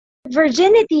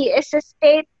virginity is a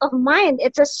state of mind.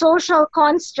 It's a social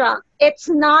construct. It's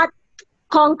not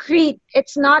concrete.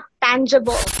 It's not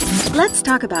tangible. Let's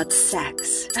talk about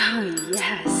sex. Oh,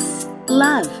 yes.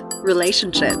 Love,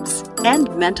 relationships,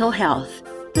 and mental health.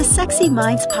 The Sexy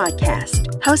Minds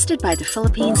Podcast, hosted by the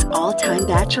Philippines' all-time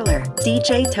bachelor,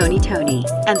 DJ Tony,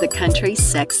 and the country's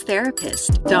sex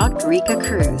therapist, Doc Rica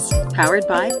Cruz, powered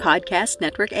by Podcast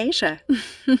Network Asia.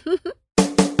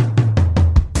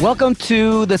 Welcome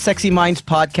to the Sexy Minds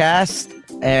Podcast,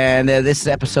 and this is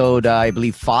episode, I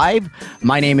believe, 5.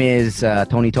 My name is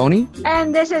Tony.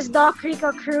 And this is Doc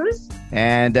Rica Cruz.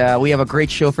 And we have a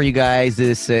great show for you guys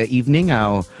this evening.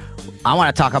 I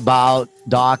want to talk about,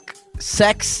 Doc,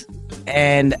 sex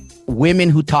and women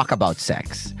who talk about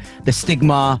sex. The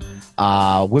stigma,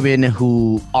 women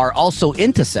who are also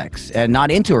into sex and not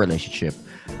into a relationship.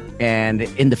 And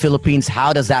in the Philippines,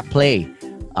 how does that play?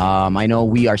 I know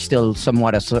we are still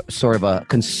somewhat sort of a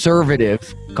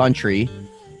conservative country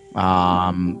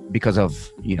because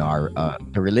of our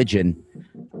the religion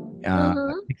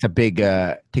takes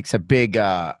a big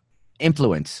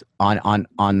influence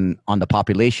on the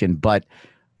population, but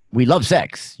we love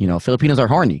sex. Filipinos are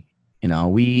horny.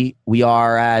 We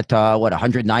are at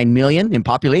 109 million in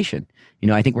population.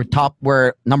 I think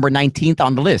we're number 19th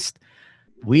on the list.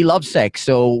 We love sex.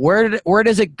 So where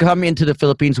does it come into the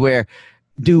Philippines? Where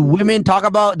do women talk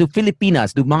about, do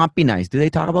Filipinas, do mga Pinays, do they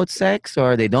talk about sex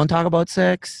or they don't talk about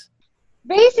sex?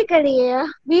 Basically,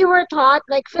 we were taught,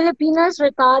 like Filipinos were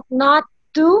taught not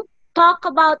to talk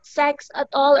about sex at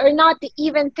all, or not to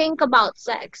even think about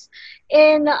sex.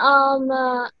 In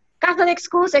Catholic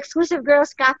schools, exclusive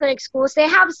girls Catholic schools, they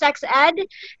have sex ed,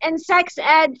 and sex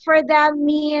ed for them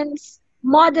means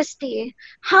modesty.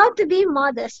 How to be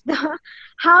modest,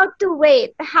 how to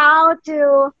wait, how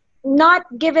to not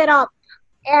give it up,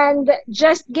 and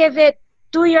just give it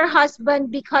to your husband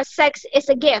because sex is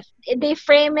a gift. They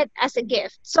frame it as a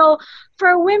gift. So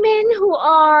for women who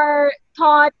are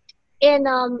taught in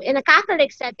a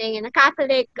Catholic setting, in a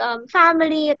Catholic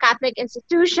family, a Catholic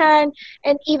institution,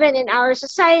 and even in our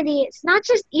society, it's not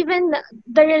just even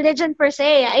the religion per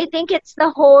se. I think it's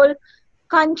the whole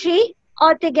country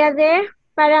altogether.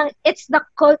 Parang it's the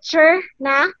culture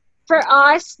na for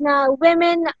us na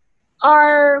women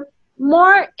are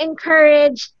more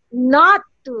encouraged not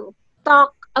to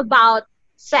talk about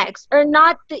sex, or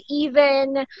not to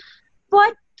even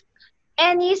put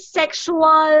any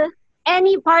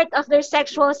part of their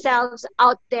sexual selves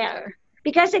out there.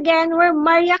 Because again, we're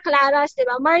Maria Claras,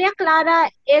 diba? Maria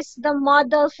Clara is the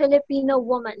model Filipino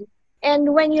woman.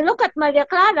 And when you look at Maria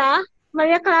Clara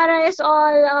is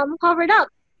all covered up,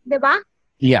 diba?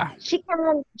 Yeah. She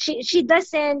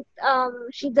doesn't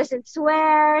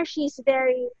swear. She's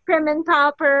very prim and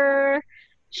proper.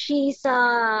 She's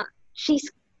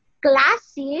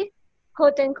classy,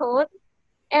 quote unquote,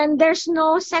 and there's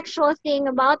no sexual thing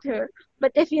about her.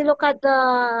 But if you look at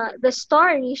the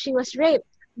story, she was raped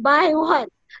by what?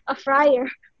 A friar,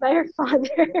 by her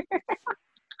father.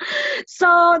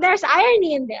 So there's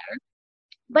irony in there.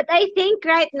 But I think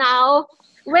right now,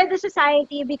 with the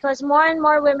society, because more and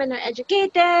more women are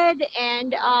educated,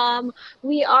 and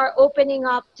we are opening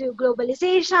up to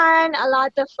globalization, a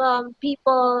lot of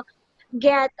people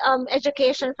get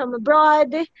education from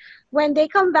abroad. When they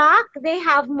come back, they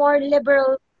have more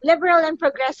liberal and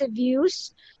progressive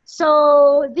views.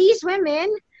 So these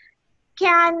women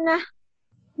can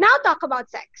now talk about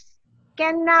sex,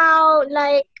 can now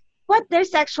put their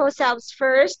sexual selves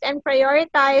first and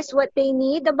prioritize what they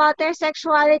need about their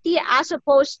sexuality, as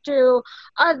opposed to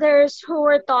others who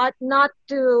were taught not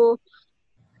to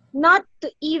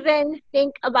even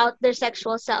think about their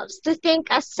sexual selves, to think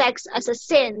as sex as a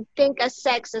sin, think as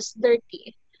sex as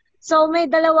dirty. So may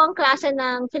dalawang klase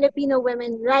ng Filipino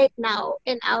women right now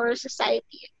in our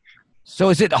society. So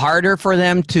is it harder for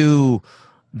them to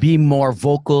be more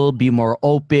vocal, be more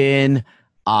open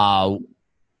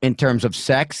in terms of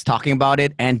sex, talking about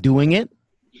it and doing it?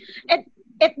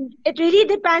 It really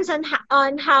depends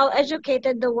on how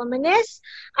educated the woman is.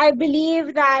 I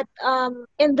believe that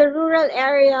in the rural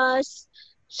areas,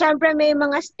 syempre may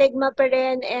mga stigma pa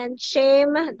rin and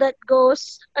shame that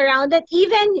goes around it.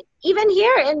 Even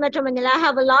here in Metro Manila, I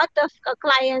have a lot of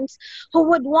clients who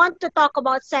would want to talk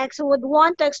about sex, who would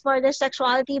want to explore their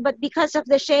sexuality, but because of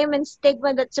the shame and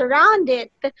stigma that's around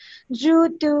it, due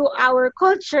to our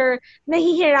culture,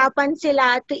 nahihirapan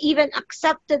sila to even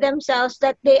accept to themselves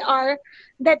that they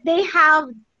have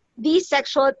these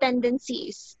sexual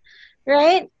tendencies,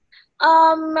 right?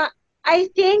 I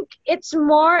think it's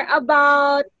more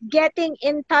about getting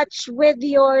in touch with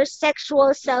your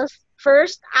sexual self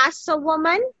first as a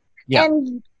woman, Yeah.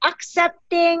 and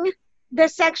accepting the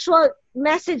sexual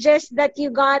messages that you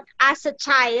got as a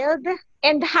child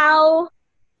and how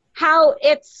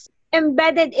it's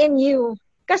embedded in you.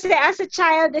 Kasi as a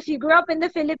child, if you grew up in the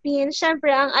Philippines,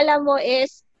 syempre, ang alam mo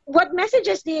is, what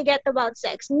messages do you get about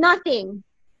sex? Nothing.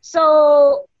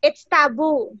 So, it's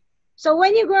taboo. So,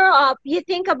 when you grow up, you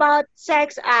think about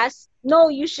sex as, no,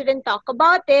 you shouldn't talk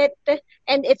about it,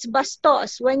 and it's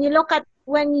bastos. When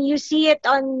you see it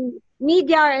on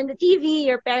media or on the TV,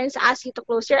 your parents ask you to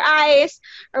close your eyes,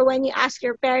 or when you ask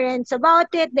your parents about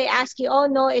it, they ask you, oh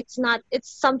no, it's not, it's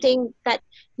something that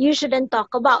you shouldn't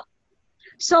talk about.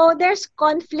 So there's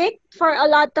conflict for a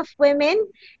lot of women,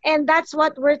 and that's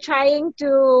what we're trying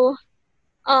to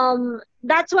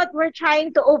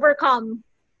overcome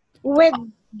with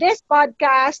this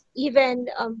podcast, even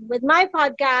with my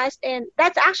podcast. And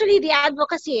that's actually the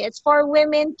advocacy. It's for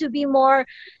women to be more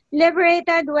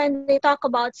liberated when they talk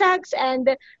about sex, and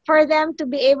for them to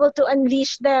be able to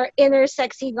unleash their inner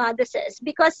sexy goddesses,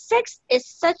 because sex is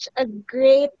such a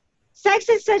great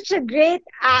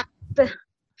act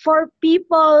for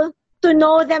people to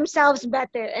know themselves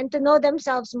better and to know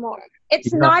themselves more.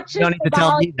 It's not You don't just need to tell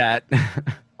about, me that.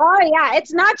 oh yeah,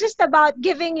 it's not just about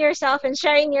giving yourself and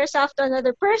sharing yourself to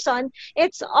another person.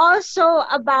 It's also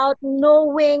about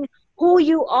knowing who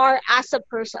you are as a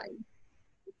person.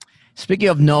 Speaking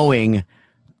of knowing,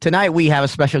 tonight we have a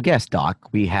special guest, Doc.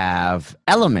 We have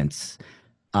Elements.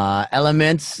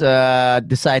 Elements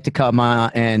decide to come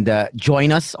and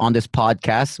join us on this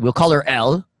podcast. We'll call her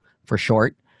Elle for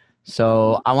short.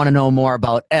 So I want to know more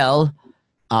about Elle,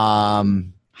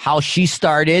 how she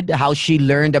started, how she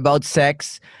learned about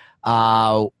sex,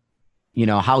 uh,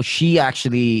 how she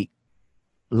actually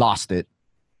lost it.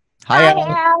 Hi, Hi, Elle.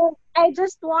 Elle. I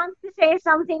just want to say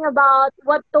something about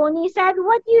what Tony said.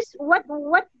 What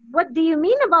do you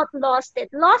mean about lost it?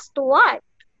 Lost what?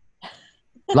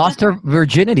 Lost her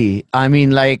virginity. I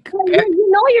mean, like, Well,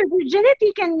 you know, your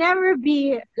virginity can never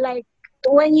be like,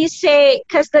 when you say,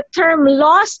 because the term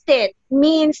lost it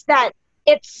means that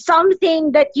it's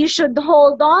something that you should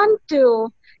hold on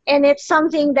to, and it's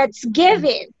something that's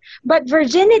given. But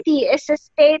virginity is a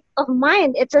state of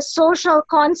mind, it's a social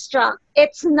construct,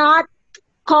 it's not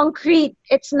concrete,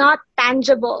 it's not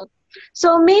tangible.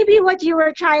 So maybe what you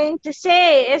were trying to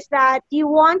say is that you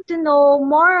want to know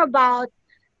more about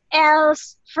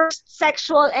Elle's first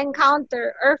sexual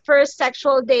encounter or first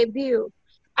sexual debut.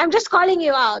 I'm just calling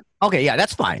you out. okay, yeah,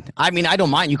 that's fine. I mean, I don't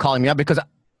mind you calling me up because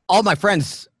all my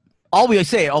friends always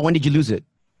say, "Oh, when did you lose it?"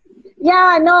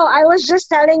 Yeah, no, I was just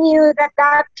telling you that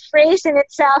that phrase in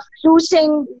itself,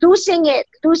 losing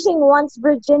one's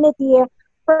virginity,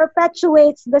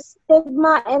 perpetuates the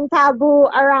stigma and taboo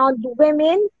around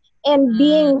women and Mm,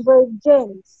 being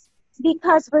virgins.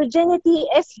 Because virginity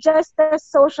is just a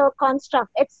social construct.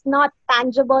 It's not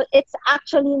tangible. It's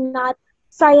actually not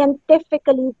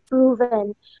scientifically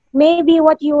proven. Maybe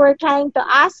what you were trying to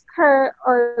ask her,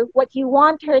 or what you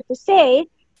want her to say,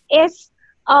 is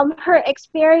her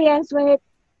experience when it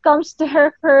comes to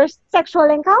her first sexual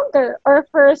encounter, or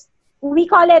first, we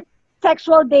call it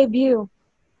sexual debut,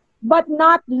 but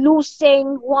not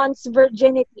losing one's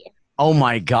virginity. Oh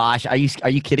my gosh, are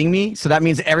you kidding me? So that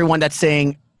means everyone that's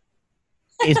saying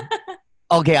is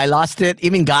okay, I lost it.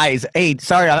 Even guys, hey,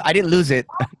 sorry, I didn't lose it.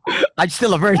 I'm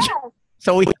still a virgin. Yes,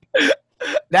 So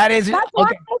that is that's why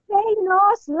okay. I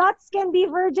say, sluts can be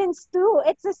virgins too.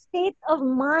 It's a state of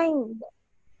mind.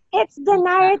 It's the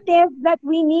narrative that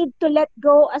we need to let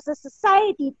go as a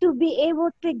society to be able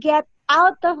to get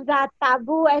out of that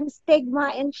taboo and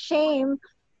stigma and shame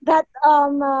that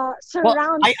Well,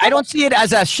 surrounds I sex. don't see it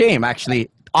as a shame, actually.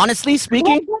 Honestly What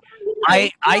speaking, do you I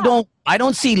mean? I Yeah. don't I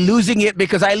don't see losing it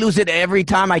because I lose it every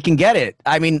time I can get it.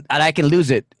 I mean, and I can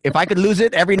lose it. If I could lose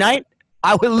it every night,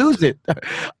 I will lose it.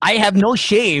 I have no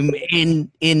shame in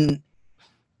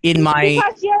It's my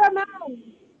because you're a man.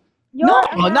 no,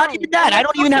 You're a not even man. that. And I that's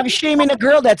don't even why have shame in a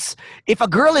girl that's if a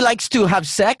girl likes to have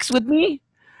sex with me,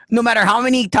 no matter how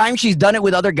many times she's done it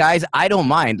with other guys, I don't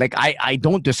mind. Like I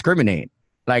don't discriminate.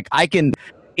 Like I can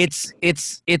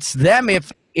it's them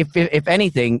if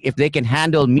anything, if they can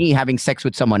handle me having sex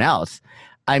with someone else.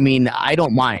 I mean, I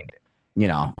don't mind.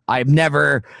 I've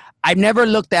never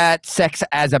looked at sex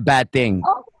as a bad thing.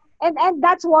 oh, and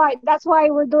that's why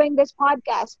we're doing this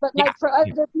podcast. But Yeah. like for Yeah.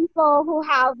 other people who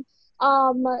have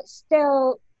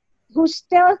still who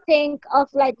still think of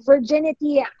like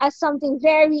virginity as something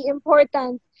very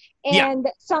important Yeah. and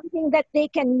something that they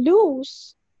can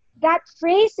lose, that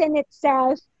phrase in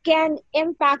itself can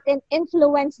impact and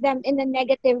influence them in a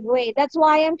negative way. That's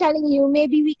why I'm telling you,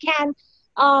 maybe we can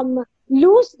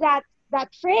lose that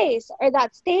phrase or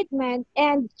that statement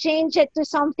and change it to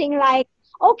something like,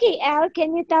 Okay, Elle,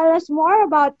 can you tell us more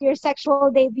about your sexual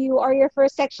debut or your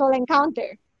first sexual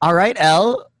encounter? All right,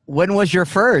 Elle, when was your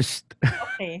first?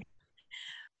 Okay.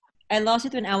 I lost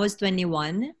it when I was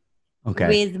 21 Okay.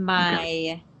 with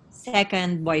my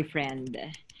second boyfriend.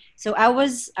 So I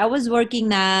was working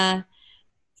na,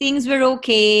 things were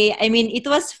okay. I mean, it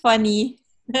was funny.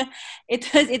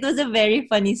 It was a very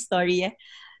funny story.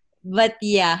 But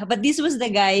yeah, but this was the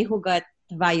guy who got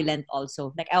violent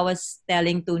also. Like I was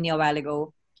telling Tony a while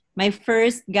ago, my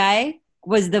first guy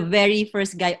was the very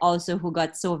first guy also who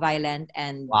got so violent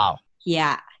and Wow.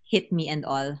 yeah, hit me and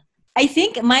all. I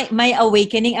think my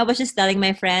awakening, I was just telling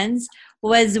my friends,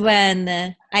 was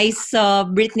when I saw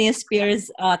Britney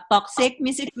Spears' Toxic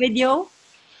music video.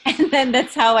 And then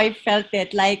that's how I felt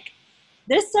it. Like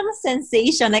there's some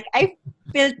sensation. Like I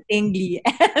felt tingly.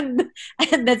 And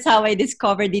that's how I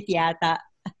discovered it yata.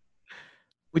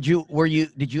 Did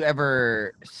you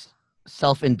ever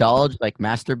self-indulge, like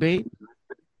masturbate?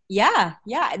 Yeah,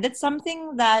 yeah. That's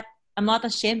something that I'm not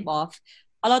ashamed of.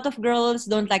 A lot of girls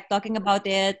don't like talking about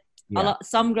it. Yeah.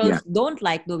 Some girls don't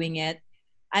like doing it.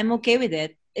 I'm okay with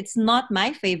it. It's not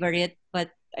my favorite,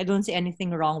 but I don't see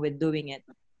anything wrong with doing it.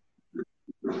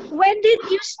 When did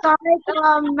you start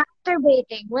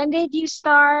masturbating? When did you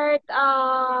start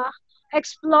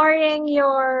exploring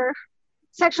your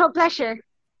sexual pleasure?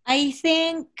 I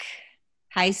think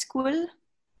high school.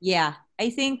 Yeah, I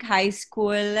think high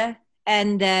school.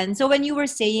 And then, so when you were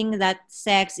saying that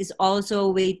sex is also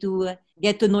a way to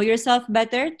get to know yourself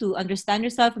better, to understand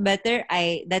yourself better,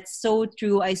 that's so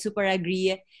true. I super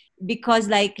agree. Because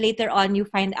like later on, you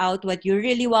find out what you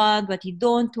really want, what you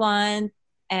don't want,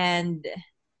 and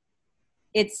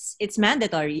it's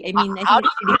mandatory. I mean, I How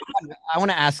think do it's really I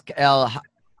want to ask Elle,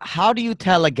 how do you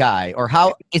tell a guy, or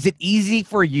how is it easy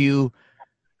for you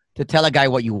to tell a guy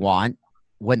what you want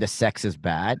when the sex is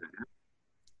bad?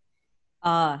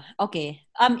 okay.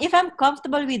 If I'm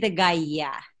comfortable with the guy,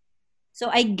 yeah. So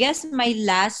I guess my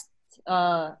last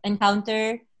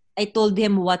encounter, I told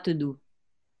him what to do.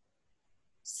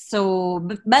 So,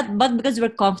 but because we're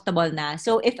comfortable na.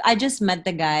 So if I just met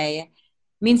the guy,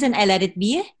 minsan I let it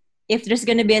be. If there's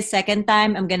gonna be a second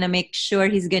time, I'm gonna make sure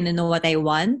he's gonna know what I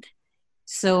want.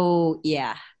 So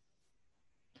yeah.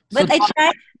 So But I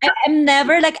try. I'm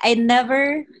never like I'm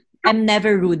never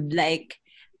rude. Like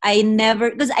I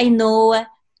never, because I know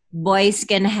boys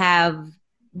can have,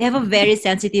 they have a very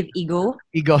sensitive ego.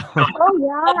 you go.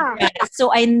 Oh yeah.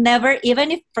 So I never,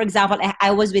 even if, for example, I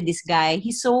was with this guy,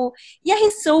 he's so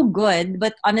good,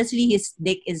 but honestly, his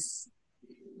dick is,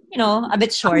 a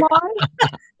bit short, Small?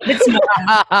 a bit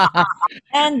small.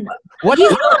 And What's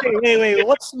he's, wait,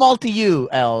 what's small to you,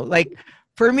 Elle? Like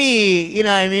for me, you know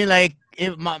what I mean? Like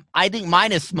I think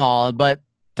mine is small, but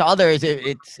to others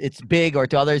it's big, or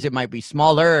to others it might be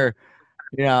smaller.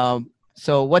 You know.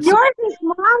 So what's Yours is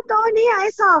small, Tony. I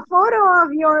saw a photo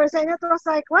of yours and it was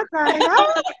like, what the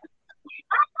hell?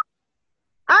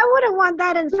 I wouldn't want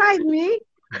that inside me.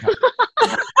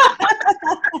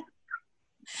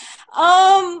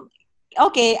 um,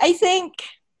 okay, I think,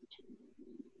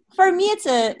 for me,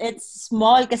 it's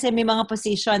small kasi may mga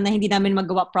position na hindi namin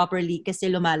magawa properly kasi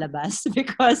lumalabas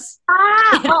because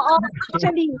Oo.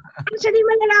 Actually,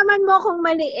 malalaman mo kung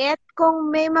maliit,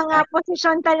 kung may mga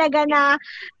posisyon talaga na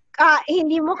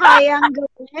hindi mo kayang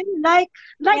gawin. Like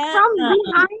yeah. from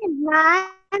behind,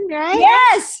 man, right?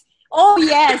 Yes. Oh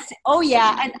yes. Oh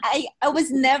yeah. And I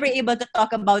was never able to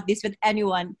talk about this with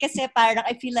anyone kasi parang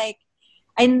I feel like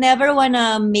I never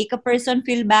wanna make a person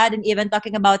feel bad, and even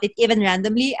talking about it even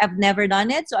randomly, I've never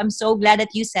done it. So I'm so glad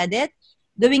that you said it.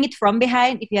 Doing it from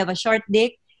behind, if you have a short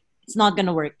dick, it's not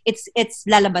gonna work. It's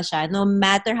lalabas siya. No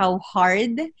matter how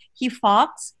hard he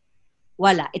fucks,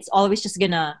 wala. It's always just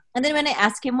gonna. And then when I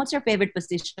ask him, what's your favorite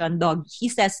position? Dog. He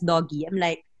says doggy. I'm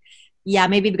like, yeah,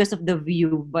 maybe because of the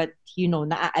view, but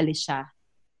naaalis siya.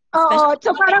 Oo. Especially,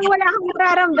 So parang wala kang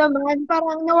nararamdaman.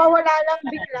 Parang nawawala lang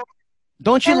bigla.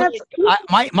 don't you And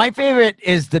like my favorite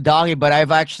is the doggy, but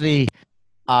I've actually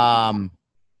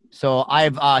so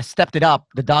I've stepped it up,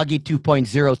 the doggy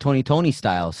 2.0 Tony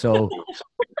style. So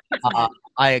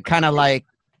I kind of like,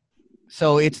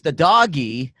 so it's the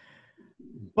doggy,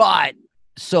 but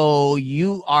so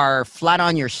you are flat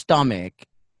on your stomach,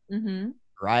 mm-hmm.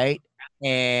 right?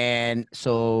 And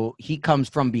so he comes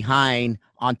from behind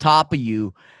on top of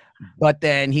you, but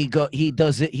then he goes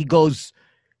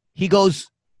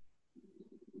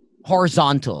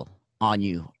horizontal on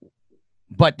you.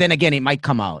 But then again, it might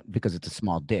come out because it's a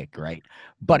small dick, right?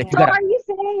 But if you so got a are you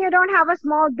saying you don't have a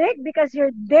small dick because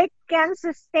your dick can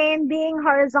sustain being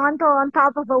horizontal on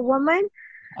top of a woman?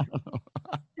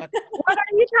 What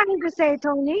are you trying to say,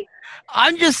 Tony?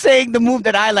 I'm just saying the move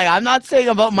that I like. I'm not saying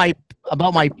about my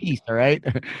piece, all right?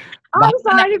 I'm Bahala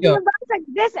na sorry, kayo. Binabasag.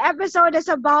 This episode is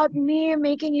about me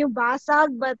making you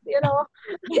basag, but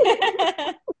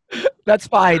That's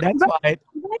fine. That's but, fine.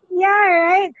 but yeah,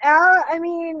 right, Elle. I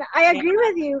mean, I Yeah, agree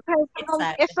with you because it's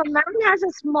sad. if a man has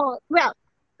a small, well,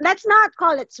 let's not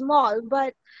call it small,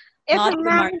 but if Not a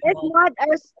man is remarkable. not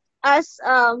as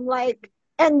like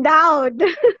endowed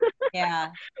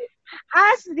Yeah.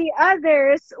 as the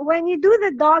others, when you do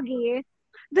the doggy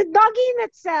in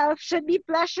itself should be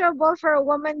pleasurable for a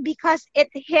woman because it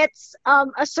hits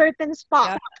a certain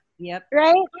spot, Yep. Yep.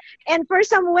 right? And for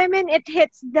some women, it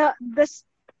hits the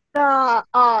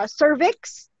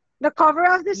cervix, the cover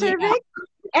of the Yeah. cervix,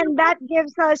 and that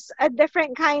gives us a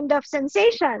different kind of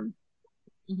sensation.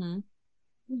 Mm-hmm.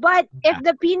 But if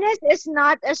the penis is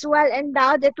not as well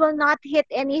endowed, it will not hit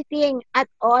anything at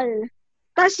all.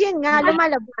 Tapos yun nga, Yeah.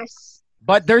 lumalabas.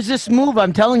 But there's this move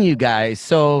I'm telling you guys.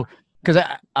 So, because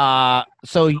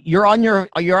so you're on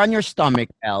your stomach,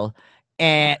 L,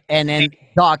 and then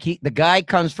Doc, the guy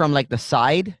comes from like the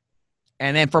side,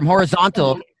 and then from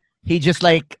horizontal, he just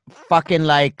like fucking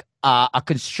like a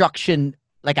construction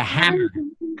like a hammer,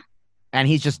 and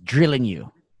he's just drilling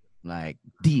you like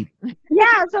deep.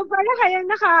 Yeah, so parang kayong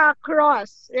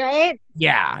naka-cross, right?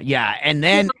 Yeah, yeah, and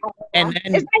Is then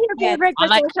that your Yes. favorite I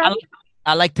like I position? like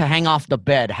I like to hang off the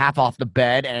bed, half off the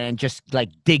bed, and just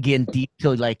like dig in deep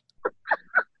till like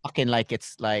fucking like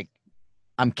it's like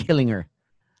I'm killing her.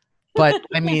 But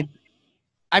I mean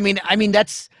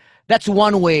that's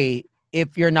one way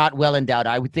if you're not well endowed.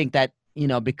 I would think that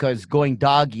because going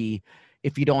doggy,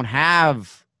 if you don't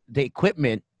have the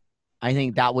equipment, I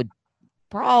think that would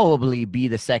probably be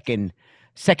the second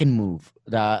move,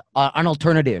 the an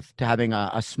alternative to having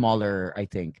a smaller. I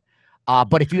think,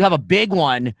 but if you have a big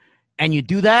one and you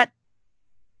do that,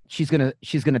 she's gonna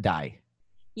die.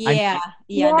 I Yeah.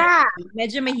 Yeah. That's Yeah, true.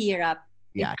 Medyo mahirap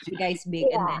if Yeah, the guy's big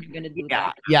and yeah. then you're gonna do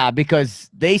yeah, that. yeah, because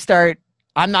they start.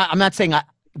 I'm not saying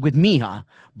with me, huh?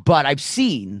 But I've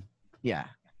seen.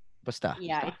 Yeah, basta.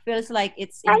 Yeah. It feels like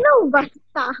it's in. Ano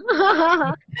basta?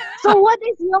 So what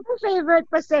is your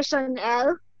favorite position,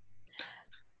 Elle?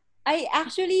 I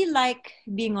actually like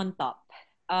being on top.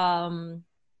 Um,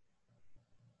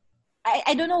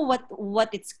 I don't know what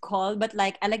it's called, but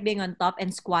like I like being on top and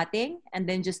squatting and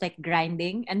then just like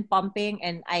grinding and pumping,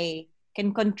 and I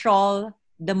can control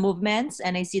the movements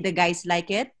and I see the guys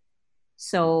like it.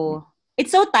 So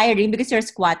it's so tiring because you're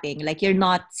squatting, like you're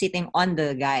not sitting on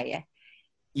the guy.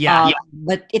 Yeah,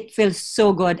 But it feels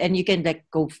so good, and you can like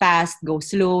go fast, go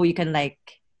slow. You can like,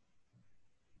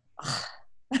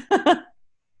 yeah.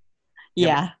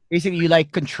 yeah, Basically, you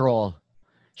like control.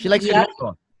 She likes yep.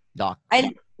 control, Doc.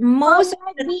 I Oh, most you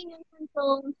like being in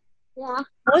control. Yeah.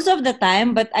 most of the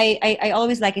time, but I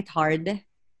always like it hard.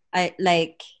 I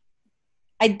like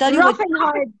I tell you what, Rough and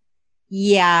hard.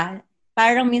 yeah,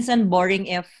 parang minsan boring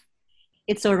if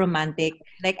it's so romantic.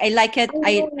 Like I like it. I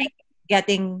I know. like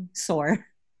getting sore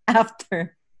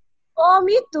after. Oh,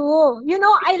 me too.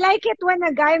 I like it when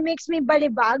a guy makes me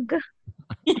balibag.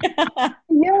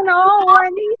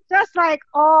 When he's just like,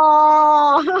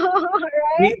 oh,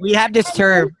 We right? we have this And then,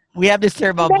 term. We have this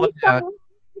term of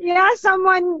then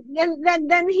someone,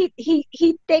 and then he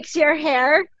takes your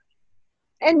hair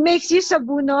and makes you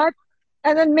sabunot,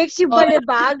 and then makes you Or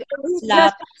balibag, and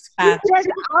slap, he's spank. just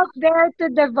out there to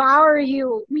devour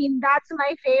you. I mean, that's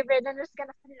my favorite. I'm just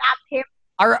gonna slap him.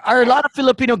 are a lot of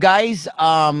Filipino guys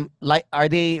like are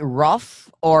they rough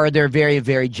or they're very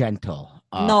very gentle?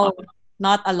 No,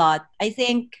 not a lot. I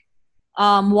think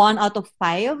 1 out of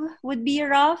 5 would be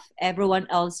rough. Everyone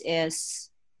else is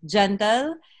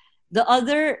gentle. The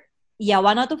other, yeah,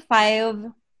 1 out of 5.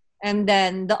 And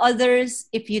then the others,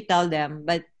 if you tell them,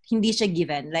 but hindi siya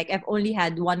given. Like I've only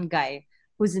had one guy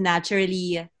who's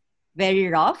naturally very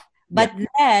rough. Yeah. But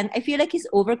then I feel like he's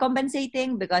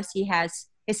overcompensating because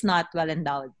he's not well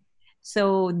endowed.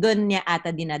 So dun niya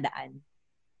ata dinadaan,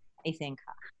 I think.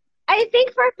 I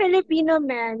think for Filipino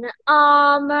men,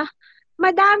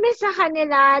 madami sa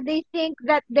kanila, they think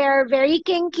that they're very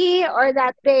kinky or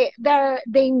that they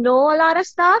know a lot of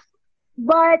stuff,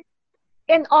 but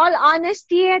in all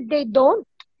honesty, they don't.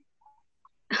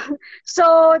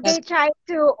 So That's they try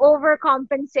to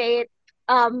overcompensate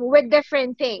with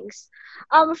different things.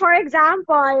 For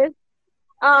example,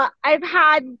 uh, I've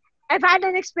had I've had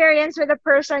an experience with a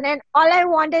person, and all I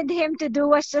wanted him to do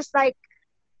was just like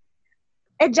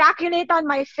ejaculate on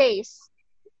my face,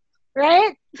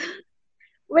 right?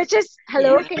 Which is,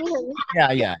 hello, yeah. can you hear me?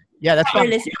 Yeah, yeah, yeah. That's You're fine.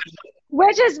 listening.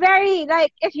 which is very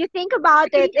like if you think about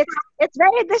it, it's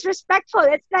very disrespectful.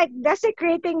 It's like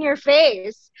desecrating your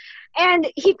face, and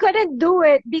he couldn't do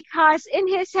it because in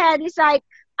his head he's like,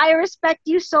 I respect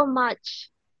you so much,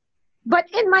 but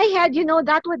in my head,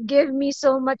 that would give me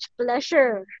so much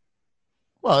pleasure.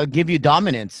 Well, it'll give you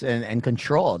dominance and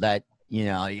control that,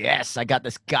 yes, I got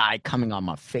this guy coming on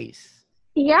my face.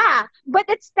 Yeah, but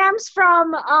it stems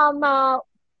from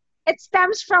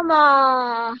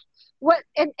what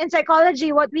in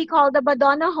psychology what we call the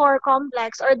Madonna whore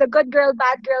complex, or the good girl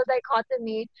bad girl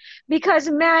dichotomy, because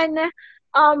men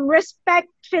respect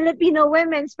Filipino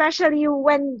women, especially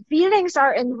when feelings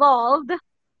are involved.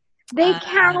 They Uh,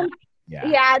 can't, Yeah.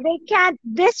 yeah, they can't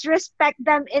disrespect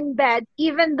them in bed,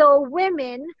 even though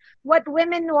what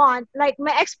women want, like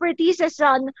my expertise is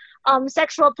on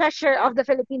sexual pleasure of the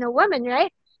Filipino women,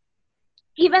 right?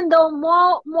 Even though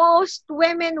most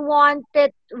women want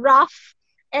it rough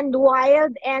and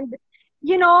wild, and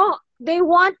they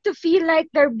want to feel like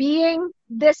they're being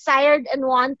desired and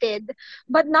wanted,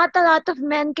 but not a lot of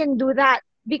men can do that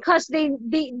because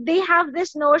they have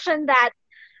this notion that,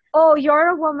 oh, you're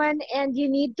a woman and you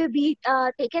need to be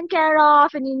taken care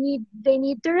of, and they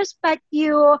need to respect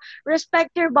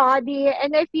your body,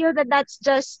 and I feel that that's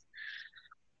just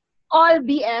all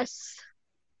BS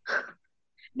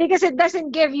because it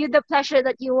doesn't give you the pleasure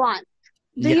that you want.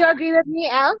 Do Yeah. you agree with me,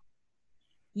 Elle?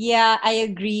 yeah, I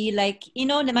agree. Like,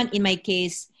 naman in my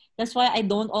case, that's why I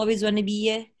don't always want to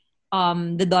be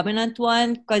the dominant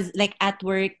one, because like at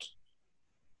work,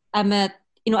 I'm at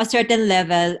a certain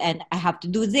level and I have to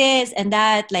do this and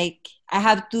that. Like I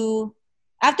have to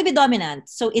be dominant.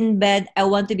 So in bed, I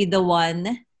want to be the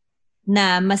one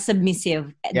na mas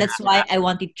submissive. Yeah. That's why I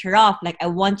want it rough. Like I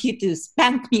want you to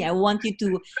spank me. I want you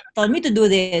to tell me to do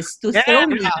this, to Yeah. throw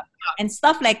me and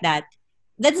stuff like that.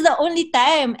 That's the only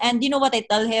time. And you know what I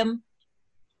tell him?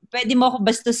 Pwede mo ako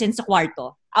bastusin sa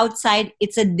kwarto. Outside,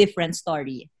 it's a different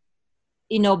story.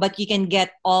 But you can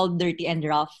get all dirty and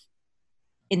rough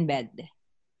in bed.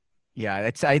 Yeah.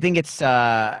 I think it's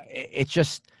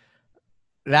just,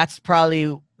 that's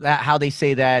probably how they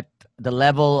say that the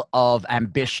level of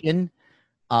ambition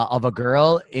of a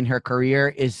girl in her career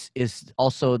is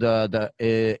also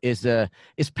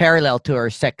is parallel to her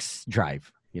sex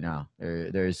drive.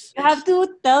 There's You have to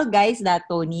tell guys that,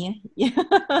 Tony.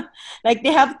 Like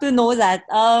they have to know that.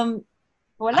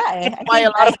 Wala eh. It's I why a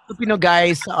think lot of Filipino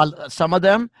guys, some of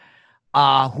them,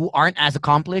 who aren't as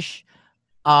accomplished,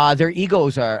 their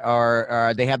egos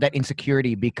are they have that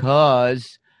insecurity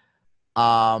because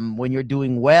when you're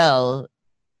doing well,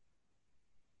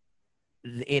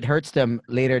 it hurts them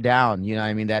later down. You know what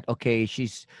I mean? That okay,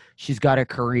 she's got a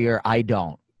career, I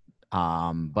don't.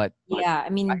 But yeah, I I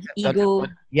mean, just don't- but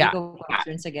yeah, ego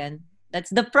concerns again. That's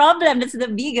the problem. That's the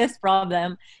biggest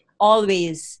problem.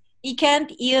 Always. You can't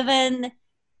even,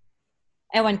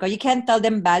 ewan ko, you can't tell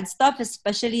them bad stuff,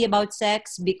 especially about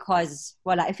sex, because,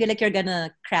 wala, I feel like you're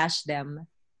gonna crash them.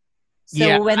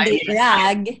 yeah, So when they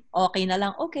brag, okay na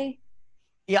lang, okay.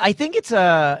 yeah. I think it's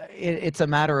a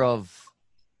matter of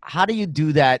how do you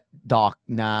do that, Doc?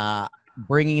 Na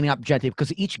bringing up gently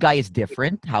because each guy is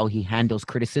different. How he handles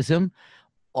criticism,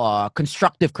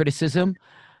 constructive criticism,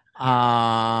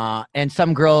 and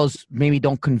some girls maybe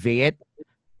don't convey it.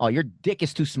 Oh, your dick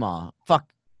is too small. Fuck.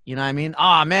 You know what I mean?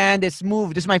 Oh man, this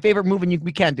is my favorite move, and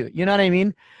we can't do it. You know what I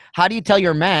mean? How do you tell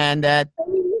your man that I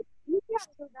mean, you can't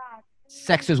do that. I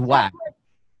sex mean, is whack?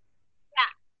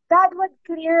 that would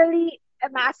clearly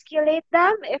emasculate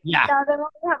them if you Yeah. tell them, oh,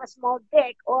 you have a small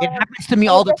dick, or It happens to me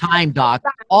oh, all the this time, is Doc.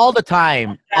 bad. All the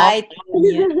time. Right?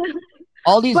 Yeah.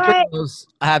 All these But girls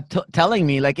have telling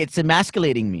me like it's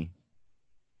emasculating me.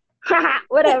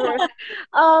 whatever.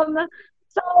 Um,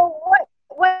 so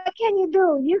what can you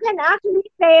do? You can actually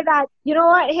say that, you know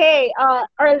what? Hey,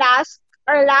 our last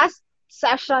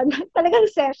session, talagang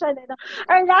session,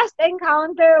 our last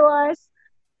encounter was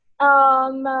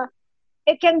um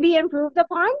it can be improved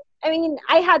upon. I mean,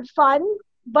 I had fun,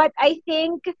 but I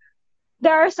think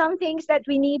there are some things that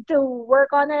we need to work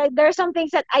on. There are some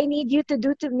things that I need you to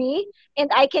do to me, and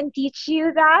I can teach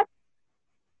you that,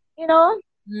 you know,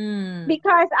 Hmm.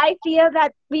 because I feel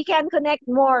that we can connect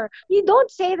more. You don't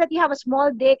say that you have a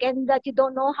small dick and that you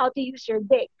don't know how to use your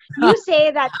dick. You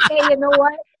say that, hey, you know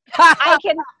what? I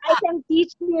can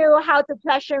teach you how to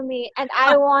pleasure me, and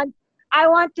I want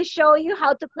to show you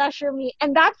how to pleasure me,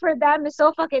 and that for them is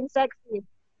so fucking sexy.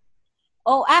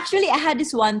 Oh, actually, I had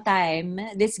this one time.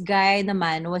 This guy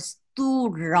naman was too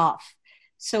rough.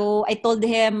 So I told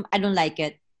him, I don't like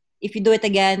it. If you do it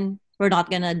again, we're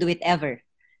not gonna do it ever.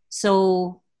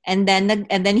 So and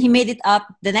then he made it up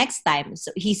the next time. So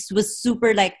he was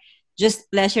super like just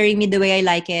pleasuring me the way I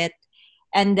like it.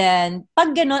 And then,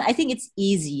 pag ganon, I think it's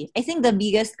easy. I think the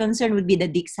biggest concern would be the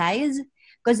dick size.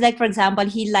 Because, like, for example,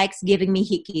 he likes giving me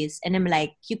hickeys. And I'm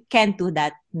like, you can't do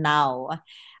that now.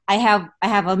 I have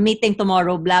a meeting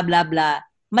tomorrow, blah, blah, blah.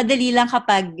 Madali lang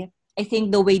kapag, I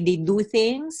think, the way they do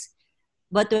things.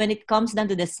 But when it comes down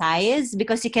to the size,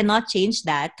 because you cannot change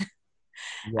that,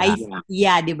 Yeah.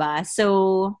 yeah, diba?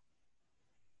 So,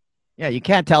 Yeah, you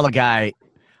can't tell a guy,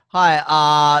 "Hi,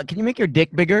 can you make your dick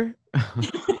bigger?"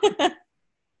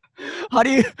 How do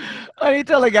you how do you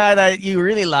tell a guy that you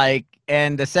really like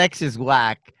and the sex is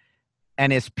whack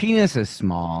and his penis is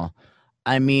small?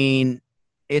 I mean,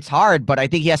 it's hard, but I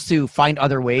think he has to find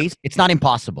other ways. It's not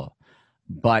impossible,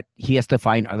 but he has to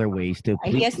find other ways to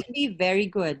he please. has to be very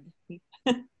good.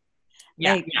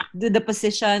 Yeah, Like, do the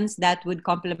positions that would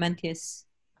complement his,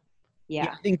 yeah.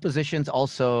 yeah. I think positions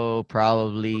also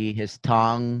probably his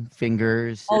tongue,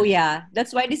 fingers. Oh, yeah.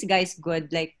 That's why this guy's good.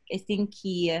 Like, I think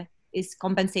he is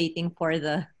compensating for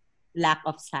the lack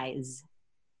of size.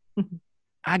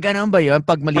 Ganun ba yun?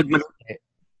 Pag maliit, I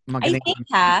magaling. think,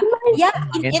 ha? Yeah,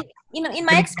 in my Magaling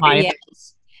kumain.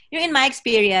 experience, in my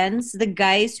experience, the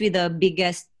guys with the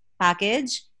biggest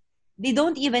package, they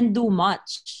don't even do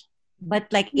much. But,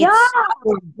 like, Yeah, it's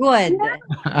so good.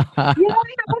 I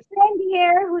have a friend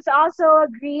here who's also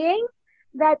agreeing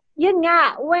that yun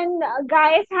nga, when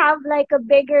guys have like a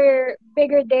bigger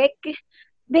dick,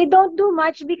 they don't do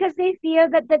much because they feel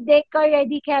that the dick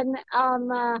already can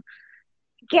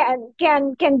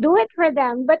do it for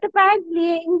them. But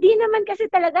apparently, hindi naman kasi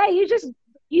talaga.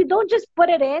 You don't just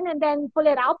put it in and then pull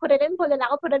it out, put it in, pull it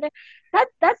out, put it in.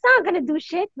 That's not gonna do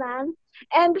shit, man.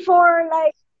 And for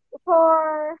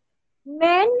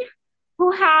men who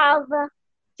have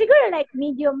siguro like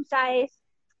medium size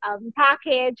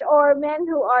package, or men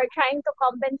who are trying to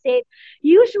compensate,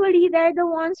 usually they're the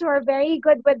ones who are very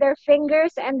good with their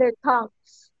fingers and their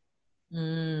tongues,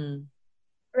 Mm.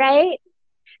 right?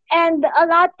 And a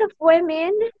lot of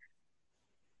women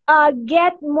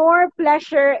get more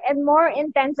pleasure and more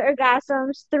intense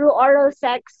orgasms through oral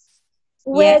sex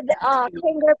Yes, with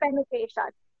finger penetration.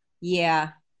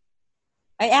 yeah.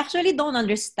 I actually don't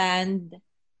understand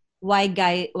why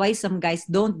some guys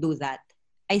don't do that.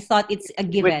 I thought it's a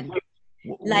given.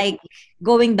 Like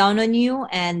going down on you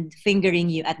and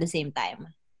fingering you at the same time.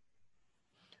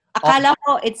 Akala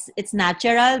ko it's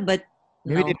natural, but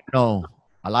Maybe they no. don't know.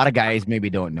 A lot of guys maybe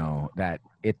don't know that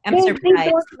it. I'm They don't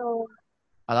surprised. know.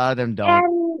 A lot of them don't.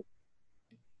 And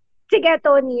sige,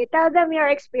 Tony, tell them your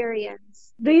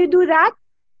experience. Do you do that?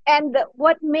 And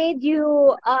what made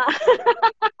you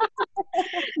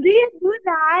do you do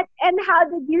that? And how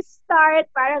did you start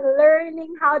parang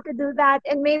learning how to do that?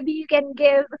 And maybe you can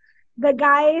give the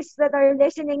guys that are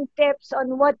listening tips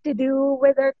on what to do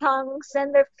with their tongues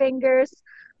and their fingers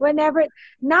whenever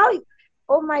now.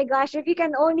 Oh my gosh, if you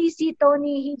can only see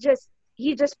Tony,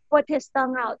 he just put his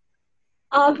tongue out.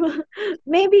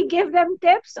 Maybe give them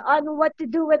tips on what to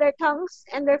do with their tongues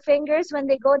and their fingers when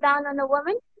they go down on a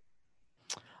woman.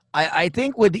 I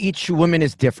think with each woman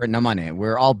is different, naman eh.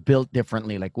 We're all built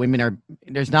differently. Like women are,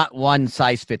 there's not one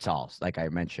size fits all, like I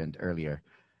mentioned earlier.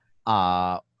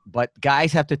 But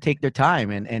guys have to take their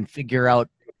time and figure out,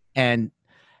 and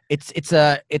it's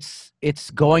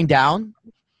going down.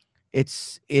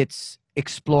 It's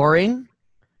exploring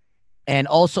and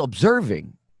also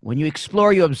observing. When you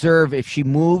explore, you observe if she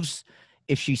moves,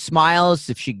 if she smiles,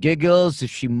 if she giggles, if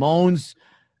she moans.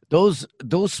 Those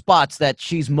spots that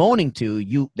she's moaning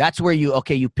to, that's where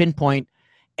you pinpoint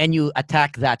and you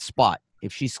attack that spot.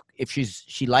 If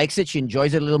she likes it, she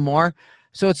enjoys it a little more.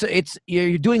 So it's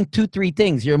you're doing two, three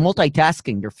things. You're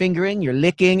multitasking. You're fingering, you're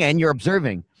licking, and you're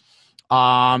observing.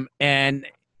 And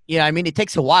yeah, I mean it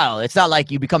takes a while. It's not like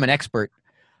you become an expert.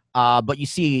 But you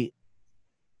see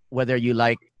whether you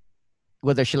like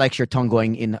whether she likes your tongue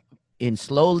going in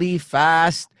slowly,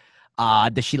 fast.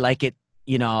 Does she like it?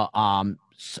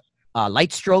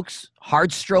 Light strokes,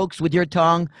 hard strokes with your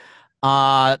tongue.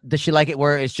 Does she like it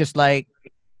where it's just like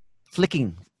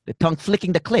flicking the tongue,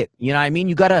 flicking the clit? You know what I mean?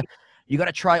 You gotta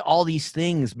try all these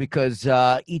things because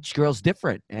each girl's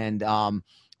different, and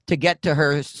to get to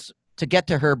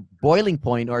her boiling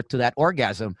point or to that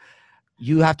orgasm,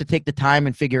 you have to take the time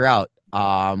and figure out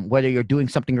whether you're doing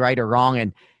something right or wrong,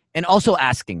 and also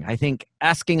asking. I think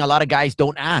asking, a lot of guys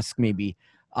don't ask. Maybe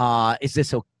does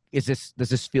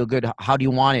this feel good? How do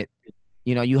you want it?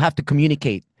 You have to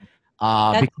communicate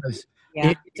That's, because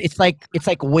yeah. it's like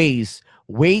Waze.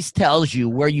 Waze tells you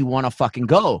where you want to fucking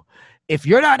go. If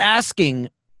you're not asking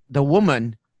the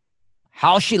woman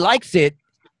how she likes it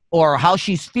or how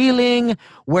she's feeling,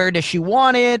 where does she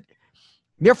want it,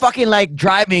 you're fucking like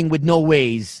driving with no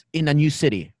Waze in a new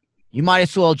city. You might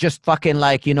as well just fucking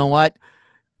like, you know what?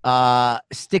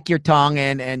 Stick your tongue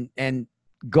and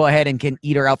go ahead and can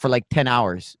eat her out for like 10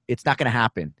 hours. It's not going to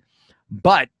happen.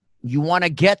 But you want to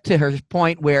get to her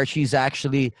point where she's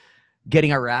actually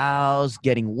getting aroused,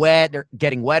 getting wet, or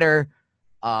getting wetter,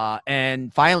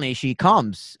 and finally she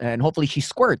comes, and hopefully she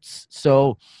squirts.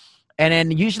 So, and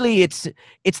then usually it's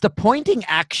the pointing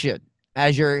action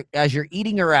as you're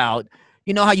eating her out.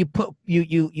 You know how you put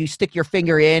you stick your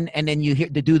finger in, and then you hear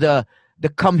to do the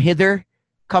come hither,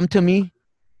 come to me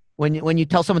when you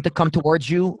tell someone to come towards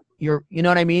you. You know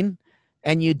what I mean,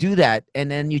 and you do that, and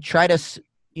then you try to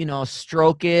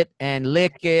stroke it and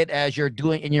lick it as you're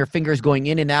doing, and your fingers going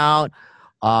in and out,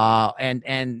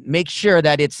 and make sure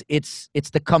that it's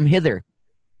the come hither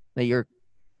that you're.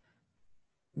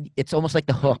 It's almost like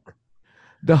the hook.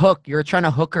 The hook. You're trying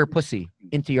to hook her pussy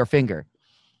into your finger,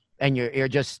 and you're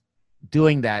just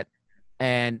doing that,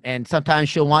 and sometimes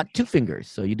she'll want two fingers,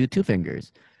 so you do two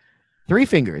fingers, three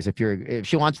fingers. If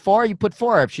she wants four, you put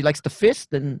four. If she likes the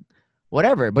fist, then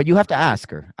whatever. But you have to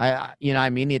ask her. I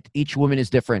mean, each woman is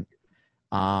different,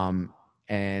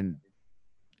 and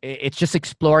it's just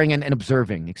exploring and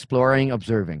observing,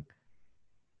 observing.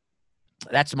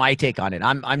 That's my take on it.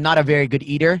 I'm not a very good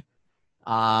eater.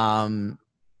 Um,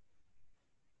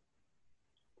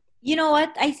 You know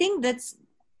what? I think that's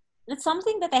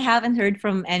something that I haven't heard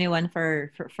from anyone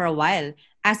for a while,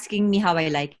 asking me how I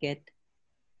like it.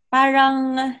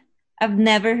 Parang I've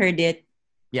never heard it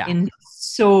yeah, in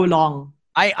so long.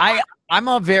 I'm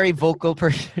a very vocal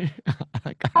person.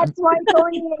 I'm- That's why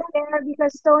Tony is there,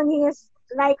 because Tony is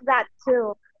like that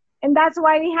too. And that's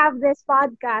why we have this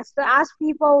podcast to ask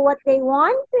people what they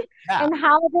want yeah, and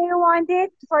how they want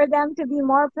it, for them to be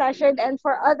more pleasured, and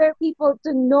for other people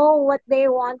to know what they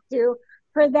want to,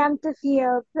 for them to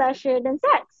feel pleasured in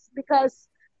sex. Because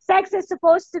sex is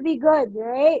supposed to be good,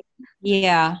 right?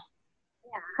 Yeah.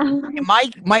 my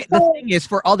the So thing is,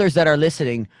 for others that are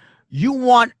listening, you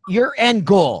want your end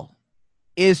goal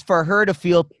is for her to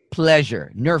feel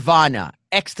pleasure, nirvana,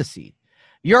 ecstasy.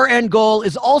 Your end goal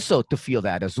is also to feel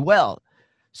that as well.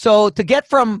 So to get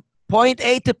from point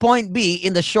A to point B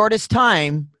in the shortest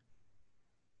time,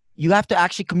 you have to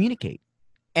actually communicate.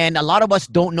 And a lot of us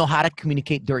don't know how to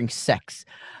communicate during sex.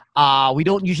 We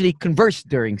don't usually converse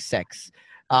during sex.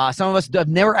 Some of us have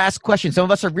never asked questions. Some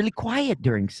of us are really quiet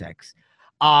during sex.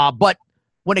 But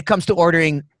when it comes to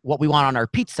ordering what we want on our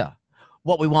pizza,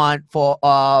 what we want for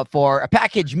a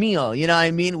package meal, you know what I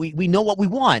mean? We know what we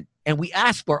want, and we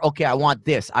ask for, okay, I want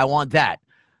this, I want that.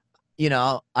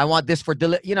 I want this for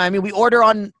I mean, we order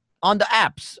on the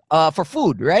apps for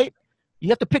food, right? You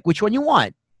have to pick which one you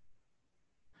want.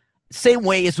 Same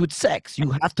way as with sex.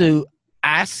 You have to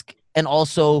ask and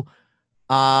also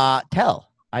tell.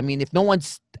 I mean, if no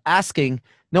one's asking,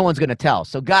 no one's gonna tell.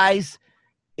 So guys,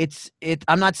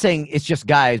 I'm not saying it's just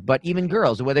guys, but even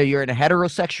girls, whether you're in a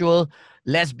heterosexual,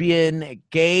 lesbian,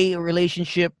 gay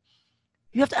relationship,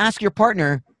 you have to ask your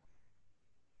partner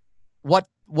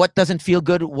what doesn't feel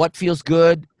good, what feels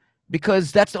good,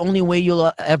 because that's the only way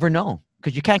you'll ever know.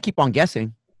 Because you can't keep on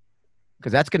guessing,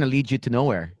 because that's going to lead you to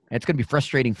nowhere. And it's going to be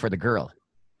frustrating for the girl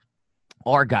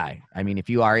or guy. I mean, if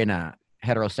you are in a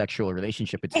heterosexual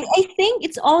relationship, it's I think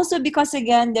it's also because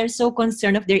again they're so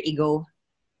concerned of their ego.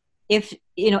 If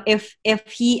if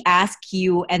he asks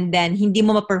you and then hindi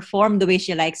mo ma-perform the way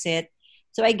she likes it,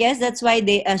 so I guess that's why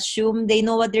they assume they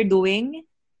know what they're doing.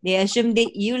 They assume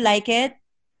that you like it,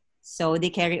 so they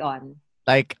carry on.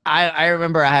 like I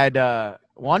remember I had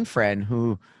one friend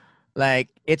who, like,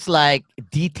 it's like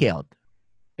detailed.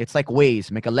 It's like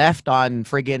Waze. Make a left on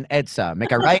friggin' EDSA.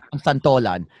 Make a right on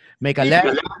Santolan. Make a left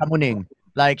on Kamuning.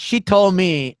 Like, she told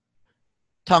me,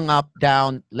 tongue up,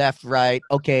 down, left, right.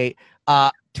 Okay,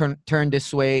 turn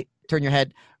this way. Turn your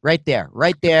head right there,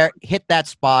 right there. Hit that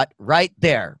spot right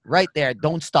there, right there.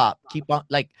 Don't stop. Keep on.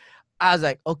 Like, I was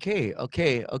like, okay,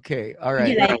 okay, okay, all Did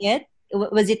you right. like it?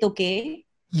 Was it okay?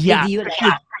 Did Yeah, you like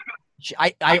she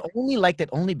was I only liked it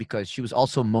only because she was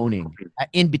also moaning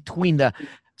in between the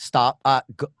stop,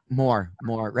 more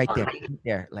right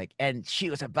there, like, and she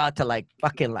was about to like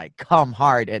fucking like come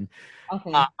hard, and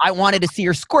okay? I wanted to see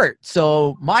her squirt.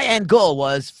 So my end goal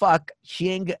was, fuck,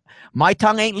 my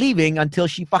tongue ain't leaving until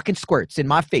she fucking squirts in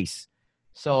my face.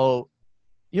 So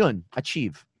yun,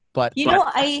 achieve. But You know,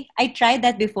 I tried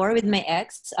that before with my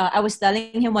ex. I was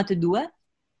telling him what to do,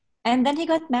 and then he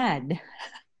got mad.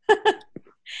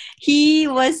 He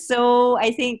was so,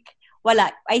 I think,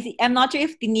 wala. I'm not sure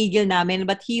if tinigil namin,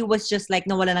 but he was just like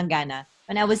nawala ng gana.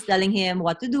 When I was telling him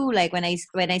what to do, like when I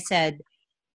said,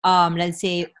 let's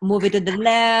say, move it to the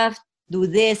left, do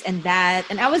this and that,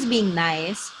 and I was being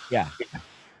nice. yeah,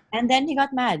 And then he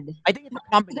got mad. I think it's a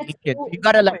That's combination. So so you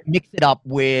gotta like weird. mix it up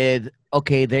with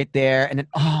okay, they're there, and then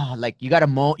like you gotta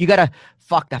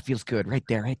fuck that feels good right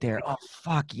there, right there. Oh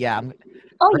fuck yeah,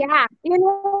 Oh or yeah. You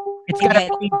know what I it's like gotta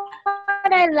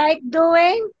Yeah. be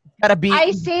doing?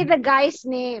 I say the gotta guy's be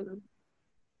name.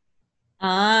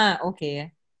 Ah,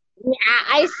 okay. Yeah,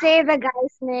 I say the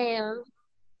guy's name.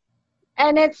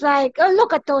 And it's like, oh,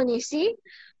 look at Tony, see?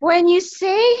 When you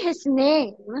say his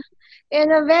name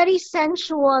in a very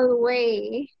sensual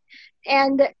way,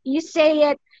 and you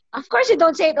say it, of course, you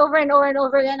don't say it over and over and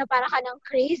over again, na para ka ng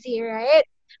crazy, right?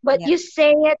 But Yeah. you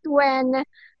say it when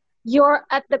you're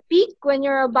at the peak, when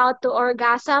you're about to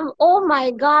orgasm. Oh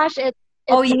my gosh, it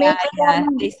Oh yeah, makes yeah.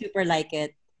 them, They super like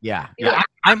it. yeah, yeah. yeah.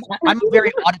 I'm a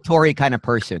very auditory kind of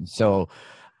person, so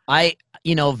I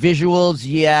visuals,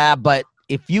 yeah, but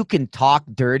if you can talk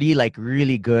dirty like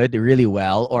really good, really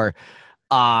well, or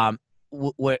um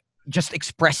just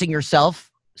expressing yourself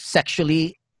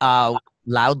sexually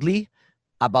loudly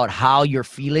about how you're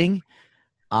feeling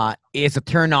is a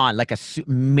turn on, like a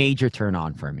major turn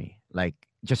on for me. Like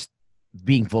just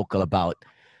being vocal about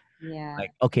Yeah.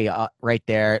 like okay, right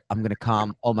there, I'm gonna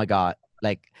come. Oh my god,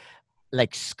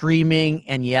 like screaming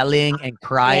and yelling and Yes.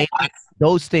 crying.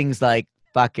 Those things like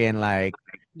fucking like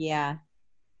Yeah.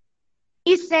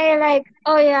 You say like,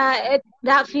 "Oh yeah,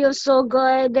 that feels so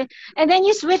good," and then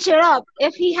you switch it up.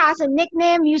 If he has a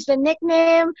nickname, use the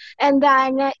nickname, and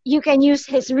then you can use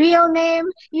his real name.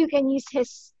 You can use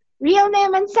his real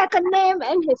name and second name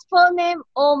and his full name.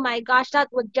 Oh my gosh,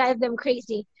 that would drive them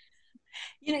crazy.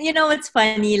 You know what's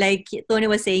funny? Like Tony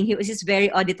was saying, he was just very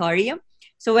auditory.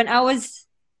 So when I was,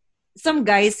 some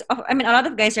guys, I mean, a lot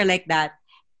of guys are like that.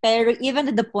 Pero even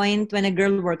to the point when a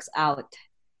girl works out.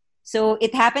 So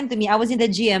it happened to me. I was in the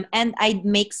gym and I'd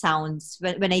make sounds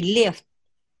when I lift.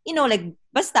 Like,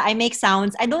 basta, I make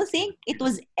sounds. I don't think it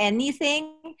was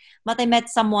anything, but I met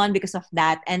someone because of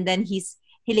that. And then he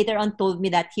later on told me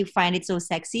that he find it so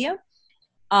sexy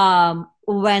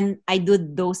when I do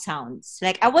those sounds.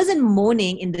 Like I wasn't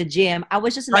moaning in the gym. I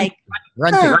was just run, like,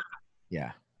 run.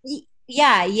 Yeah.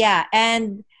 yeah, yeah.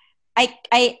 And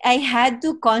I had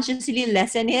to consciously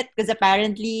lessen it because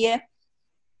apparently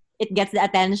it gets the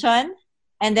attention.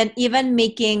 And then even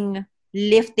making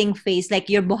lifting face, like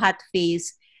your buhat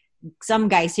face, some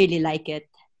guys really like it.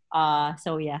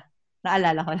 So yeah.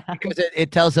 Naalala ko lang. Because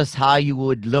it tells us how you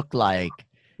would look like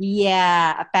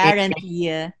Yeah, it,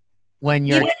 apparently. when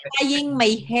you're Even tying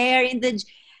my hair in the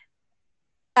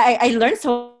I learned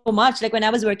so much. Like when I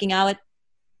was working out,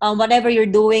 whatever you're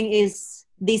doing is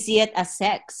they see it as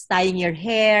sex. Tying your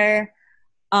hair,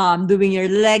 doing your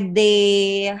leg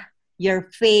day,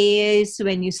 your face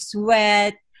when you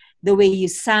sweat, the way you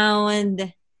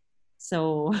sound.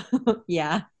 So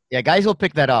yeah. yeah, guys will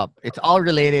pick that up. It's all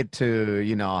related to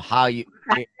how you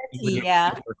would look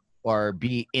Yeah. or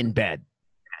be in bed.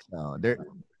 So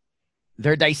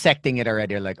they're dissecting it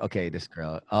already. Like, okay, this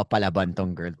girl, oh, palaban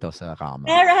tong girl to sa kama.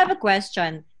 Pero I have a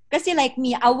question. Kasi like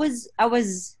me, I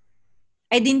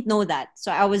didn't know that.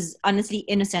 So I was honestly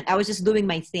innocent. I was just doing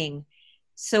my thing.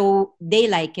 So they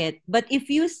like it. But if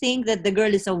you think that the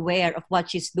girl is aware of what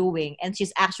she's doing and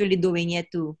she's actually doing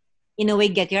it to, in a way,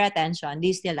 get your attention, do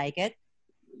you still like it?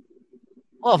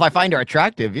 Well, if I find her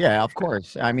attractive, yeah, of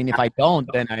course. I mean, if I don't,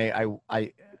 then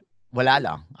wala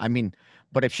lang. I mean,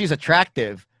 but if she's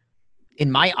attractive,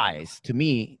 in my eyes, to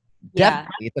me, Yeah.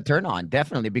 definitely it's a turn on,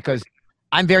 definitely, because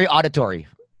I'm very auditory.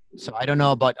 So I don't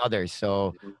know about others.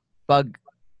 So pag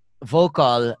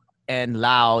vocal and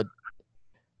loud,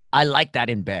 I like that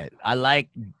in bed. I like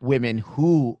women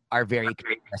who are very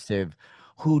expressive,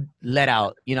 who let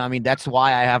out. I mean, that's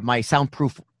why I have my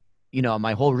soundproof.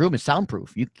 My whole room is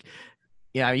soundproof. You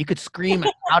could scream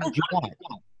as loud as you want.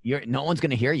 No one's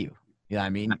gonna hear you. I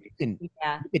mean,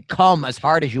 Yeah. you could come as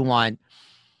hard as you want.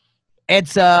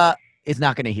 Edsa is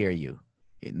not gonna hear you.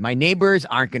 My neighbors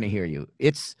aren't gonna hear you.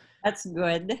 That's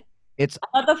good. It's A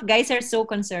lot of guys are so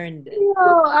concerned.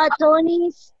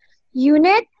 Tony's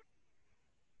unit,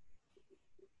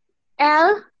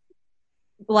 Elle.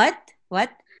 What? What?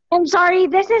 I'm sorry,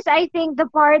 this is, I think, the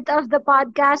part of the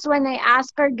podcast when I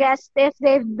ask our guests if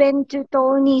they've been to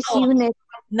Tony's Oh, unit.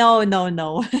 no, no,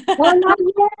 no. Well, not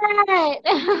yet.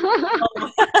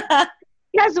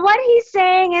 Because what he's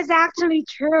saying is actually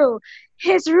true.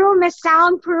 His room is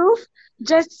soundproof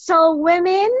just so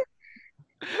women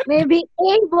may be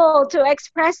able to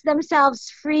express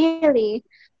themselves freely,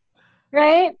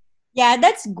 right? Yeah,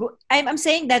 that's good. I'm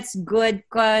saying that's good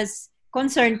because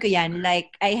concern ko yan.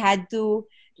 Like, I had to,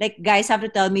 like, guys have to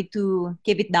tell me to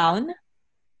keep it down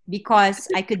because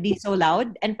I could be so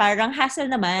loud. And parang hassle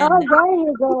naman. Oh, there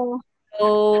you go.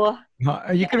 So,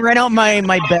 You can rent out my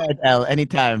bed, Elle,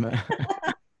 anytime.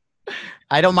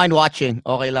 I don't mind watching.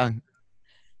 Okay lang.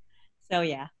 so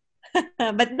yeah.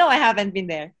 But no, I haven't been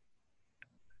there.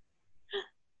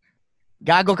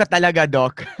 Gago ka talaga,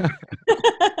 Doc.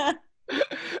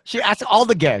 She asks all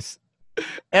the guests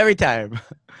every time.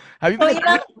 Have you So, been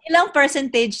to ilang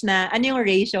percentage na, ano yung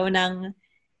ratio ng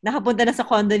nakapunta na sa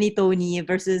condo ni Tony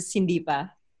versus hindi pa?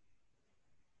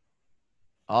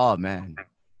 Oh, man.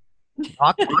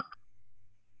 Doc?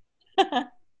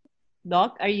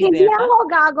 Doc, are you Hindi there pa? ako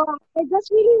gago. I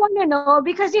just really want to know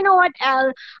because you know what,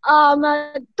 Elle?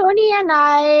 Tony and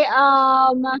I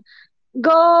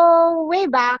go way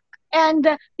back, and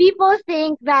people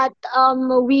think that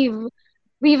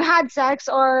we've had sex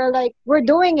or like we're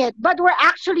doing it, but we're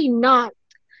actually not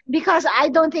because I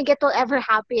don't think it will ever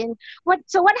happen. What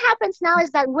happens now is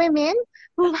that women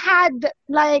who've had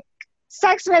like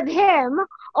sex with him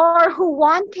or who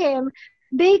want him,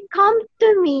 they come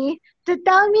to me to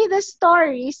tell me the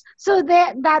stories so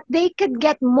that they could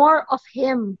get more of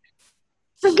him.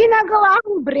 So ginagawa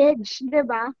akong bridge, 'di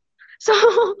ba? So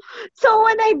so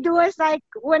what I do is like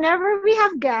whenever we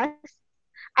have guests,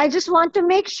 I just want to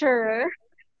make sure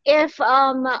if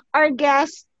our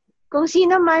guest kung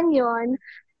sino man yon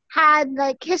had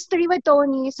like history with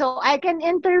Tony so I can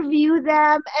interview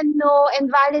them and know and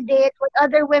validate what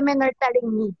other women are telling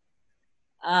me.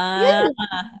 Ah, Yun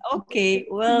okay.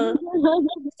 Well, lang.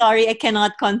 sorry, I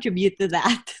cannot contribute to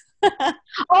that.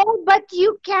 Oh, but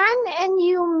you can and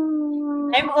you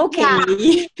I'm yeah, okay.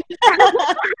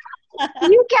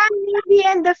 you can maybe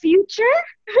in the future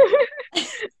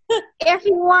if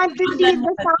you want to see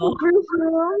the soundproof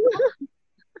room.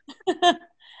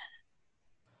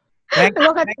 Thanks,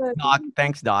 Look at thanks, this. Doc.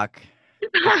 Thanks, Doc.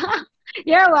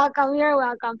 You're welcome. You're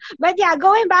welcome. But yeah,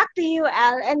 going back to you,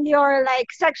 Elle, and your like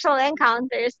sexual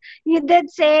encounters, you did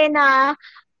say na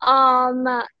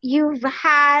you've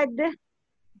had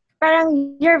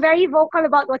parang you're very vocal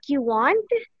about what you want,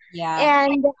 Yeah.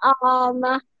 and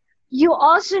you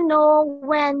also know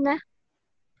when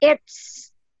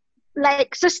it's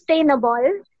like sustainable.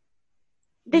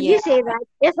 Did you Yeah. say that?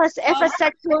 If a Um,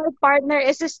 sexual partner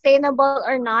is sustainable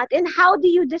or not, and how do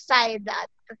you decide that?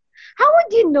 How would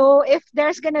you know if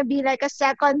there's gonna be like a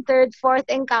second, third, fourth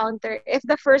encounter if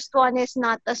the first one is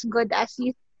not as good as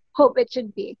you hope it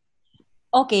should be?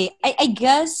 okay, I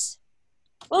guess,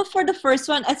 well, for the first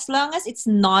one, as long as it's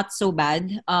not so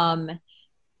bad.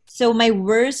 So my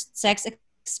worst sex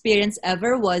experience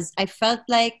ever was I felt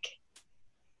like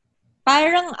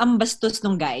parang ang bastos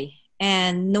nung guy.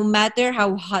 And no matter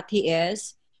how hot he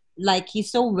is, like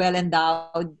he's so well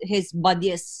endowed, his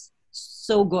body is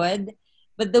so good.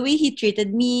 But the way he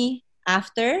treated me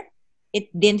after,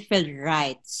 it didn't feel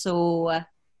right. So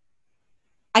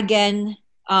again,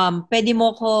 pwede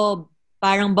mo ko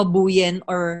parang babuyin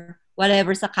or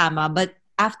whatever sa kama, but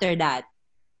after that,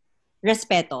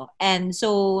 respeto. And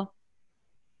so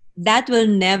that will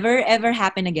never ever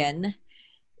happen again.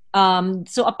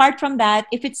 So apart from that,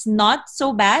 if it's not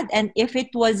so bad and if it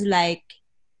was like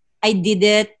I did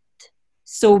it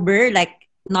sober, like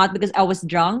not because I was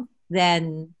drunk,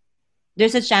 then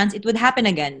there's a chance it would happen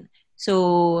again.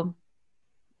 So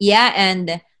yeah,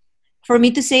 and for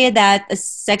me to say that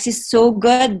sex is so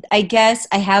good, I guess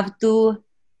I have to,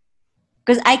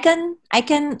 because I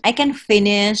can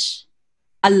finish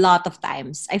a lot of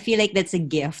times. I feel like that's a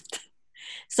gift.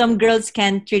 Some girls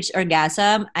can't reach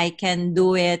orgasm. I can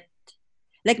do it.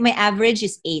 Like my average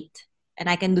is 8 and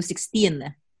I can do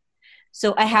 16.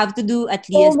 So I have to do at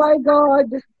Oh least, my God.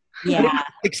 What is yeah,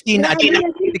 16 a day? Grabe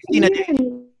yung 16 a day.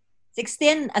 16.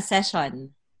 16 a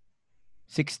session.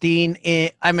 16,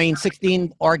 I mean,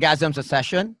 16 orgasms a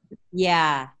session.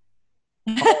 Yeah.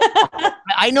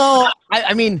 I know.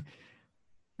 I mean,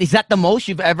 is that the most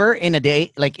you've ever in a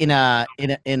day? Like in one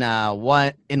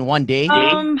day?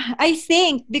 I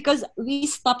think because we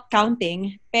stopped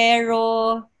counting,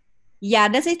 pero yeah,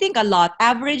 that's I think a lot.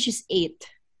 Average is 8.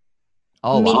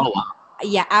 Oh, Min- wow.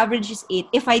 yeah, average is 8.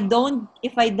 If I don't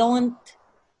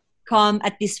come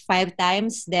at least 5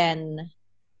 times, then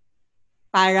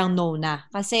parang no na.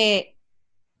 Kasi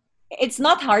it's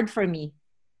not hard for me.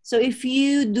 So if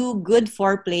you do good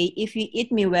foreplay, if you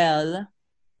eat me well,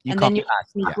 You and come then you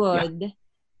fast. eat me Yeah. good,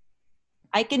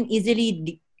 I can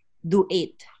easily do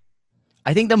 8.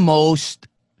 I think the most.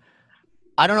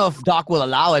 I don't know if Doc will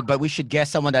allow it, but we should guess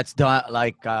someone that's done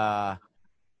like. I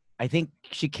think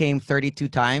she came 32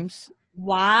 times.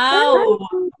 Wow.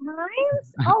 32 times?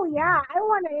 Oh yeah, I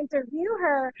want to interview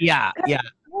her. Yeah, 'Cause yeah.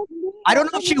 with me, I don't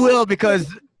know if with she me- will because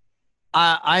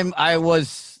I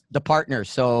was the partner,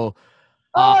 so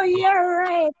Oh, you're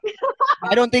right.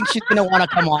 I don't think she's gonna want to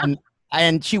come on.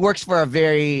 and she works for a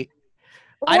very.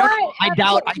 I don't know. What? I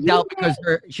doubt. I You doubt because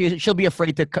she'll be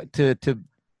afraid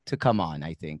to come on.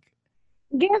 I think.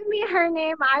 give me her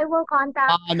name. I will Oh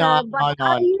contact no, her. But no,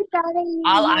 are no. you telling me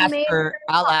I'll you ask made her. her?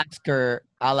 I'll ask her.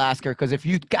 I'll ask her because if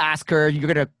you ask her, you're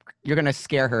gonna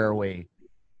scare her away.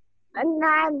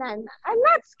 Nah, nah, nah. I'm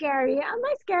not scary. I'm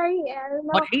not scary.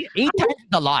 But No, eight times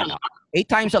is a lot. Huh? 8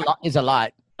 times a lot is a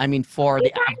lot. I mean, for the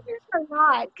eight times is a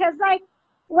lot. Cause like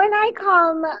when I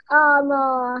come,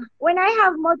 when I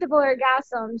have multiple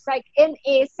orgasms, like in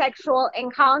a sexual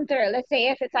encounter, let's say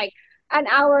if it's like an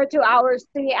hour, 2 hours,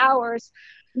 3 hours,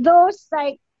 those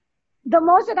like the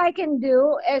most that I can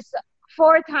do is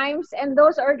 4 times, and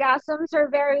those orgasms are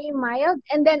very mild.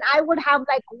 And then I would have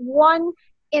like one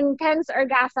intense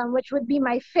orgasm, which would be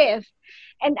my fifth.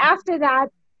 And after that,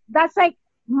 that's like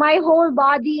my whole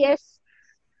body is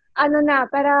ano na,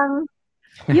 parang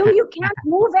you can't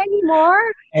move anymore.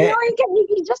 eh,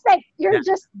 You just like you're yeah.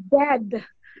 just dead.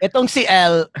 Itong si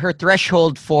Elle, her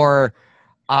threshold for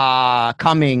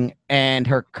coming and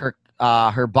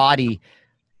her body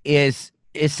is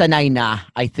sanay na,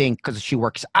 I think, because she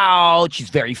works out, she's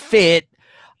very fit.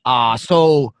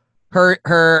 So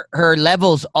her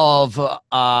levels of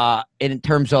in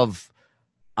terms of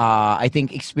I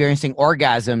think experiencing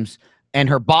orgasms, and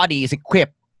her body is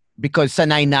equipped because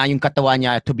sanay na yung katawan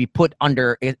niya to be put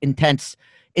under intense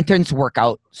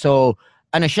workout. So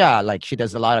ano siya, like she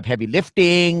does a lot of heavy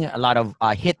lifting, a lot of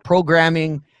hit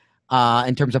programming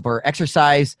in terms of her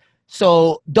exercise.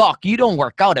 So doc, you don't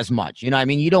work out as much. You know what I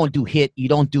mean? You don't do hit, you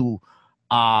don't do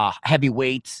heavy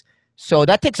weights. So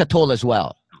that takes a toll as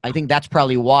well. I think that's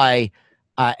probably why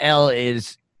Elle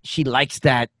is she likes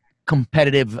that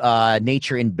competitive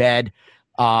nature in bed.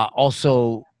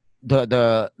 Also,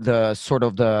 the sort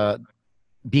of the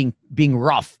being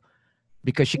rough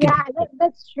because she can. Yeah,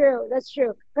 that's true. That's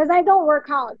true. Because I don't work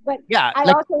out, but Yeah, I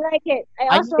like also like it. I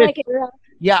I also noticed. like it rough.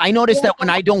 Yeah, I noticed Yeah. that when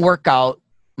I don't work out,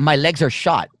 my legs are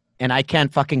shot, and I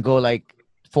can't fucking go like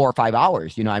 4 or 5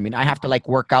 hours. You know, what I mean, I have to like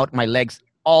work out my legs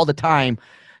all the time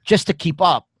just to keep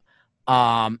up.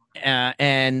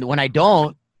 And when I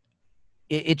don't,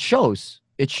 it shows.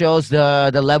 It shows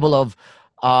the level of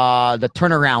the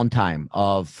turnaround time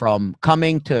of from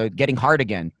coming to getting hard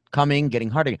again, coming, getting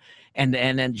hard again, and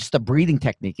then just the breathing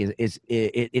technique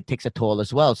it takes a toll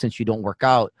as well since you don't work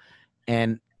out.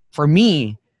 And for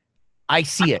me, I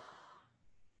see it.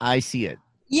 I see it.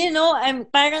 I'm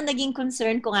parang naging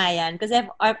concern ko nga yan because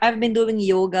I've been doing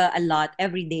yoga a lot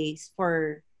every day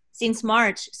for since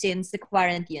March, since the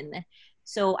quarantine.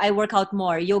 So I work out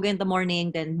more, yoga in the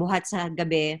morning, then buhat sa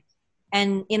gabi.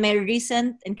 And in my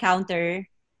recent encounter,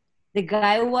 the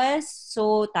guy was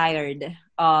so tired.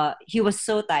 He was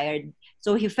so tired.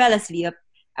 So he fell asleep.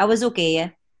 I was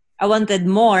okay. I wanted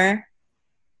more,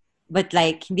 but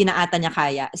like hindi na ata niya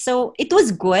kaya. So it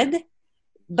was good.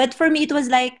 But for me, it was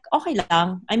like, okay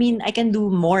lang. I mean, I can do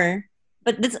more.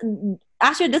 But that's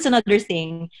another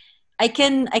thing. I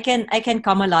can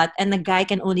come a lot, and the guy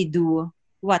can only do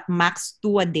what max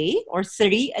 2 a day or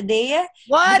 3 a day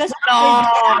What? because No,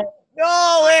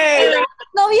 no way.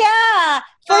 no, yeah,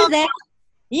 for No.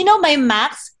 them, my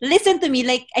max. Listen to me,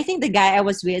 like I think the guy I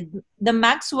was with, the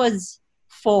max was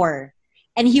 4,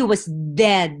 and he was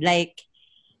dead. Like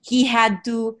he had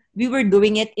to. We were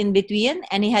doing it in between,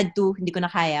 and he had to. Hindi ko na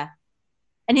kaya.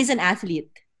 And he's an athlete.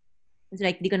 It's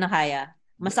like, di ko na kaya.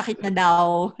 Masakit na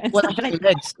daw. And Wala stuff like siyang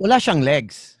legs. Wala siyang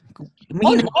legs. oh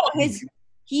Mahina- no,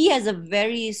 he has a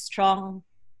very strong.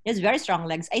 He has very strong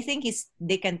legs. I think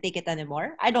they can take it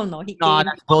anymore. I don't know. He No,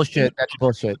 came. that's bullshit. That's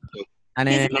bullshit.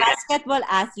 Ano He's a yun? basketball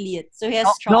athlete, so he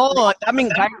has No, strong legs.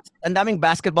 no, ang daming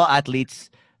basketball athletes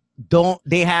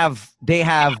they have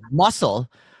muscle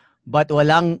but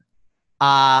walang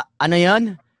ano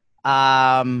yun?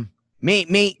 May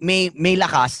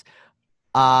lakas.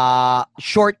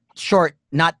 Short,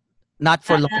 not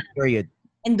for long period.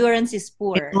 Endurance is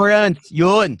poor. Endurance,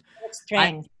 yun.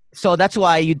 Strength. So that's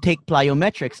why you take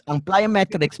plyometrics. Ang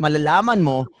plyometrics, malalaman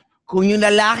mo kung yung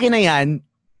lalaki na yan,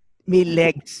 may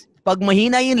legs. Pag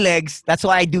mahina yung legs, that's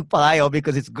why I do plyo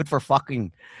because it's good for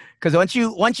fucking. Because once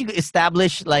you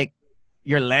establish like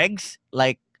your legs,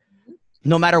 like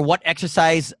no matter what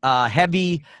exercise,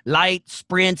 heavy, light,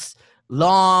 sprints,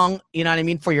 long, you know what I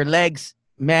mean, for your legs,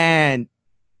 man.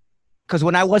 Because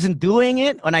when I wasn't doing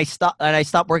it, when I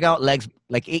stopped working out legs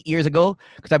like 8 years ago,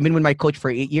 because I've been with my coach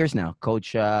for 8 years now,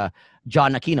 Coach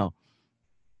John Aquino.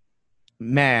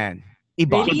 Man,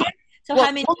 iba. Really? So Well,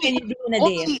 how many can you do in a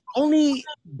day? only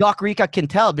Doc Rica can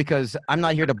tell because I'm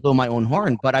not here to blow my own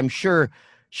horn, but I'm sure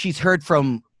she's heard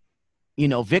from,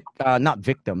 not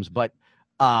victims, but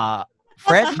uh,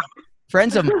 friends,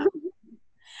 friends of mine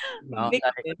No,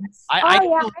 Victims. I Oh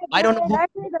don't yeah, know. I don't know who. I've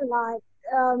heard a lot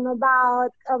about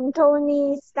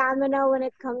Tony's stamina when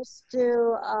it comes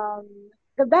to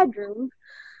the bedroom.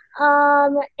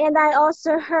 And I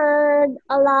also heard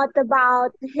a lot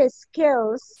about his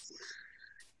skills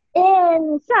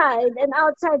inside and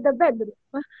outside the bedroom.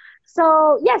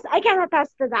 So yes, I can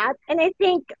attest to that. And I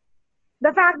think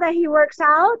the fact that he works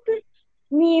out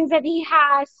means that he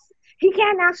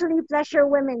can actually pleasure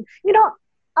women.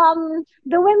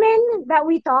 The women that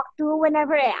we talk to,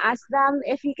 whenever I ask them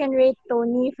if you can rate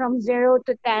Tony from 0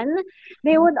 to 10,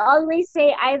 they would always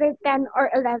say either 10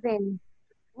 or 11. And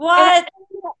What?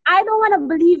 I don't want to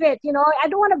believe it. I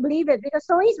don't want to believe it because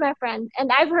Tony's my friend,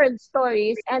 and I've heard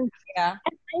stories, and Yeah.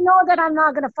 I know that I'm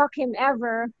not gonna fuck him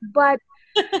ever. But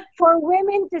for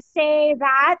women to say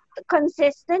that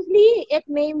consistently, it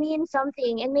may mean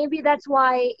something. And maybe that's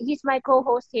why he's my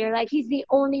co-host here. Like, he's the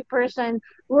only person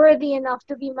worthy enough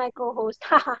to be my co-host.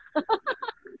 No,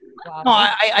 Wow.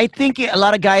 I think a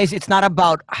lot of guys. It's not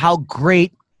about how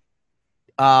great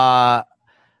uh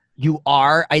you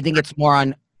are. I think it's more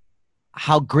on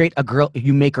how great a girl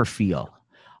you make her feel.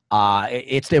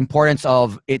 It's the importance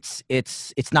of it's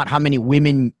not how many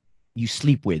women you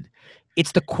sleep with.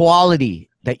 It's the quality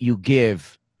that you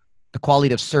give, the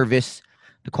quality of service,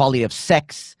 the quality of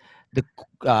sex,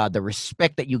 the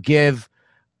respect that you give.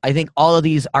 I think all of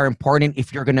these are important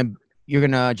if you're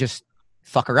gonna just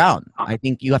fuck around. I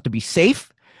think you have to be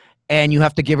safe and you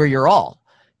have to give her your all.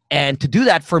 And to do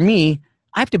that for me,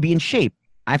 I have to be in shape.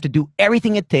 I have to do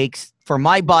everything it takes for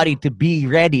my body to be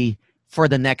ready for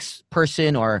the next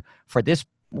person or for this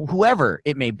whoever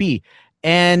it may be.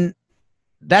 And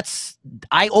that's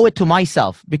I owe it to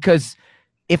myself because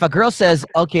if a girl says,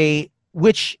 okay,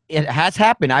 which it has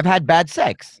happened, I've had bad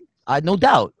sex, no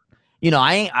doubt.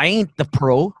 I ain't the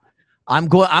pro. I'm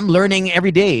learning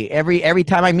every day, every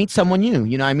time I meet someone new.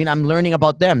 I'm learning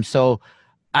about them. So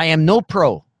I am no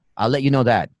pro. I'll let you know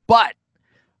that. But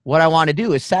what I want to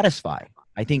do is satisfy.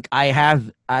 I think I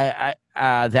have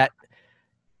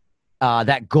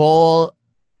that goal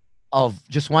of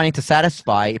just wanting to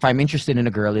satisfy. If I'm interested in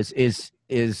a girl, is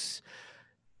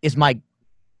my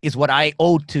is what I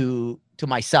owe to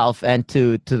myself and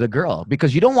to the girl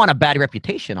because you don't want a bad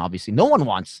reputation. Obviously, no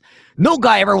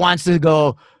guy ever wants to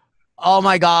go, oh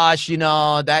my gosh,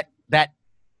 that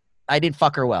I didn't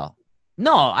fuck her well.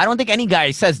 No, I don't think any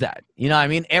guy says that. You know what I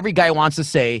mean? Every guy wants to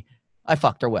say, I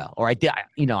fucked her well, or I did,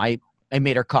 I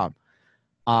made her come.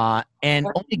 And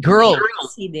Or only he girls,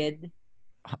 thinks he did.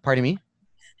 pardon me?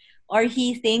 Or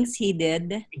he thinks he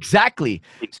did. Exactly.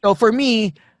 So for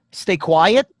me, stay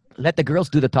quiet, let the girls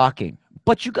do the talking.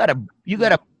 But you gotta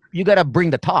bring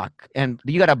the talk, and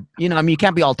you gotta, you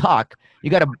can't be all talk. You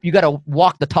gotta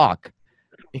walk the talk.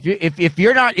 If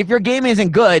your game isn't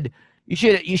good, you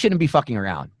shouldn't be fucking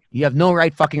around. You have no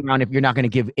right fucking around if you're not gonna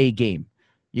give a game.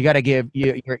 You gotta give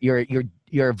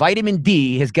your vitamin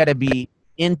D has got to be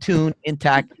in tune,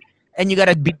 intact, and you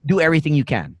gotta do everything you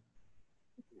can.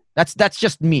 That's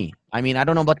just me. I mean, I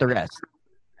don't know about the rest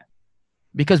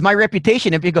because my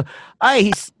reputation. If you go,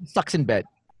 he sucks in bed.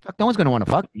 Fuck, no one's gonna want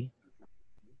to fuck me.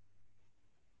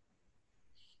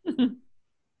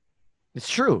 It's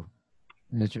true.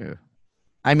 It's true.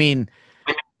 I mean,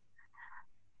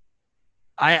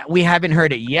 we haven't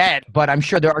heard it yet, but I'm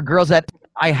sure there are girls that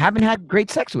I haven't had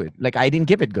great sex with. Like I didn't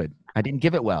give it good. I didn't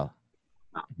give it well.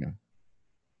 Yeah.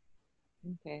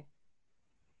 Okay.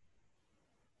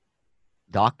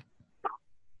 Doc.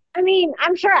 I mean,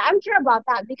 I'm sure about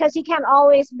that because you No.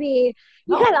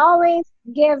 can always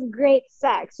give great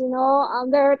sex.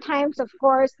 There are times, of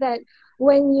course, that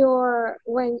when you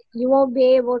won't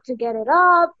be able to get it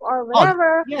up or Oh,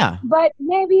 whatever. yeah. But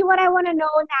maybe what I want to know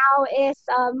now is,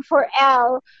 for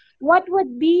Elle, what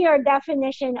would be your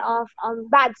definition of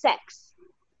bad sex?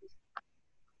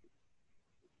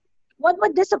 What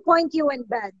would disappoint you in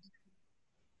bed?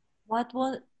 What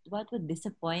would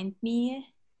disappoint me?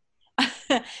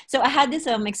 So I had this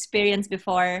experience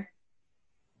before.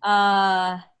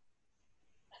 Uh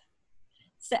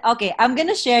okay, I'm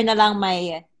gonna share na lang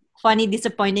my funny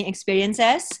disappointing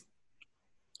experiences.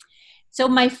 So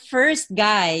my first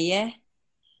guy,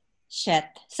 shit.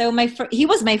 So he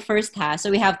was my first so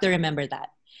we have to remember that.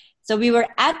 So we were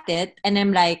at it and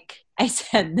I'm like, I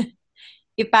said,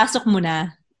 ipasok mo na.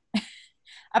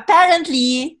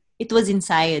 Apparently, it was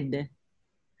inside.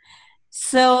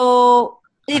 So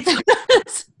it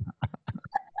was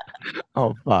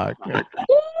Oh fuck.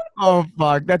 Oh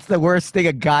fuck. That's the worst thing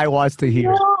a guy wants to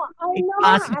hear. No,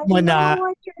 Ipasok I mo know na.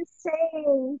 what you're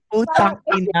saying. Utang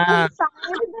But is it ina.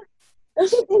 inside?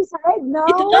 Is it inside? It No.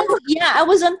 was, yeah, I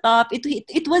was on top.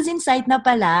 It was inside na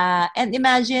pala. And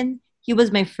imagine, he was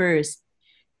my first.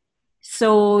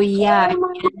 So yeah,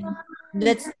 Oh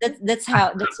my that's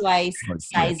why Good.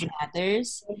 size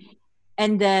matters.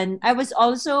 And then I was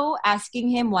also asking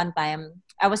him one time.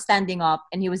 I was standing up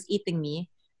and he was eating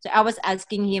me. So I was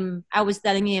asking him, I was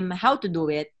telling him how to do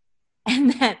it.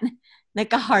 And then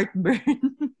like a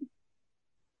heartburn.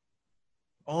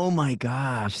 Oh my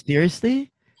gosh.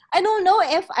 Seriously? I don't know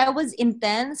if I was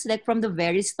intense like from the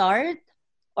very start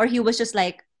or he was just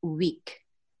like weak.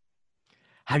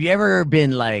 Have you ever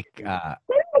been God. I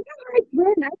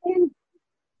can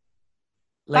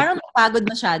like Parang pagod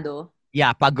masyado.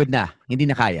 yeah, pagod na. Hindi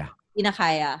na kaya. Hindi na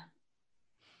kaya.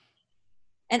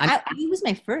 And An- he was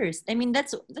my first. I mean,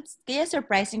 that's kaya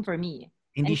surprising for me.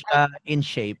 Hindi And siya in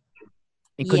shape.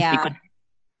 In yeah,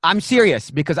 I'm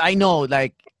serious because I know,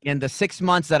 like, in the 6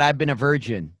 months that I've been a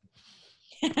virgin,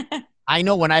 I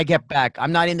know when I get back,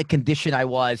 I'm not in the condition I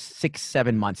was 6,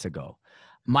 7 months ago.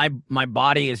 My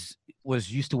body was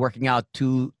used to working out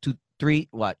two, three,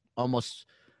 what, almost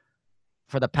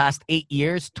for the past 8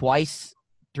 years, twice,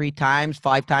 3 times,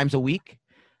 5 times a week.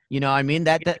 You know what I mean?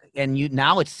 That and you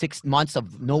now it's 6 months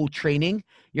of no training.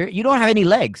 You don't have any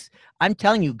legs. I'm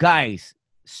telling you, guys,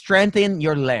 strengthen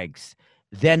your legs.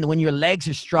 Then when your legs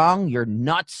are strong, your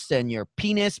nuts and your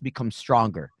penis become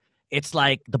stronger. It's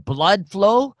like the blood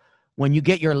flow when you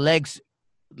get your legs,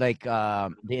 like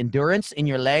the endurance in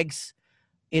your legs.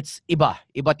 It's iba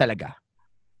talaga,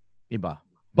 iba.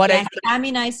 But yeah,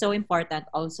 stamina is so important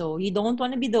also. You don't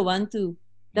want to be the one to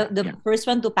yeah, the first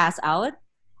one to pass out.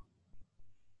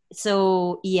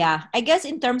 So yeah, I guess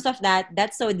in terms of that,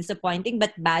 that's so disappointing.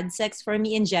 But bad sex for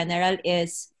me in general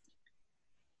is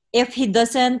if he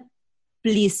doesn't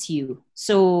please you.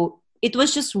 So it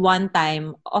was just one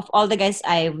time of all the guys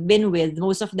I've been with,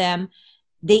 most of them,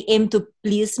 they aim to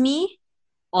please me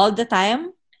all the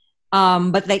time.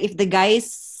 But like if the guy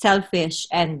is selfish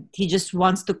and he just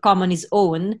wants to come on his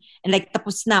own and like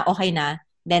tapos na, okay na,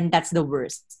 then that's the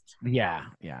worst. yeah.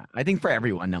 I think for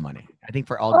everyone naman eh. I think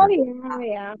for all Oh girls.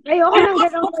 yeah, yeah. Ayoko Or ng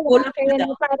ganong also full of lalaki na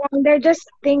himself. parang they're just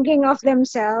thinking of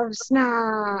themselves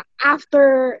na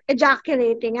after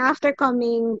ejaculating, after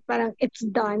coming, parang it's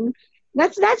done.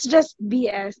 That's just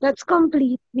BS. That's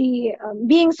completely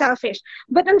being selfish.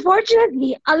 But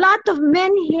unfortunately, a lot of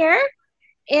men here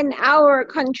in our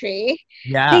country,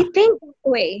 they Yeah. think that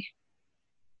way.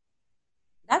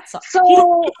 That's all. He's,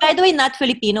 So, by the way, not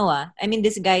Filipino. Ah. I mean,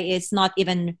 this guy is not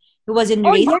even, he wasn't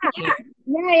oh raised yeah, here.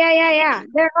 yeah.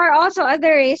 There are also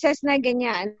other races na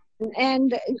ganyan.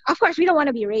 And of course, we don't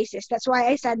want to be racist. That's why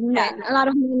I said men. Yeah. A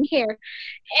lot of men here.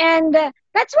 And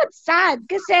that's what's sad.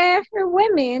 Kasi for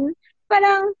women,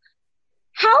 parang,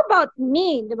 how about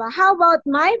me? Diba? How about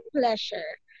my pleasure?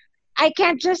 I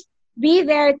can't just be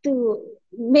there to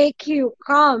make you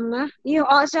come. You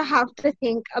also have to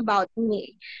think about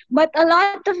me. But a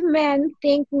lot of men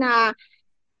think na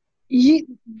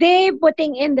they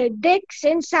putting in their dicks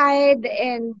inside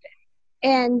and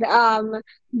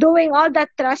doing all that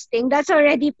thrusting, that's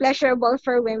already pleasurable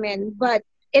for women, but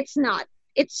it's not.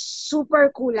 It's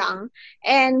super kulang.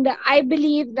 And I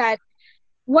believe that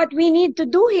what we need to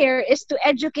do here is to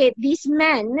educate these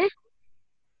men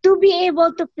to be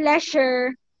able to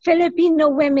pleasure Filipino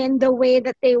women the way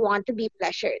that they want to be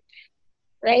pleasured,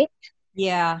 right?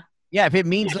 Yeah. Yeah, if it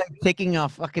means like taking a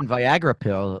fucking Viagra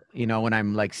pill, when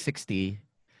I'm like 60,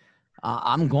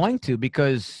 I'm going to,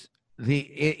 because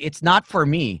it's not for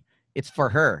me, it's for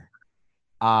her.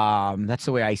 That's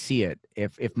the way I see it.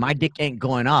 If my dick ain't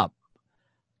going up,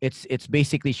 it's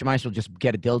basically she might as well just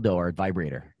get a dildo or a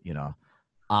vibrator.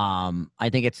 I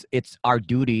think it's our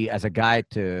duty as a guy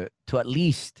to at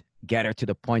least get her to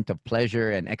the point of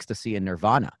pleasure and ecstasy and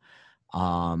nirvana.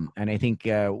 And I think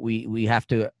we have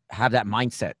to have that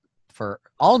mindset for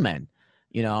all men.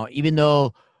 Even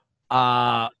though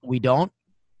we don't,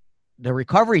 the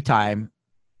recovery time.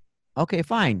 Okay,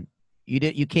 fine.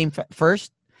 You came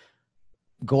first.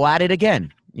 Go at it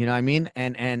again. You know what I mean?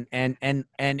 And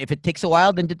if it takes a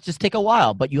while, then just take a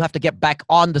while. But you have to get back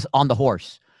on the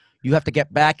horse. You have to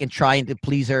get back and trying to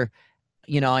please her,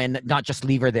 and not just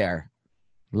leave her there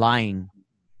lying.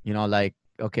 Like,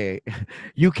 okay,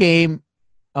 you came.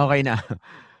 Okay, now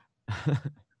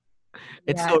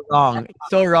it's Yeah. so wrong. It's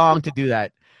so wrong to do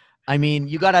that. I mean,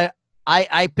 you gotta.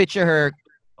 I picture her.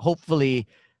 Hopefully,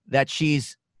 that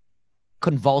she's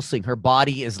convulsing. Her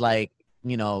body is like,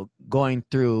 going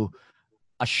through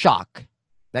a shock.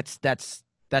 That's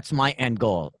my end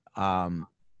goal.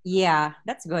 Yeah,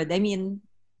 that's good. I mean,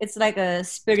 it's like a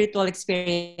spiritual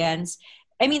experience.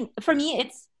 I mean, for me,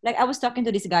 it's like I was talking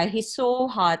to this guy. He's so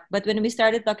hot, but when we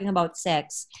started talking about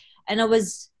sex, and I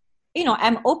was,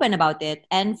 I'm open about it.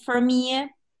 And for me,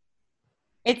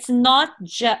 it's not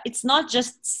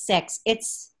just sex.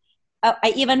 It's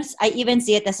I even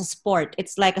see it as a sport.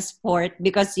 It's like a sport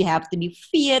because you have to be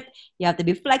fit, you have to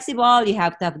be flexible, you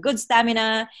have to have good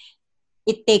stamina.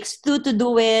 It takes two to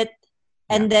do it,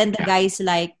 Yeah. and then the guy's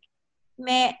like,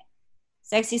 meh,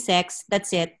 sexy sex,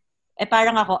 that's it. Eh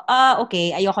parang ako,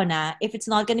 okay, ayoko na. If it's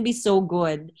not gonna be so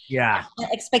good, Yeah. the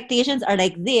expectations are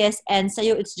like this, and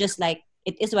sa'yo it's just like,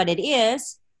 it is what it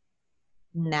is.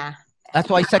 Nah. That's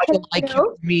why sexual You IQ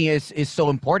know? for me is so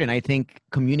important. I think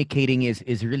communicating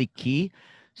is really key.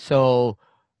 So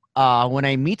when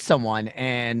I meet someone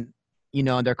and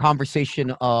their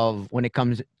conversation of when it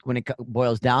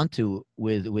boils down to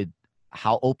with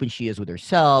how open she is with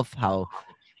herself, how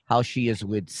she is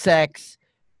with sex,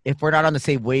 if we're not on the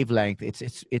same wavelength,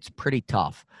 it's pretty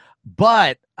tough.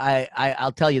 But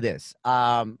I'll tell you this: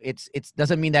 it's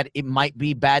doesn't mean that it might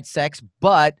be bad sex,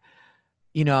 but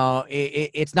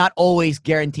it's not always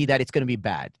guaranteed that it's going to be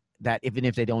bad. That even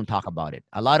if they don't talk about it,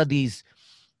 a lot of these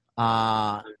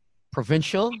uh,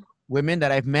 provincial women that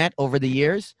I've met over the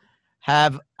years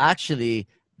have actually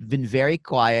been very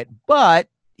quiet, but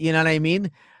you know what I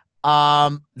mean.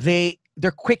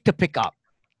 They're quick to pick up.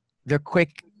 They're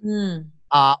quick, Hmm.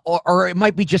 or it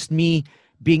might be just me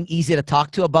being easy to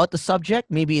talk to about the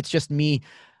subject. Maybe it's just me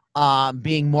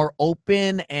being more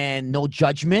open and no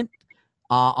judgment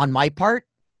on my part.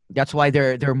 That's why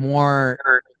they're more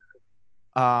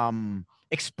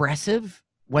expressive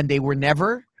when they were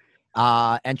never,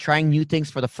 and trying new things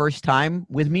for the first time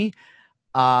with me.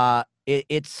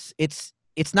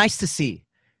 It's nice to see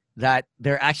that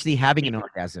they're actually having an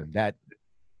orgasm, that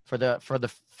for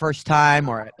the first time,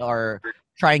 or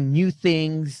trying new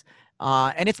things.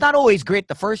 And it's not always great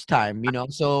the first time,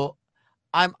 so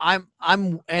and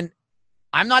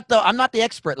I'm not the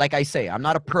expert, like I say. I'm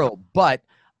not a pro, but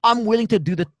I'm willing to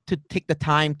take the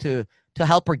time to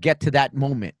help her get to that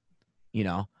moment. You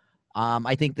know,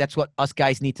 I think that's what us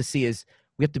guys need to see is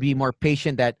we have to be more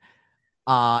patient. That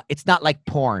it's not like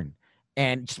porn,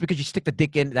 and just because you stick the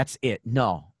dick in, that's it.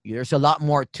 No, there's a lot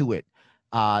more to it.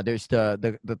 There's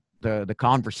the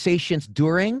conversations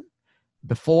during,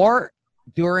 before,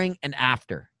 during, and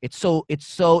after. It's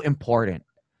so important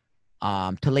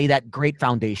to lay that great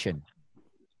foundation.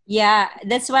 Yeah,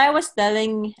 that's why I was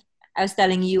telling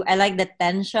you I like the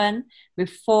tension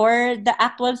before the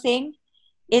actual thing.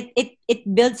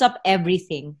 It builds up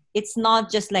everything. It's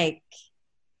not just like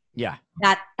Yeah.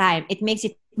 that time. It makes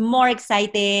it more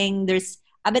exciting. There's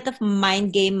a bit of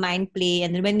mind game, mind play,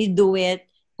 and then when you do it,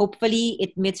 hopefully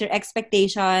it meets your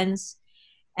expectations.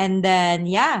 And then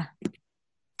yeah.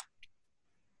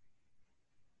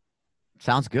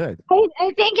 Sounds good.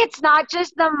 I think it's not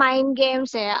just the mind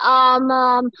games.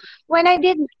 When I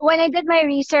did my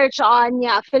research on,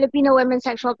 yeah, Filipino women's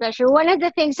sexual pleasure, one of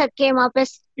the things that came up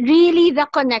is really the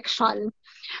connection.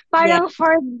 Yeah. Parang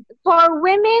for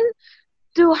women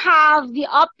to have the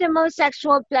optimal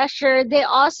sexual pleasure, they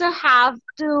also have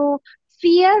to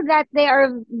feel that they are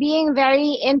being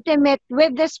very intimate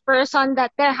with this person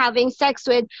that they're having sex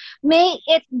with. May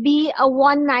it be a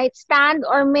one night stand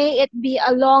or may it be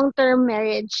a long term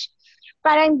marriage.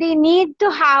 Parang they need to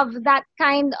have that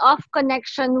kind of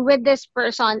connection with this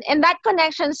person, and that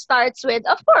connection starts with,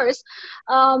 of course,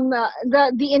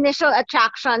 the initial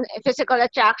attraction, physical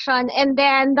attraction, and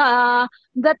then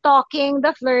the talking,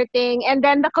 the flirting, and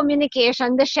then the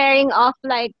communication, the sharing of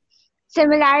like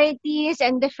similarities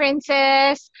and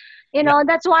differences. Yeah.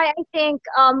 That's why I think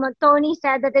Tony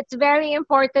said that it's very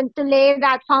important to lay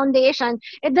that foundation.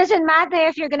 It doesn't matter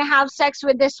if you're going to have sex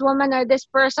with this woman or this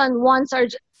person once or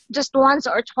just once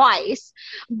or twice,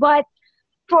 but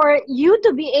for you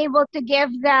to be able to give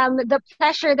them the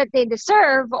pleasure that they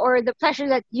deserve or the pleasure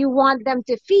that you want them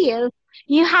to feel,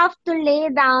 you have to lay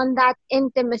down that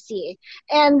intimacy.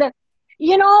 And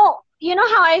you know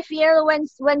how I feel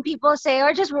when people say,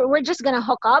 or just we're just gonna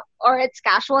hook up or it's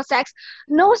casual sex.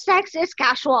 No sex is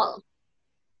casual.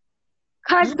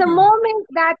 Because the Mm. moment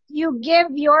that you give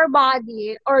your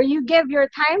body or you give your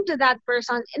time to that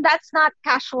person, that's not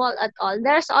casual at all.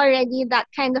 There's already that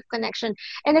kind of connection.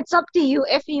 And it's up to you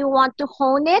if you want to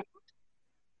hone it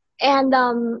and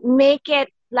make it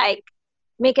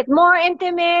more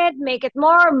intimate, make it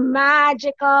more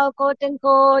magical, quote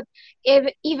unquote,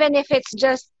 even if it's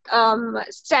just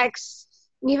sex,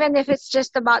 even if it's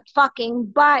just about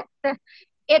fucking, but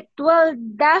it will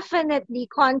definitely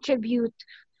contribute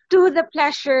to the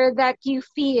pleasure that you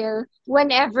feel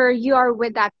whenever you're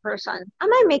with that person.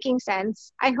 Am I making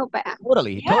sense? I hope I am.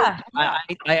 Totally, totally. Yeah.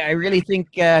 I really think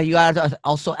you got to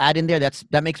also add in there.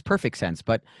 That makes perfect sense.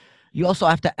 But you also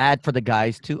have to add for the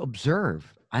guys to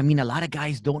observe. I mean, a lot of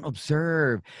guys don't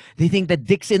observe. They think the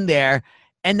dick's in there,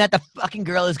 and that the fucking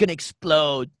girl is gonna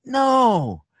explode.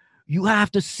 No, you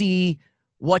have to see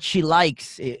what she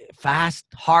likes: fast,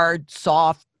 hard,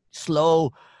 soft,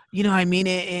 slow. You know what I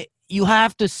mean? You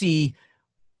have to see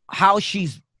how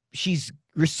she's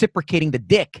reciprocating the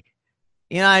dick.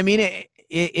 You know what I mean?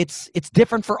 It's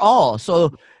different for all.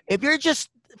 So if you're just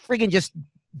friggin' just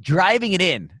driving it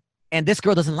in, and this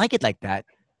girl doesn't like it like that,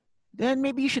 then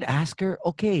maybe you should ask her,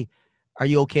 okay, are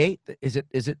you okay? Is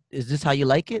this how you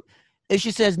like it? If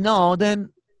she says no,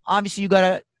 then obviously you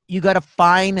gotta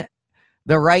find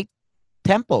the right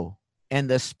tempo and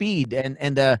the speed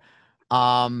and the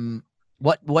um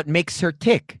what makes her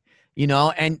tick,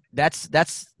 and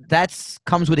that's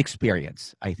comes with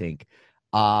experience, I think.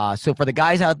 So for the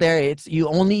guys out there, it's you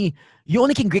only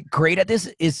can get great at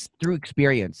this is through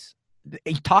experience.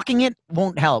 Talking it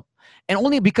won't help, and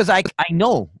only because I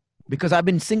know, because I've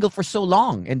been single for so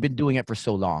long and been doing it for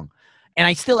so long, and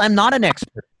I still am not an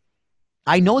expert.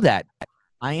 I know that.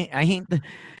 I ain't.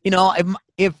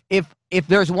 If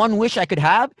there's one wish I could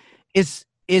have, is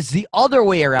the other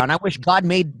way around. I wish God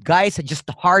made guys just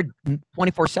hard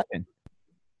 24/7.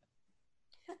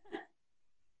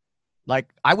 Like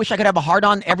I wish I could have a hard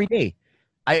on every day.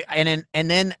 And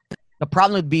then the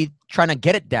problem would be trying to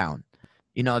get it down.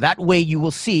 That way you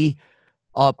will see,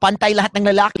 pantay lahat ng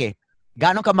lalaki.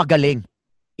 Gaano ka magaling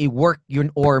i-work yung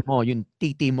or mo, yung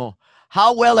titi mo.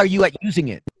 How well are you at using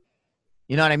it?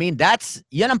 You know what I mean? That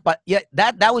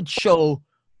would show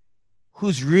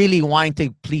who's really wanting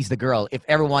to please the girl if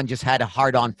everyone just had a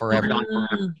hard on forever.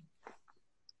 Mm. You,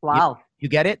 Wow. you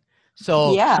get it?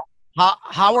 So Yeah.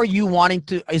 how are you wanting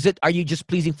to, are you just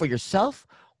pleasing for yourself,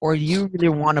 or do you really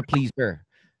want to please her?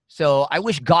 So I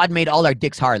wish God made all our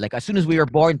dicks hard. Like as soon as we were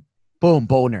born, boom,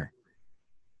 boner.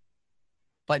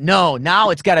 But no, now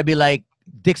it's got to be like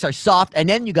dicks are soft and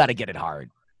then you got to get it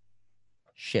hard.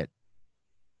 Shit.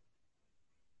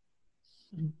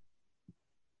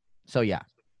 So yeah,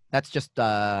 that's just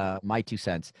my 2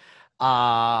 cents.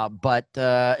 But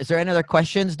is there any other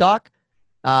questions, Doc,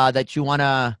 that you want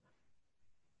to,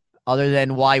 other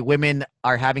than why women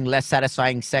are having less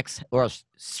satisfying sex, or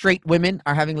straight women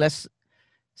are having less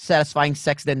satisfying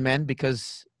sex than men,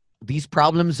 because these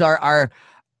problems are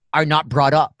not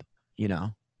brought up,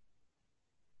 and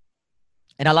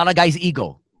a lot of guys'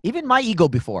 ego, even my ego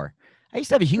before. I used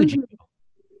to have a huge Mhm. ego.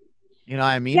 You know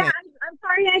what I mean? Yeah, I'm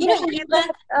sorry I You know, didn't get even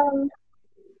that.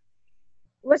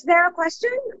 Was there a question?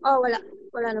 Oh, wala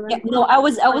yeah, naman. no, I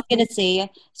was gonna say.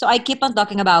 So I keep on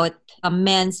talking about a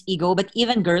man's ego, but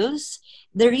even girls,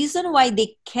 the reason why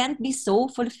they can't be so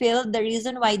fulfilled, the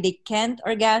reason why they can't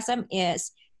orgasm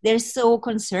is they're so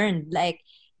concerned. Like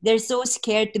they're so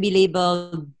scared to be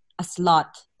labeled a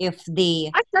slut if they.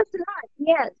 That's a lot,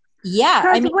 yes. Yeah,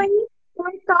 I Because mean, when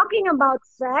we're talking about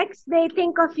sex, they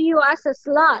think of you as a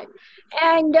slut,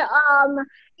 and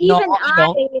No, even I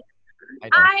don't. I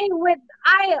don't.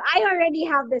 I already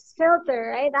have this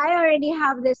filter, right? I already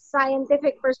have this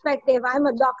scientific perspective. I'm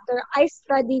a doctor. I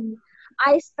studied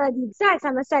sex.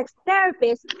 I'm a sex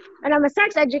therapist, and I'm a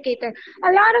sex educator.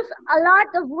 A lot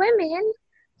of women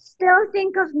still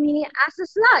think of me as a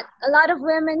slut. A lot of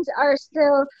women are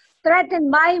still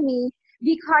threatened by me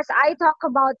because I talk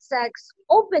about sex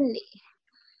openly.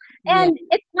 yeah, And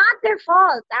it's not their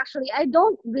fault, actually. I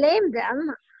don't blame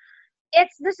them.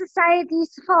 It's the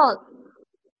society's fault.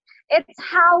 It's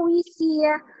how we see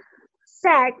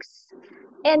sex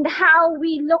and how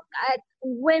we look at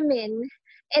women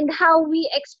and how we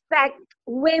expect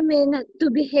women to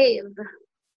behave.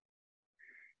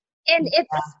 And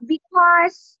it's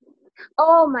because,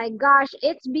 oh my gosh,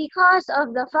 it's because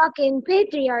of the fucking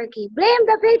patriarchy. Blame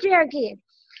the patriarchy.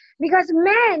 Because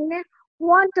men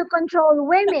want to control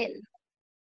women.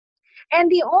 And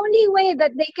the only way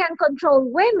that they can control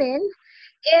women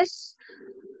is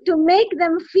to make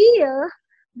them feel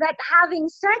that having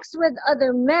sex with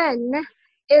other men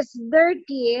is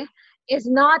dirty, is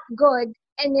not good,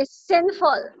 and is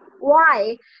sinful.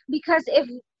 Why? Because if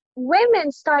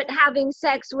women start having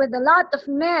sex with a lot of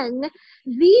men,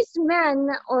 these men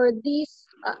or these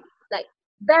like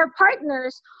their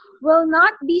partners will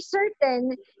not be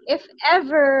certain if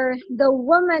ever the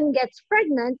woman gets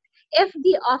pregnant if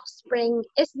the offspring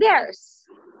is theirs.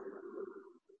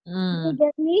 You mm,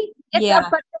 get me? It's a yeah,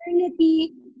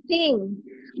 paternity thing.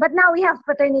 But now we have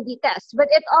paternity tests. But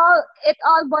it all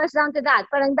boils down to that.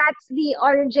 But that's the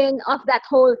origin of that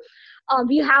whole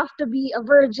you have to be a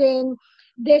virgin.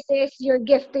 This is your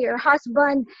gift to your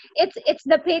husband. It's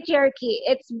the patriarchy.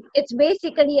 It's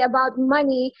basically about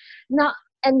money, not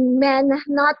and men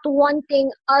not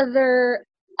wanting other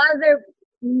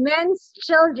men's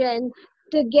children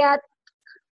to get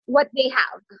what they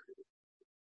have.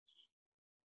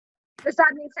 Does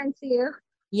that make sense to you?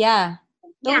 Yeah.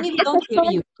 Yeah, We don't hear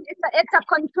you. it's a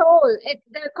control.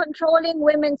 They're controlling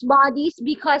women's bodies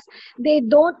because they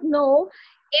don't know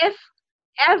if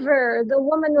ever the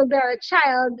woman will bear a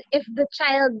child, if the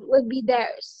child will be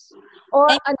theirs or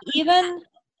And even,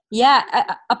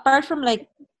 yeah, apart from like,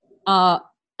 uh,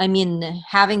 I mean,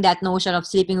 having that notion of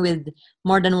sleeping with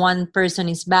more than one person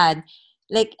is bad.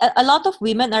 Like a lot of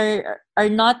women are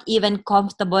not even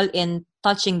comfortable in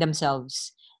touching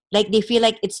themselves. Like they feel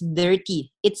like it's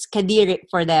dirty. It's kadiri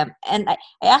for them, and I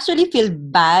actually feel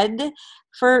bad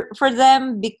for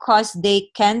them because they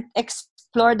can't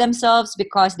explore themselves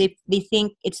because they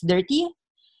think it's dirty.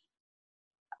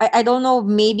 I don't know.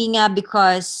 Maybe nga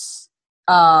because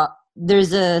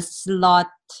there's a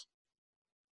slot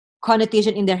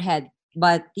connotation in their head.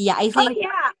 But yeah, I oh think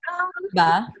yeah,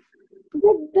 ba?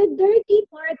 the dirty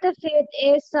part of it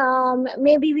is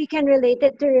maybe we can relate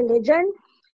it to religion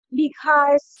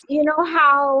because you know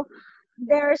how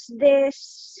there's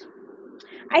this,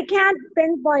 I can't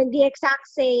pinpoint the exact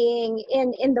saying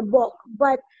in the book,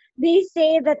 but they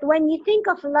say that when you think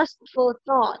of lustful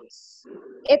thoughts,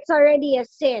 it's already a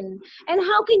sin. And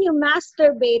how can you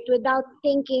masturbate without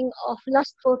thinking of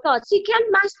lustful thoughts? You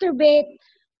can't masturbate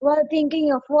while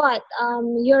thinking of what?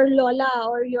 Your lola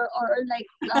or your or like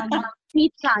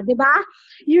pizza, diba?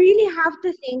 You really have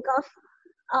to think of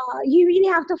you really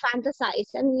have to fantasize,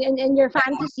 and your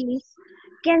fantasies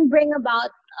can bring about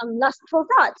lustful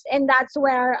thoughts, and that's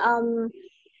where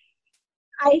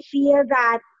I feel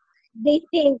that they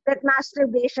think that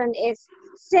masturbation is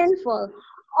sinful.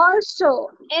 Also,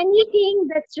 anything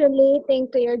that's relating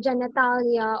to your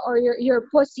genitalia or your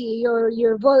pussy,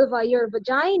 your vulva, your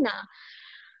vagina,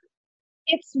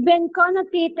 it's been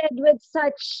connotated with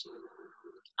such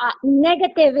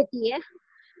negativity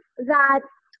that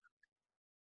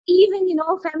even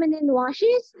feminine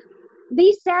washes,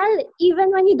 they sell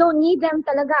even when you don't need them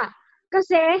talaga.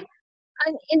 Kasi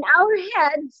in our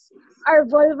heads, our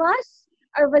vulvas,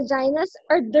 our vaginas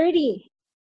are dirty.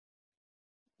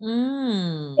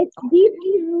 Mm. It's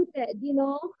deeply rooted.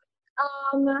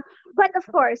 Um, but of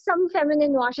course, some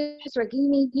feminine washes work.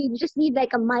 You just need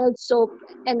like a mild soap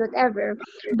and whatever.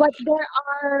 But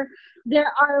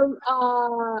there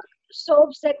are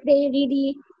soaps that they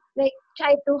really like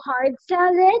try to hard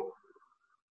sell it,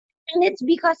 and it's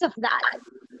because of that.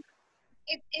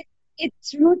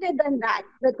 It's rooted in that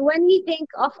when we think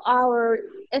of our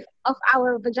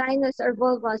vaginas or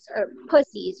vulvas or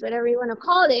pussies, whatever you want to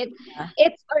call it, Yeah.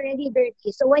 it's already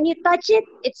dirty. So when you touch it,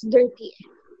 it's dirty.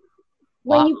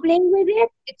 When Wow. you play with it,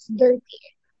 it's dirty.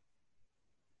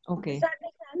 Does Okay. that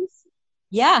make sense?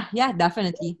 Yeah, yeah,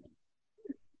 definitely.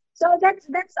 So that's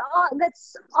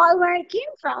all where it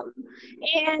came from.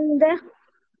 And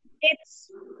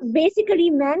it's basically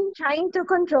men trying to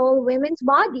control women's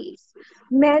bodies,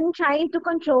 men trying to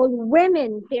control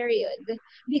women, period,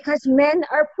 because men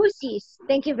are pussies.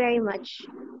 Thank you very much.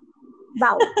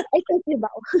 Bow. I thank you,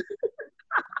 bow.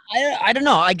 I don't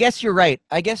know. I guess you're right.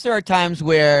 I guess there are times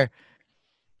where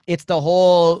it's the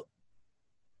whole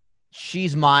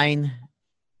she's mine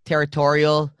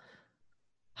territorial.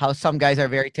 How some guys are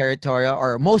very territorial,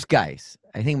 or most guys.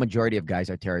 I think majority of guys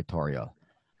are territorial.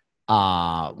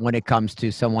 When it comes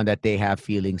to someone that they have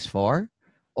feelings for,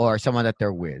 or someone that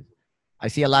they're with. I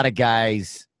see a lot of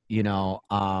guys,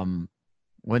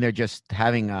 when they're just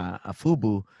having a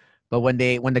fubu, but when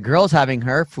the girl's having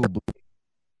her fubu,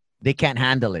 they can't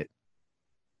handle it.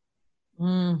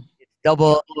 Mm.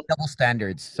 Double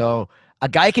standards. So a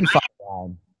guy can fuck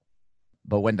around,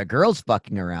 but when the girl's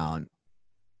fucking around,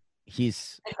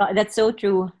 he's That's so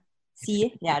true.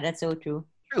 See? Yeah, that's so true.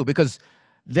 true because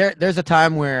there's a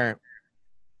time where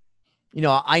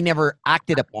I never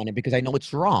acted upon it because I know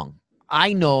it's wrong.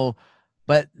 I know,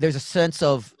 but there's a sense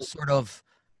of sort of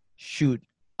shoot.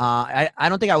 I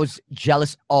don't think I was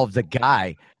jealous of the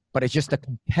guy, but it's just the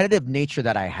competitive nature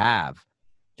that I have.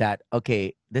 That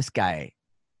okay, this guy,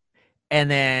 and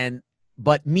then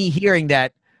but me hearing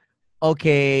that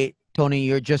okay, Tony,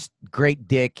 you're just great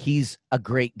dick. He's a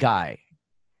great guy.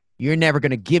 You're never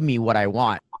gonna give me what I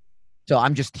want. So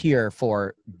I'm just here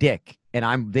for dick, and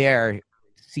I'm there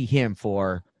to see him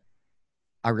for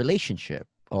a relationship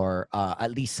or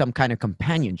at least some kind of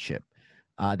companionship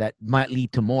that might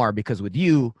lead to more. Because with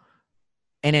you,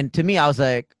 and then to me, I was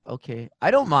like, okay,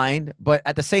 I don't mind, but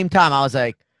at the same time, I was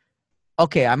like,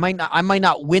 okay, I might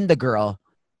not win the girl,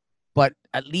 but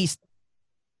at least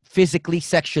physically,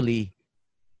 sexually,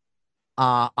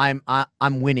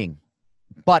 I'm winning,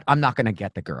 but I'm not gonna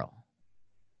get the girl.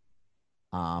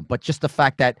 But just the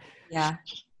fact that Yeah.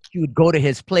 she would go to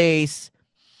his place,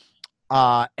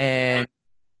 and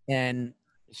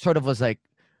sort of was like,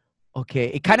 Okay,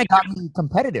 it kind of got me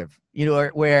competitive,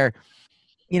 where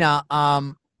you know,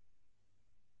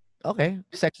 okay,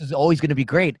 sex is always going to be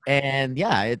great, and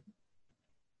yeah,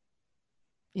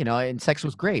 and sex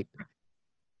was great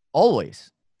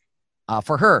always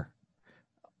for her.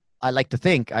 I like to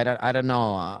think. I don't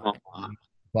know,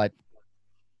 but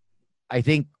I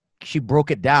think she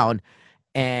broke it down,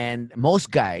 and most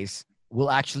guys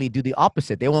will actually do the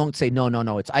opposite. They won't say no, no,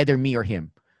 no. It's either me or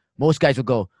him. Most guys will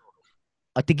go,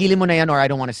 tigilin mo na yan, or I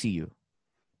don't want to see you.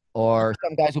 Or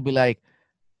some guys will be like,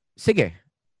 sige,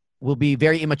 will be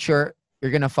very immature.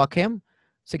 You're gonna fuck him.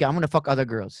 Sige, I'm gonna fuck other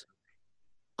girls.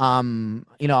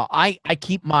 I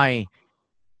keep my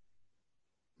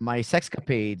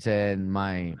sexcapades and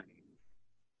my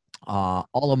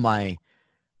all of my.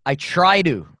 I try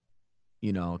to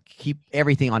keep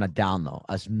everything on a down low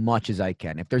as much as I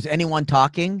can. If there's anyone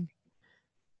talking,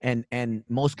 and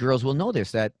most girls will know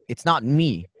this, that it's not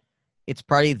me. It's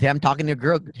probably them talking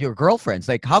to your girlfriends.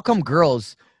 Like, how come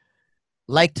girls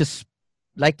like to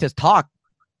like to talk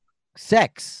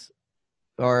sex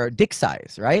or dick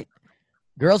size, right?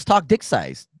 Girls talk dick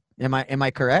size. Am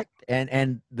I correct?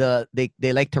 And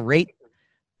they like to rate,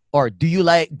 or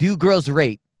do girls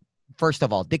rate, first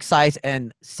of all, dick size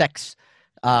and sex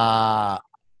uh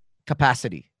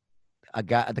capacity?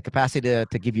 The capacity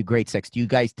to give you great sex. Do you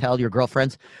guys tell your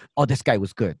girlfriends, oh, this guy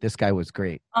was good, this guy was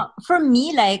great? For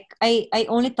me, like I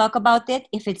only talk about it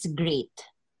if it's great.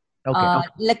 Okay.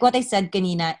 Like what I said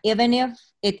kanina, even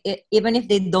if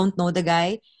they don't know the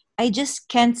guy, I just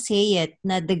can't say it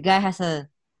na the guy has a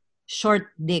short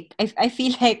dick. I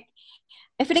feel like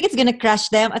it's gonna crush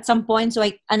them at some point. So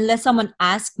unless someone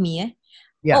asks me,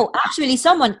 Yeah. oh, actually,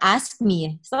 someone asked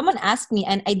me,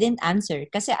 and I didn't answer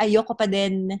kasi ayoko pa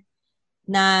din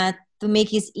na to make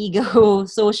his ego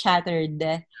so shattered.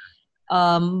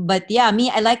 But yeah, me,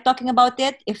 I like talking about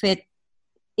it if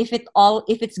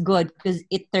it's good because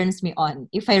it turns me on.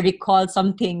 If I recall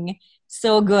something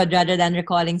so good rather than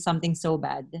recalling something so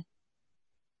bad.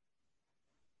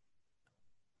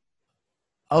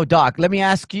 Oh, Doc, let me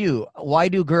ask you, why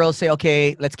do girls say,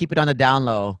 okay, let's keep it on the down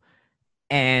low,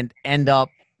 and end up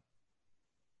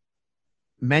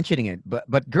mentioning it?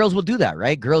 But girls will do that,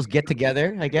 right? Girls get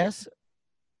together, I guess.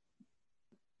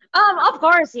 Of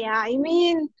course, yeah. I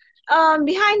mean,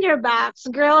 behind your backs,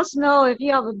 girls know if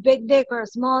you have a big dick or a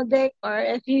small dick, or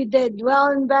if you did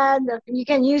well in bed, if you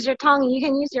can use your tongue, you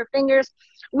can use your fingers.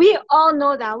 We all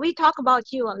know that. We talk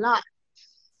about you a lot.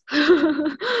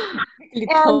 And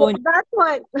Tony. that's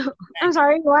what I'm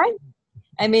sorry, what?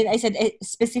 I mean, I said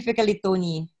specifically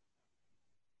Tony,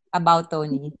 about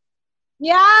Tony.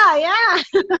 Yeah, yeah.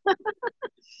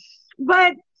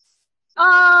 But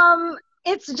um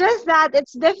it's just that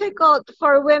it's difficult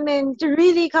for women to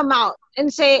really come out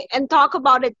and say and talk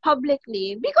about it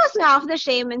publicly because now of the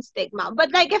shame and stigma.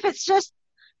 But like if it's just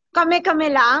kami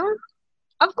lang,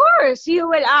 of course you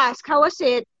will ask, how was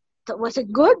it? Was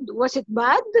it good? Was it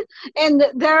bad? And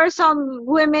there are some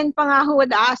women pa nga who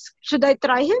would ask, should I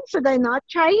try him? Should I not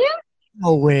try him?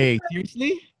 No way.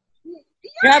 Seriously?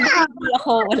 Grabe, Yeah. hindi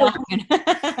ako, wala akong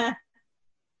ganun.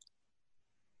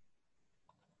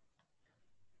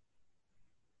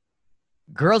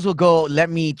 Girls will go, let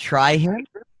me try him.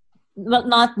 Well,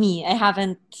 not me. I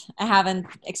haven't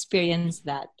experienced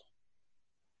that.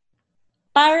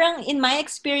 Parang in my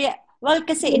experience, well,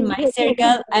 kasi in my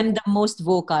circle, I'm the most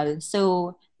vocal.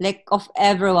 So, like, of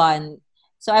everyone.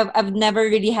 So, I've never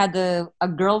really had a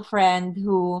girlfriend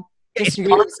who just It's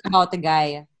raves about a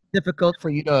guy. difficult for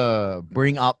you to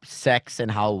bring up sex and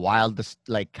how wild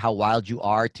how wild you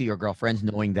are to your girlfriends,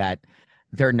 knowing that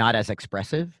they're not as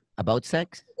expressive about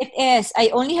sex. It is.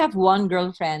 I only have one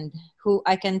girlfriend who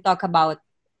I can talk about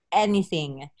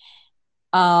anything.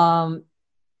 Um,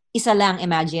 Isa lang,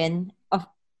 imagine, of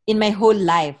in my whole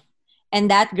life.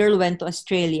 And that girl went to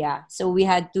Australia. So we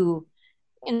had to,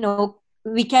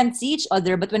 we can't see each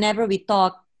other, but whenever we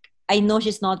talk, I know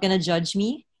she's not gonna judge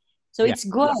me. So Yeah. it's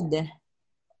good.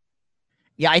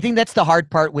 Yeah, I think that's the hard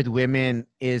part with women,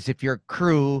 is if your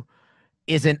crew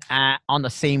isn't on the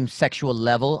same sexual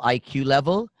level, IQ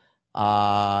level,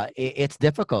 it's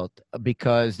difficult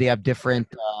because they have different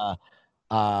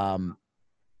um,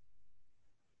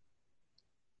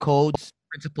 codes,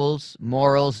 principles,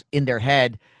 morals in their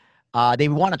head. They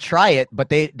want to try it, but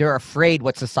they're afraid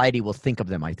what society will think of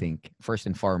them, I think, first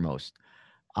and foremost.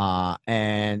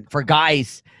 And for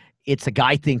guys, it's a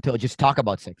guy thing to just talk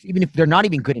about sex. Even if they're not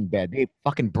even good in bed, they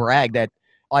fucking brag that,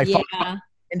 oh, I fucked, Yeah.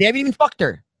 and they haven't even fucked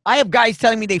her. I have guys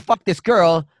telling me they fucked this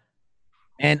girl,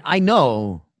 and I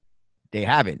know they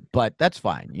haven't, but that's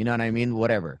fine. You know what I mean?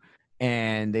 Whatever.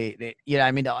 And they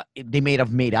I mean, they may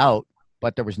have made out,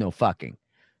 but there was no fucking.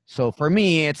 So for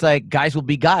me, it's like guys will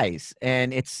be guys,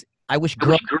 and it's I wish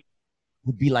girls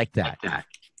would be like that.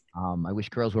 I wish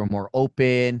girls were more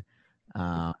open,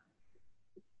 uh,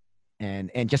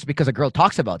 and just because a girl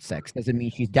talks about sex doesn't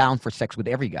mean she's down for sex with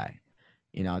every guy.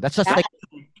 That's just Yeah, like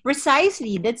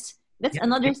precisely. That's yeah,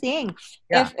 another thing.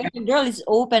 yeah, If a girl is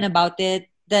open about it,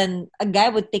 then a guy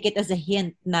would take it as a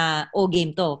hint na, oh,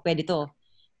 game to, pwede to.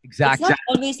 It's exactly. not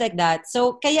always like that.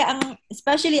 So, kaya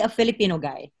especially a Filipino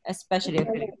guy, especially a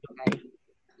Filipino guy.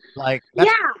 Like that's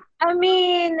Yeah, I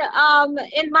mean,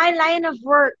 in my line of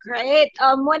work, right?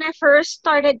 When I first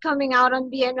started coming out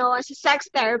on BNO as a sex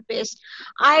therapist,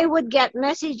 I would get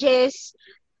messages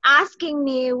asking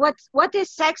me what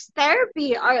is sex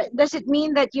therapy, or does it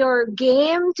mean that you're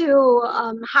game to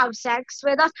have sex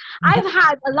with us? I've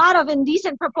had a lot of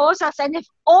indecent proposals, and if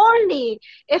only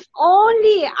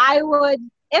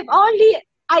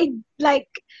I like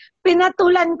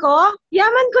pinatulan ko,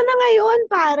 yaman ko na ngayon,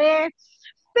 pare.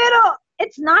 Pero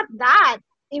it's not that.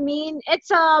 I mean, it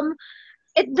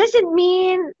doesn't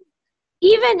mean,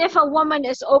 even if a woman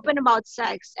is open about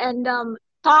sex and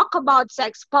talk about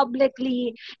sex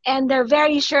publicly, and they're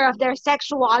very sure of their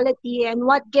sexuality and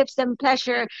what gives them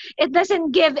pleasure, it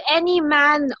doesn't give any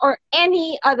man or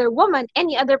any other woman,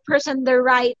 any other person, the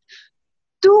right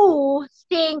to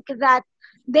think that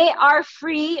they are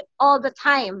free all the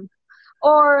time,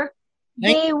 or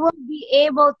thank they will be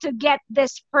able to get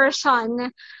this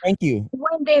person thank you.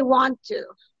 when they want to.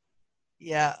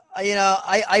 Yeah,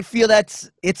 I feel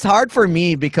it's hard for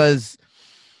me because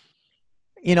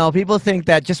people think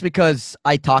that just because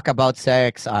I talk about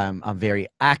sex, I'm very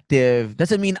active.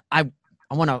 Doesn't mean I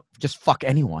want to just fuck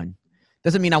anyone.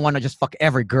 Doesn't mean I want to just fuck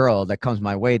every girl that comes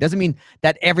my way. Doesn't mean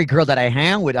that every girl that I hang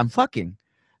out with, I'm fucking.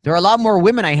 There are a lot more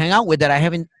women I hang out with that I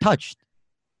haven't touched.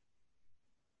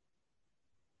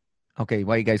 Okay,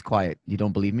 why are you guys quiet? You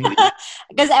don't believe me?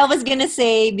 Because I was gonna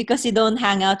say because you don't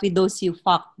hang out with those you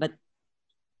fuck, but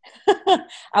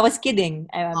I was kidding.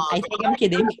 I think I'm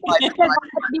kidding.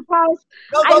 Because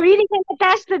No, I go. really can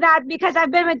attest to that, because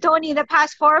I've been with Tony the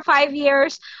past 4 or 5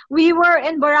 years. We were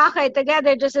in Boracay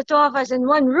together, just the two of us in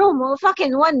one room, well,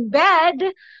 fucking one bed,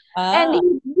 and Ah,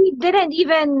 he didn't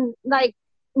even like,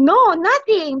 no,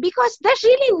 nothing, because there's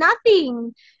really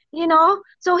nothing,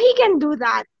 so he can do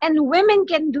that, and women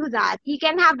can do that. You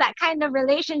can have that kind of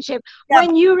relationship Yeah,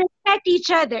 when you respect each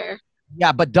other.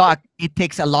 yeah, but Doc, it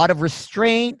takes a lot of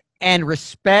restraint and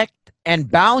respect and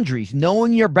boundaries,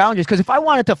 knowing your boundaries. Because if I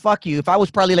wanted to fuck you, if I was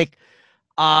probably like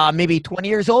maybe 20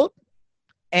 years old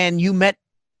and you met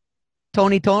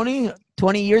Tony 20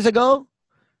 years ago,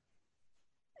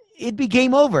 it'd be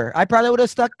game over. I probably would have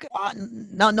stuck.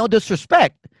 No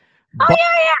disrespect, Oh but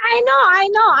yeah, yeah,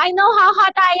 I know how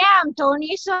hot I am,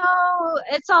 Tony. So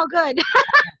it's all good.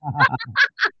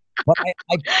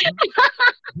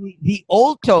 the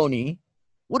old Tony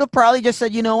would have probably just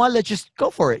said, you know what, let's just go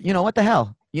for it. What the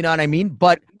hell? You know what I mean?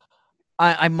 But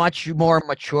I'm much more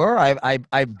mature.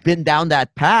 I've been down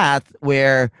that path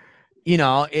where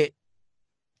it.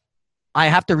 I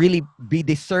have to really be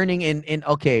discerning in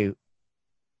okay,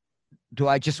 do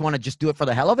I just want to just do it for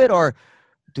the hell of it, or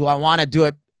do I want to do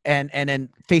it and then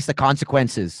face the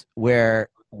consequences where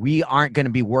we aren't going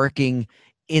to be working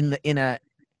in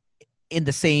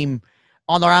the same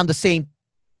on around the same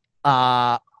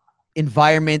uh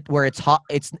environment where it's hot,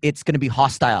 it's going to be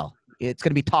hostile, it's going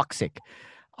to be toxic.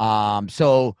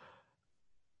 So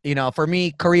for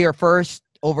me, career first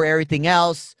over everything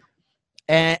else,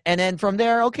 and then from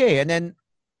there, okay, and then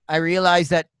I realized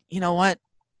that what,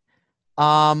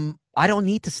 I don't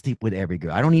need to sleep with every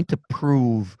girl. I don't need to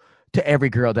prove to every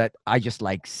girl that I just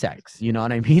like sex. You know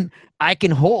what I mean? I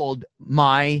can hold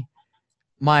my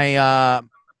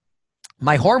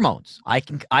my hormones. I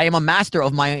am a master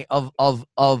of my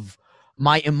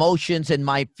emotions and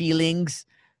my feelings,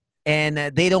 and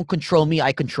they don't control me.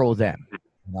 I control them.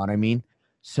 You know what I mean?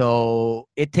 So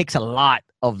it takes a lot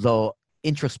of the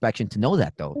introspection to know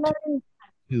that, though,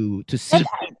 to that see.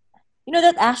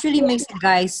 that actually makes a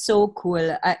guy so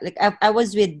cool. I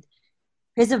was with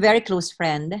he's a very close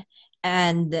friend,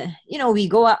 and we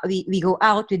go out, we go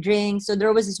out, we drink. So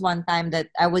there was this one time that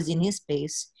I was in his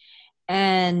place,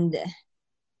 and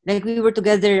like we were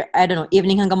together, I don't know,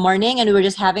 evening hanggang morning, and we were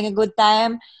just having a good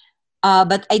time.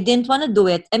 But I didn't want to do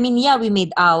it. I mean, yeah, we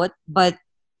made out, but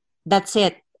that's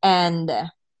it. And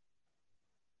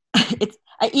it's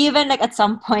I even like at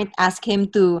some point asked him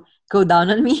to go down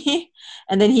on me,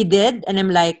 and then he did, and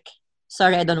I'm like,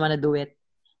 sorry, I don't want to do it.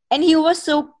 And he was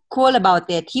so cool about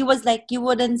it. He was like, you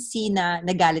wouldn't see na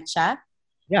nagalit siya,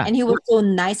 Yeah, and he was so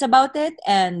nice about it.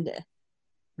 And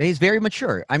he's very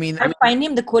mature. I mean, I find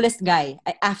him the coolest guy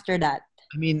after that.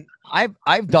 I mean,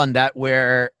 I've done that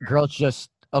where girls just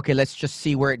okay, let's just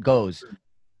see where it goes,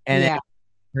 and then Yeah.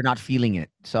 they're not feeling it.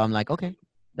 So I'm like, okay,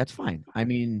 that's fine. I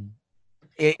mean,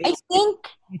 it, I it, think,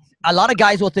 a lot of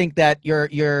guys will think that you're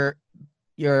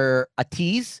a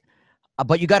tease,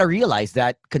 but you got to realize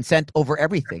that consent over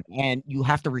everything, and you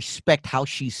have to respect how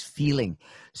she's feeling.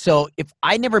 So if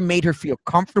I never made her feel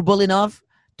comfortable enough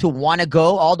to want to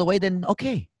go all the way, then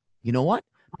okay, you know what?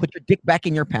 Put your dick back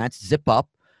in your pants, zip up,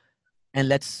 and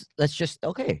let's just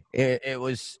okay.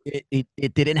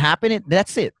 It didn't happen.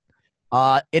 That's it.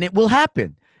 And it will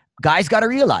happen. Guys got to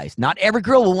realize not every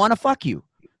girl will want to fuck you,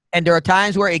 and there are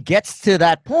times where it gets to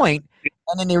that point,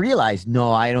 and then they realize,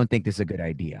 no, I don't think this is a good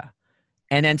idea.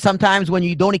 And then sometimes when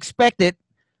you don't expect it,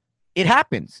 it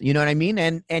happens. You know what I mean?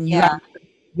 And yeah,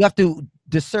 you have to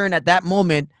discern at that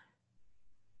moment.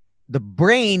 The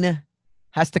brain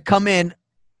has to come in,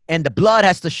 and the blood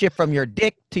has to shift from your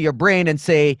dick to your brain and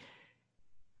say,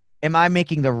 "Am I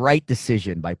making the right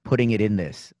decision by putting it in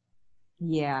this?"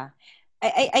 yeah.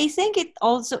 I think it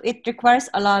also it requires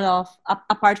a lot of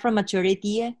apart from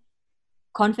maturity,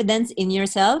 confidence in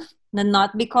yourself.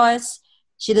 Not because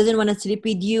she doesn't want to sleep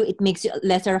with you, it makes you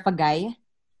lesser of a guy,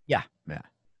 Yeah, yeah.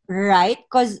 right?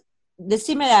 Because the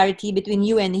similarity between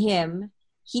you and him,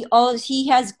 he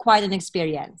has quite an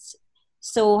experience.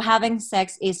 So having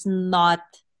sex is not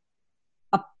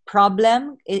a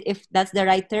problem, if that's the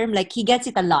right term. Like he gets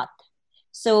it a lot.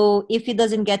 So if he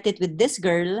doesn't get it with this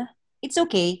girl, it's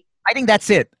okay. I think that's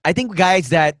it. I think guys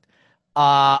that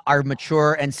are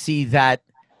mature and see that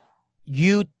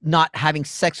you not having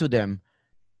sex with them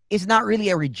is not really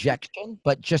a rejection,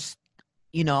 but just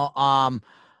you know,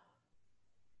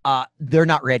 they're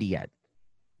not ready yet,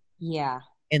 Yeah.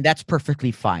 and that's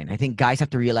perfectly fine. I think guys have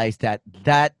to realize that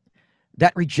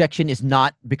rejection is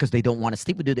not because they don't want to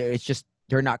sleep with you. It's just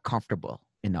they're not comfortable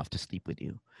enough to sleep with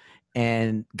you,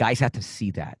 and guys have to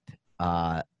see that.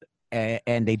 Uh,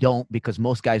 and they don't because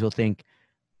most guys will think,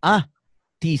 ah,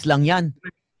 tease lang yan.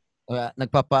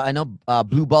 Nagpapa ano,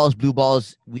 blue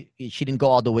balls. She didn't go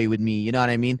all the way with me. You know what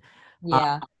I mean? Uh,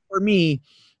 Yeah. for me,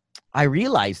 I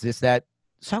realized this that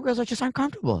some girls are just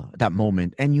uncomfortable at that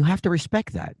moment, and you have to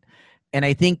respect that. And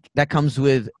I think that comes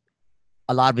with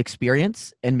a lot of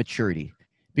experience and maturity.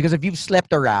 Because if you've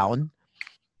slept around,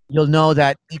 you'll know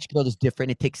that each girl is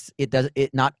different. It does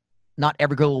it not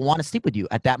every girl will want to sleep with you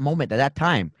at that moment, at that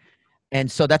time. And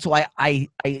so that's why I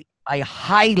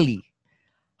highly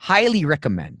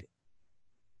recommend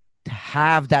to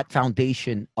have that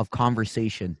foundation of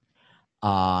conversation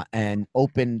and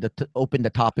open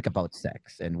the topic about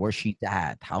sex and where she's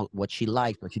at, how what she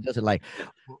likes, what she doesn't like,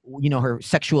 her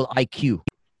sexual IQ.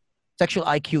 Sexual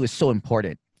IQ is so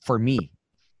important for me.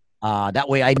 That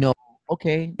way I know,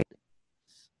 okay,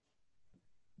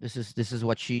 this is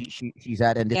what she's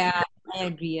at, and this is Yeah, I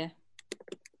agree.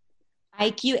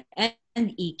 IQ and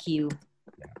EQ.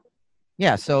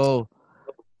 yeah. So,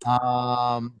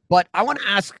 but I want to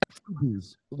ask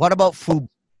Fubu's. What about Fubu,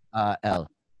 L?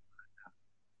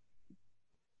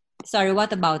 Sorry,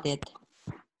 what about it?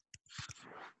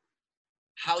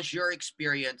 How's your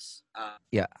experience?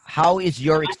 Yeah, how is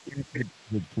your experience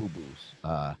with Fubu's?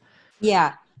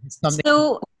 Yeah. Something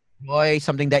So, joy,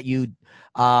 something that you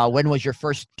when was your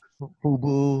first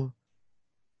Fubu?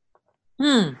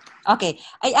 hmm. Okay.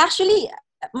 I actually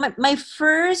my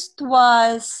first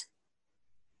was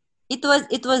it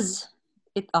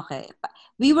okay.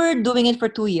 We were doing it for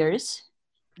 2 years,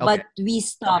 Okay. but we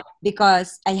stopped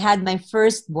because I had my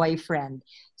first boyfriend.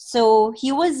 So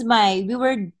he was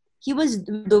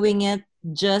doing it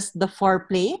just the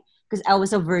foreplay because I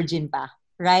was a virgin pa,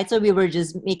 right? So we were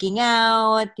just making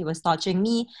out, he was touching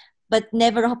me, but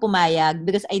never ako pumayag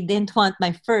because I didn't want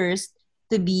my first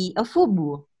to be a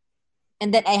fubu.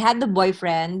 And then I had the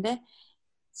boyfriend,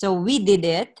 so we did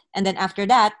it. And then after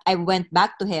that, I went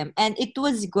back to him. And it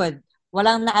was good.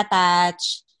 Walang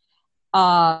na-attach.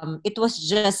 It was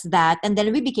just that. And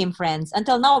then we became friends.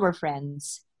 Until now, we're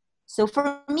friends. So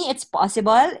for me, it's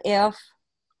possible if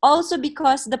also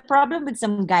because the problem with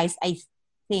some guys, I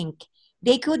think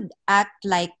they could act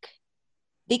like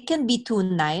they can be too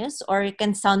nice or it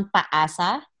can sound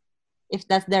paasa, if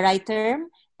that's the right term.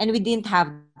 And we didn't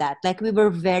have that. Like we were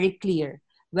very clear.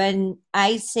 When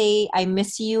I say I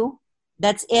miss you,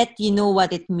 that's it. You know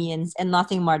what it means and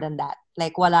nothing more than that.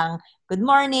 Like walang good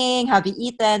morning, have you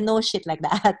eaten? No shit like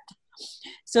that.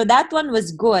 So that one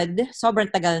was good.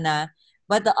 Sobrang tagal na.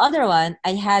 But the other one,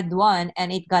 I had one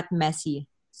and it got messy.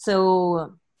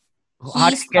 So How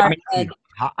he did it get started messy?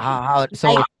 How like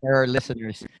so for our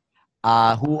listeners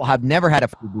who have never had a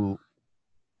Fubu,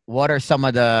 what are some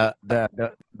of the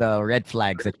red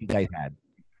flags that you guys had?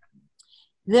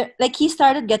 like he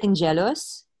started getting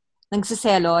jealous,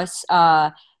 nagsiselos.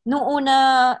 Nung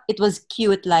una, it was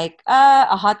cute, like,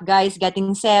 a hot guy is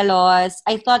getting selos.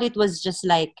 I thought it was just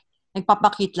like,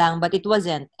 nagpapakit lang, but it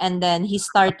wasn't. And then he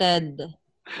started,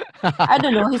 I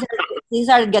don't know, he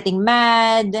started getting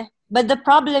mad. But the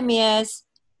problem is,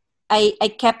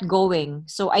 I kept going.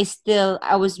 So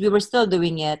we were still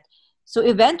doing it. So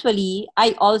eventually,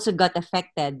 I also got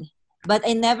affected. But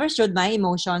I never showed my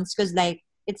emotions because like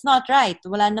it's not right.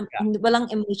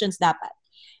 Walang emotions dapat.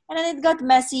 And then it got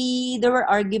messy. There were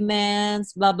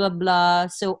arguments, blah blah blah.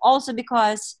 So also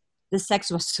because the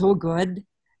sex was so good,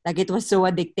 like it was so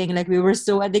addicting, like we were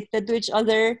so addicted to each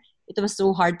other. It was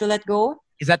so hard to let go.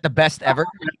 Is that the best ever?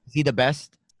 Is he the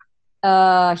best?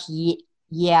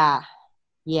 Yeah,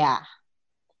 yeah.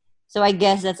 So I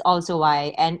guess that's also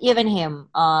why. And even him,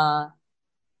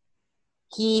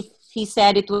 he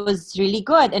said it was really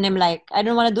good, and I'm like, I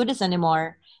don't want to do this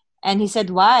anymore. And he said,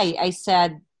 why? I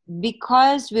said,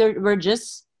 because we're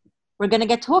gonna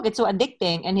get hooked. It's so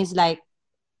addicting. And he's like,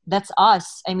 that's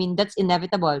us. I mean, that's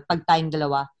inevitable. Pag tayong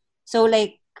dalawa. So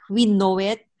like we know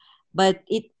it, but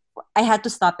I had to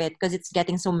stop it because it's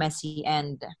getting so messy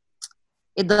and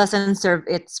it doesn't serve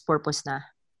its purpose na.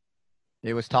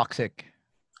 It was toxic.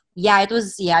 Yeah, it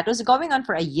was going on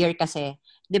for a year kasi.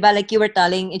 'Di ba, like you were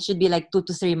telling, it should be like 2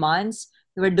 to 3 months.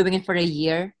 We were doing it for a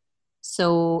year.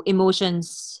 So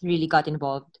emotions really got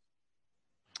involved.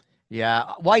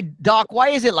 Yeah. Why, Doc?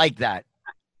 Why is it like that?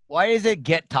 Why does it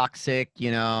get toxic?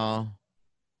 You know.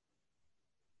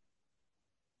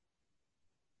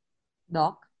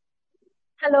 Doc?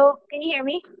 Hello, can you hear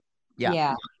me? Yeah.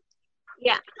 Yeah.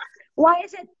 Yeah. Why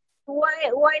is it?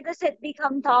 Why does it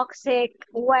become toxic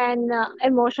when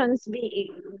emotions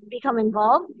become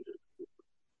involved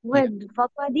Yeah. with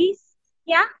fuck buddies?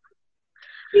 Yeah,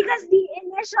 because the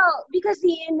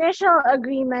initial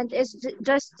agreement is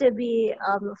just to be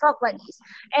fuck buddies,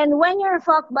 and when you're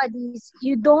fuck buddies,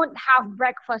 you don't have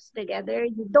breakfast together,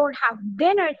 you don't have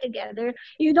dinner together,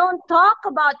 you don't talk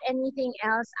about anything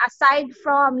else aside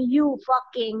from you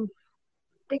fucking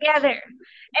together.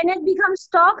 And it becomes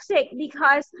toxic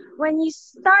because when you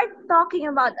start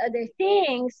talking about other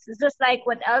things, just like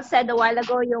what Elle said a while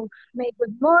ago, yung may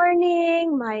good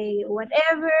morning, my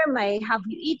whatever, my have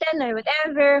you eaten or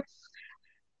whatever,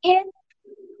 it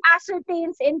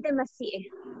ascertains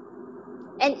intimacy.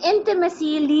 And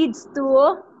intimacy leads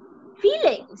to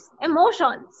feelings,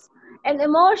 emotions. And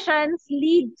emotions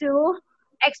lead to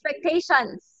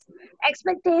expectations.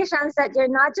 Expectations that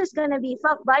you're not just going to be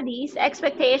fuck buddies,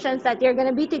 expectations that you're going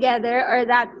to be together or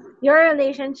that your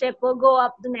relationship will go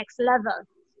up the next level.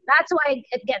 That's why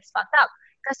it gets fucked up.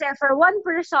 Because for one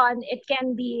person, it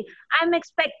can be, I'm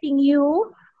expecting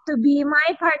you to be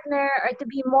my partner or to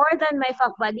be more than my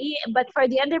fuck buddy. But for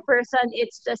the other person,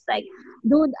 it's just like,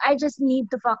 dude, I just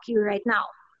need to fuck you right now.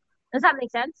 Does that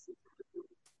make sense?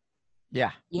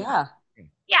 Yeah. Yeah.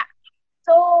 Yeah.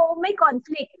 So, may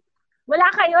conflict. Wala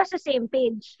kayo sa same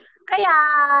page.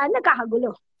 Kaya,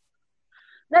 nagkakagulo.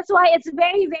 That's why it's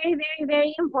very, very, very,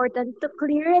 very important to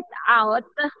clear it out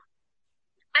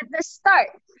at the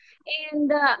start.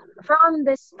 And from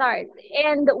the start.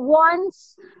 And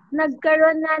once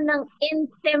nagkaroon na ng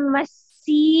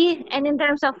intimacy, and in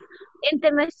terms of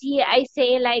intimacy, I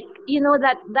say like,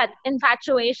 that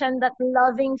infatuation, that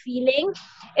loving feeling.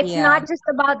 It's Yeah. not just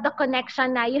about the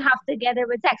connection that you have together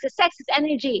with sex. The sex is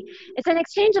energy. It's an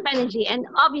exchange of energy. And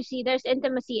obviously, there's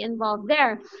intimacy involved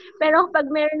there. Pero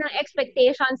pag meron ng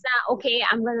expectations na, okay,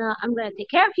 I'm gonna take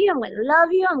care of you, I'm gonna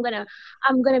love you, I'm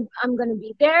gonna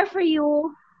be there for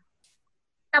you.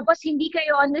 Tapos hindi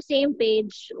kayo on the same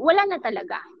page, wala na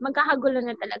talaga. Magkakagulo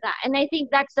na talaga. And I think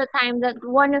that's the time that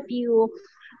one of you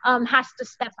has to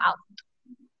step out.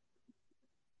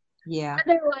 Yeah.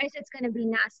 Otherwise, it's gonna be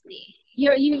nasty.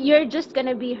 You're just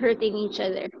gonna be hurting each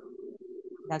other.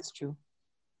 That's true.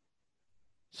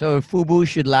 So Fubu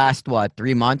should last what,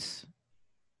 3 months?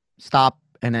 Stop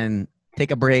and then take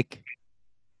a break.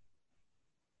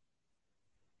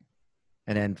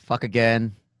 And then fuck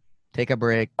again. Take a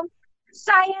break.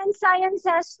 Science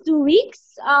says 2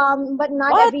 weeks, but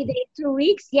not What? every day 2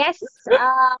 weeks. Yes,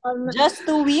 Just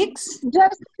 2 weeks?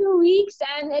 just 2 weeks,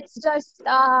 and it's just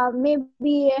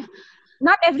maybe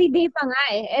not every day pa nga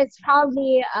eh. It's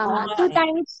probably Oo nga eh.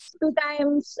 two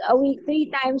times a week, 3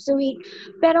 times a week.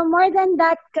 Pero more than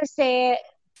that kasi,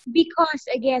 because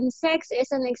again, sex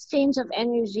is an exchange of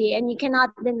energy, and you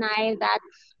cannot deny that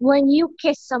when you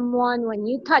kiss someone, when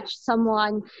you touch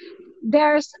someone,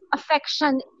 there's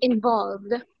affection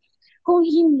involved. Kung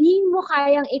hindi mo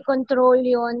kayang i-control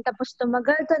yun, tapos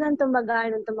tumagal ka ng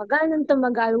tumagal, ng tumagal, ng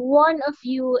tumagal, one of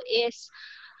you is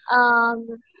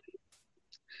um,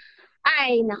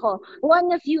 Ay, nako.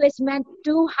 One of you is meant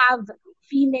to have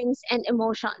feelings and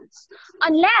emotions.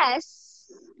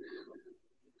 Unless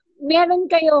meron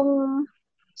kayong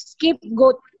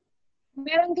scapegoat,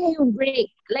 meron kayong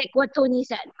break, like what Tony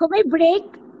said. Kung may break,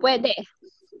 pwede.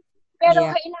 Pero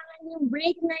Yeah. kailangan yung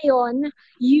break na yon,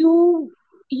 you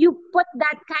put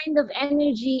that kind of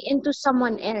energy into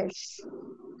someone else.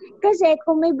 Kasi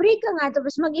kung may break ka nga,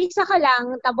 tapos mag-isa ka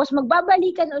lang, tapos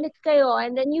magbabalikan ulit kayo,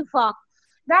 and then you fuck,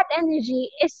 that energy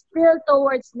is still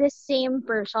towards this same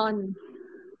person.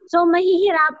 So,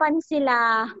 mahihirapan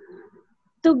sila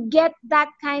to get that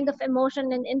kind of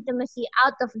emotion and intimacy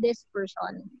out of this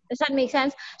person. Does that make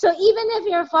sense? So, even if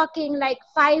you're fucking like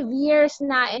 5 years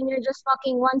na and you're just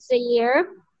fucking once a year,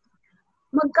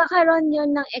 magkakaroon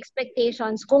yun ng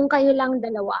expectations kung kayo lang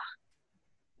dalawa.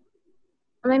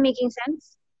 Am I making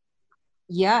sense?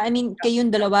 Yeah, I mean, kayong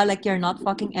dalawa, like you're not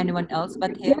fucking anyone else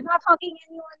but You're him. not fucking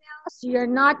anyone else. You're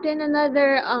not in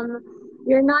another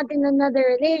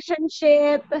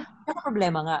relationship.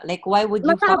 Problema nga. Like, why would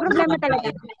you fuck Magkakaproblema someone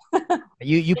talaga.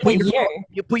 You in a put your year?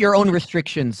 you put your own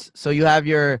restrictions. So you have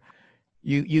your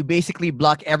you basically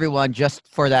block everyone just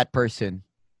for that person.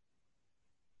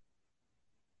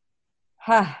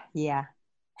 Ha, yeah.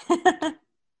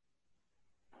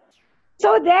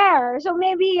 So there. So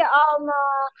maybe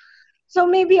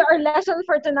our lesson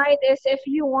for tonight is if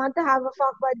you want to have a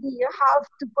fuck buddy, you have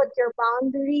to put your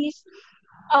boundaries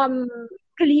um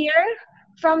clear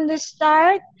from the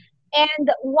start.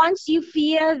 And once you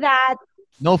feel that,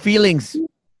 No feelings.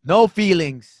 No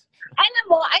feelings. alam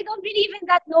mo, I don't believe in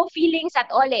that no feelings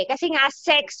at all eh. Kasi nga,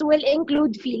 sex will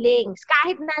include feelings.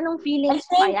 Kahit na anong I feelings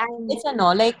pa think yan. it's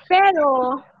like,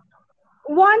 Pero,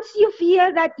 once you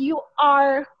feel that you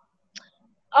are,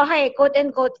 okay,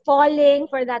 quote-unquote, falling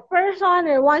for that person,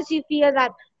 or once you feel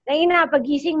that,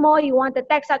 pagising mo, you want to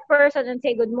text that person and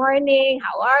say, good morning,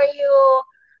 how are you,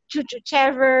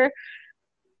 chuchuchever,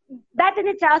 that in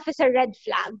itself is a red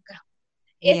flag.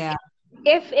 yeah.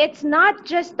 If it's not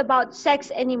just about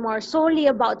sex anymore, solely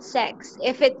about sex,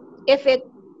 if it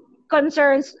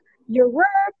concerns your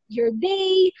work, your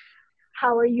day,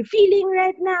 how are you feeling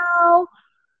right now,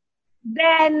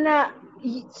 then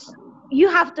you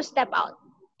have to step out.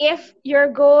 If your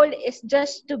goal is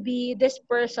just to be this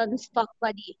person's fuck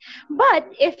buddy, but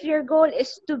if your goal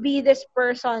is to be this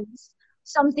person's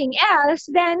something else,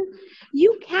 then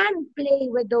you can play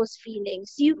with those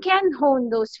feelings. You can hone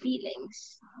those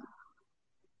feelings.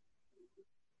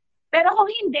 Pero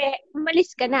kung hindi,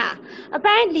 umalis ka na.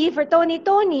 Apparently, for Tony,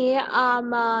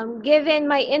 given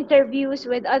my interviews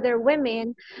with other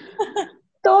women,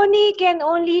 Tony can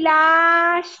only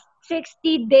last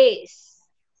 60 days.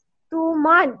 2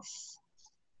 months.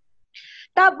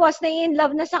 Tapos,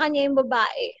 nai-inlove na sa kanya yung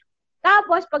babae.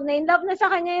 Tapos, pag na-inlove na sa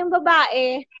kanya yung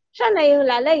babae, siya na yung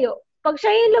lalayo. Pag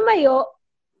siya yung lumayo,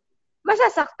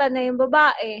 masasaktan na yung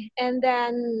babae. And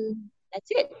then, that's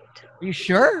it. Are you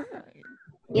sure?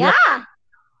 Yeah.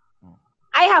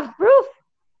 I have proof.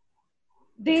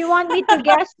 Do you want me to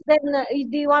guess?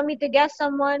 Do you want me to guess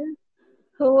someone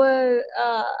who will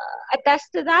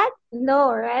attest to that?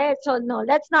 No, right? So no,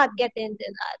 let's not get into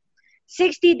that.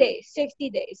 60 days.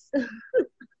 60 days.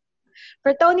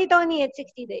 For Tony, it's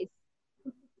 60 days.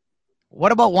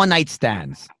 What about one night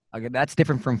stands? Okay, that's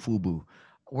different from FUBU.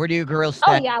 Where do you girls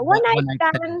stand? Oh yeah, one night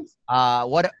stands.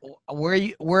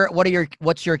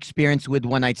 What's your experience with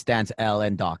one night stands, Elle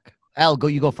and Doc? Elle,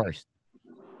 you go first.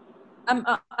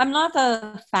 I'm not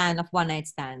a fan of one night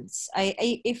stands.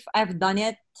 I if I've done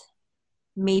it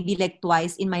maybe like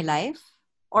twice in my life,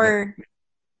 or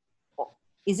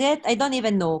is it? I don't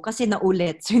even know kasi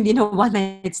naulit, so hindi na one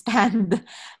night stand.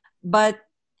 But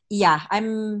yeah,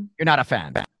 You're not a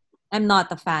fan. I'm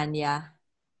not a fan, yeah.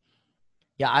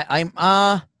 Yeah,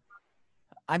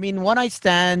 I mean, one night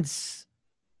stands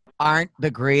aren't the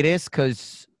greatest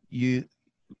because you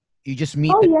just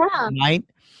meet the night,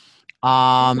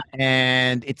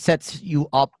 and it sets you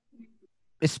up,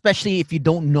 especially if you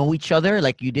don't know each other,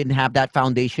 like you didn't have that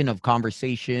foundation of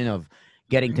conversation, of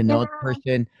getting to know the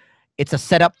person. It's a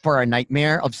setup for a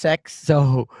nightmare of sex.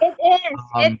 So it is.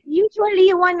 It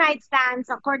usually one night stands,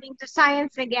 according to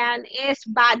science again, is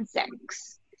bad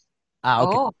sex.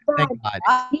 okay. Oh, Thank God.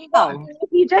 wow. If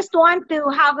you just want to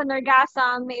have an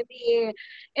orgasm, maybe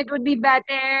it would be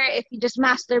better if you just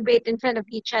masturbate in front of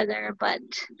each other. But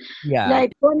Yeah,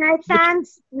 like one night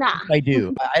stands, nah. I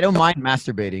do. I don't mind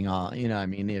masturbating. I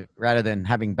mean, rather than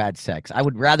having bad sex, I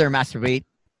would rather masturbate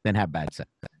than have bad sex.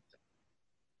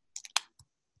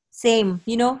 Same,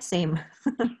 same.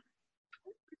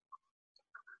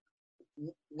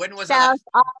 When was Self,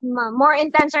 more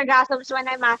intense orgasms when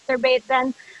I masturbate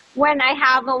than when I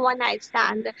have a one night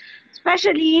stand.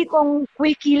 Especially kung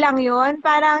quickie lang yun,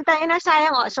 parang tangina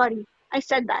sayang, oh sorry, I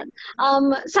said that.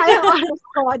 Sayang oras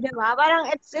ko, di ba? Parang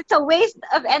it's a waste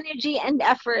of energy and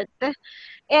effort.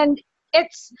 And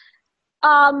it's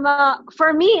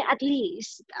for me at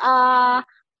least,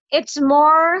 it's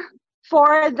more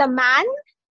for the man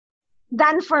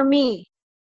than for me.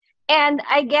 And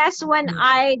I guess when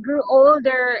I grew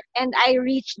older and I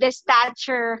reached this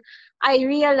stature, I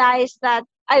realized that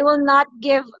I will not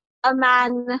give a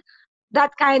man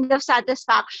that kind of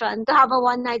satisfaction to have a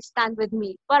one night stand with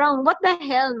me. Parang, what the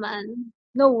hell, man?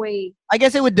 No way. I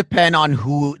guess it would depend on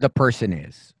who the person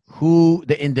is, who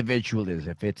the individual is.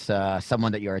 If it's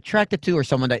someone that you're attracted to, or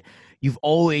someone that you've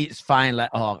always find like,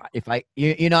 oh, if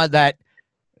you know that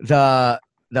the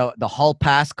hall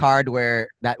pass card where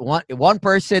that one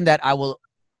person that I will,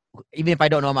 even if I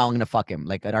don't know him, I'm gonna fuck him,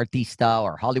 like an artista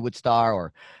or Hollywood star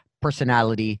or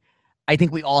personality. I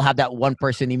think we all have that one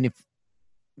person, even if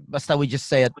basta we just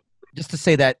say it, just to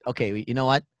say that, okay, you know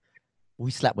what,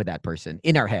 we slept with that person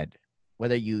in our head,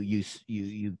 whether you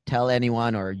tell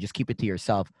anyone or just keep it to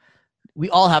yourself. We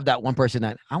all have that one person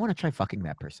that I want to try fucking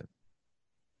that person.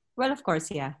 Well, of course,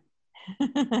 yeah.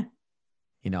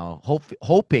 You know,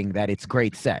 hoping that it's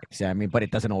great sex. I mean, but it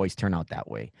doesn't always turn out that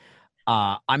way.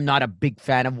 I'm not a big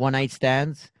fan of one night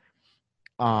stands.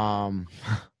 Um,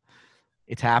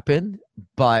 it's happened,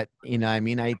 but you know, I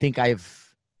mean, I think I've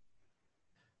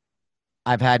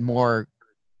had more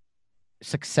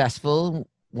successful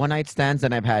one night stands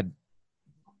than I've had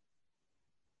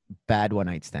bad one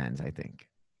night stands, I think.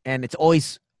 And it's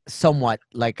always somewhat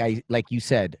like you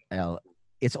said, Elle,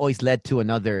 it's always led to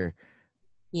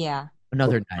Yeah.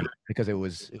 another night because it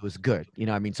was good. You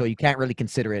know what I mean? So you can't really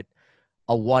consider it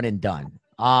a one and done.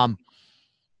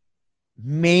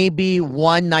 Maybe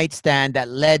one night stand that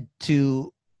led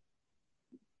to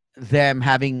them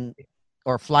having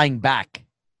or flying back.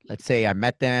 Let's say I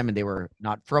met them and they were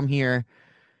not from here.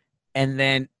 And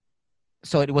then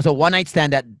so it was a one night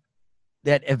stand that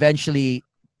eventually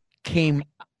came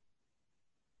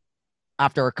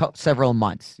after several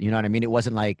months. You know what I mean? It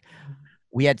wasn't like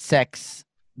we had sex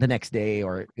the next day,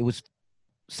 or it was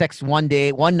sex one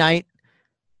day, one night,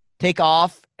 take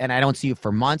off, and I don't see you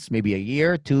for months, maybe a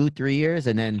year, 2, 3 years,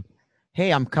 and then,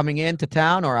 hey, I'm coming into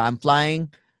town or I'm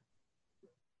flying,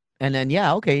 and then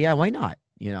yeah, okay, yeah, why not?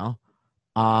 You know,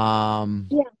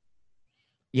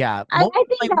 yeah, I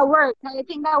think that works. I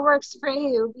think that works for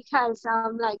you because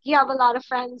like you have a lot of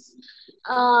friends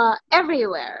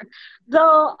everywhere.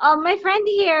 Though my friend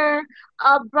here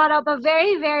brought up a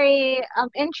very very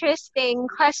interesting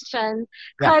question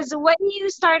yeah. because when you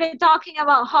started talking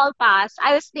about hall pass,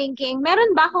 I was thinking,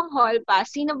 meron ba akong hall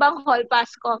pass? Sino bang hall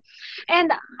pass ko?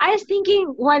 And I was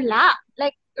thinking, wala.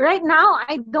 Like right now,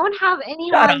 I don't have Shut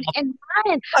anyone up, in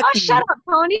mind. fuck Oh, shut you, up,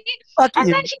 Tony. fuck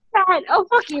And then you. she said, "Oh,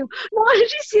 fuck you." No,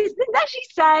 then she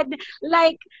said,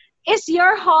 like, is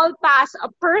your hall pass a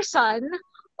person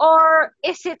or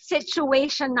is it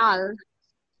situational?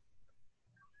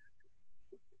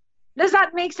 Does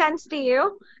that make sense to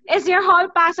you? Is your hall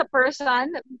pass a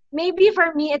person? Maybe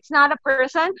for me it's not a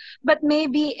person, but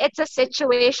maybe it's a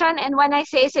situation. And when I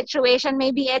say situation,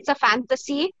 maybe it's a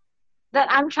fantasy that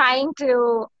I'm trying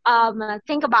to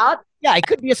think about. Yeah, it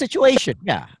could be a situation.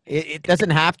 Yeah, it doesn't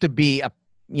have to be a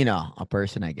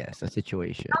person. I guess a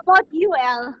situation. How about you,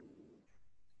 Elle?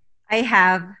 I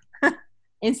have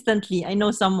instantly. I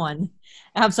know someone.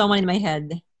 I have someone in my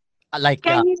head. Like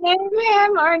Can you name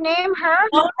him or name her?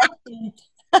 No, I can't.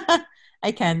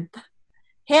 I can't.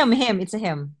 Him. It's a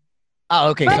him. oh,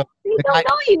 okay, But so we the don't guy.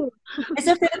 know you. He's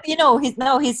a Filipino.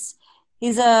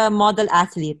 He's a model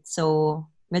athlete. So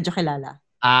medyo kilala.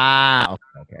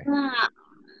 Okay, okay. Ah,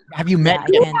 Have you Yeah, met I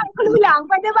him? can. clue lang.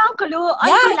 Pwede ba ang clue? Ay,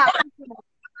 Yeah, wala.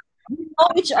 we know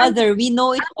each other. We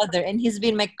know each other, and he's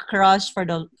been my crush for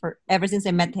ever since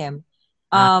I met him.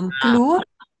 Ah, Clue?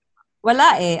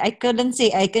 Wala eh. I couldn't say.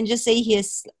 I can just say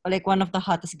he's like one of the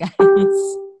hottest guys.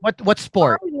 what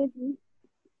sport?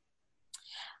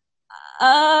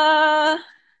 Uh,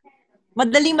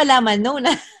 madaling malaman. No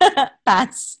na.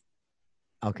 Pass.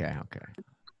 Okay, okay.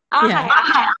 Okay.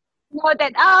 Yeah.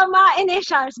 Noted.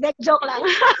 Initials. That joke lang.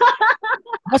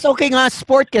 Mas okay nga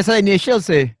sport kesa initials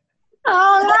eh.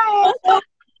 Alright. Also,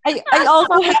 I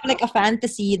also have like a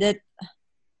fantasy that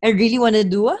I really want to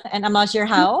do, and I'm not sure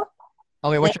how.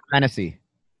 Okay, what's your fantasy?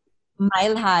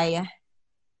 Mile high.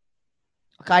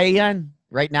 Kaya yan.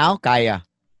 Right now, kaya.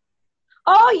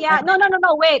 Oh, yeah. No.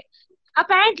 Wait.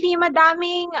 Apparently,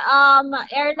 madaming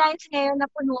airlines ngayon na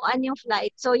punuan yung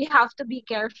flight. So, you have to be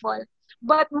careful.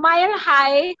 But Mile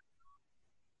High,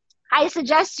 I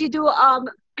suggest you do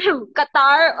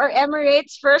Qatar or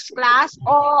Emirates first class.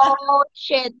 Oh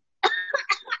shit.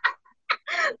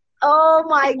 Oh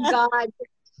my god.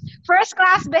 First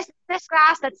class, business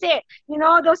class, that's it. You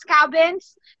know those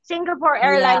cabins? Singapore Yeah.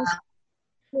 Airlines.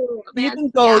 Oh, You man. can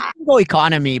go you Yeah. can go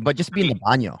economy, but just be in the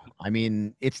banyo. I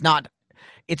mean, it's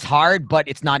hard, but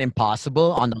it's not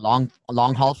impossible on the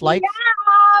long haul flights.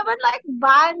 Yeah, but like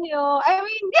banyo. I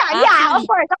mean, yeah, yeah, Actually,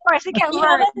 of course, it can you work.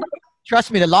 haven't. But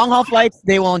Trust me, the long haul flights,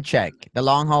 they won't check. The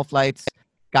long haul flights,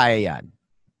 kaya yan.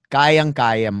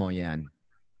 Kayang-kaya mo yan.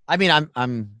 I mean,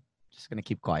 I'm just gonna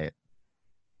keep quiet.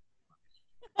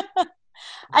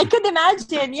 I could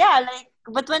imagine. Yeah, like,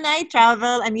 but when I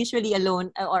travel, I'm usually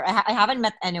alone, or I haven't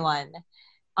met anyone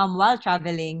while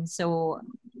traveling. So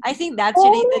I think that's oh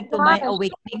related to my my gosh,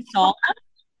 awakening song,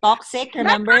 Toxic, that's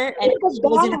remember? And actually the she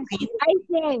was in a best, plane. I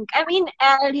think. I mean,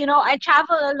 I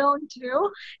travel alone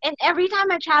too, and every time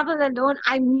I travel alone,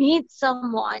 I meet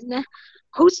someone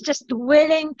who's just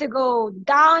willing to go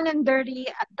down and dirty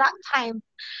at that time.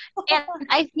 And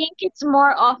I think it's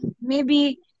more of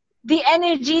maybe the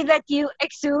energy that you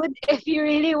exude if you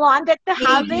really want it to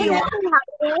happen, Maybe, it yeah. will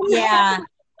happen. Yeah,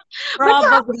 But you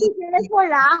have to probably. be careful,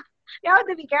 ah. You have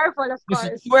to be careful, of Just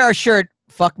course. wear a shirt,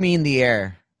 fuck me in the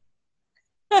air.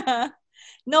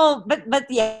 No, but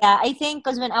yeah, I think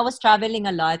because when I was traveling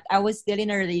a lot, I was still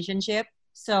in a relationship,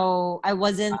 so I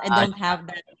Uh, don't have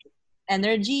that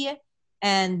energy.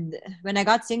 And when I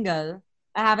got single,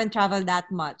 I haven't traveled that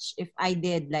much. If I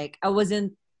did, like, I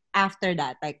wasn't after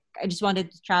that. Like, I just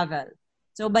wanted to travel.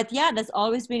 So, but yeah, that's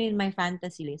always been in my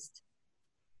fantasy list.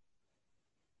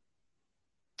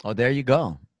 oh, there you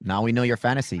go. Now we know your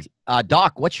fantasies.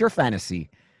 Doc, what's your fantasy?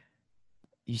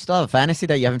 You still have a fantasy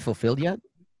that you haven't fulfilled yet?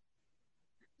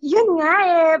 Yun nga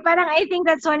eh. Parang I think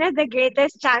that's one of the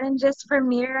greatest challenges for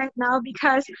me right now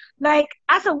because like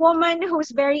as a woman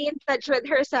who's very in touch with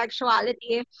her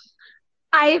sexuality,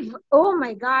 oh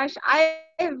my gosh,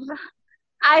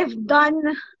 I've done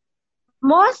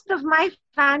most of my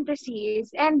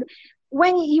fantasies. And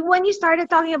when you started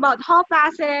talking about hall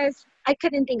passes, I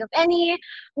couldn't think of any.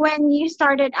 When you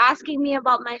started asking me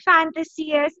about my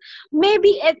fantasies,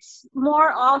 maybe it's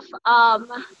more of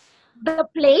the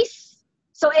place.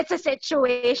 So it's a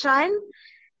situation,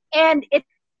 and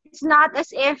it's not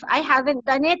as if I haven't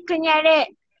done it.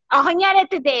 Kunyari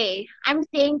today, I'm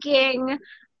thinking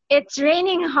it's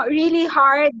raining really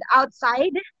hard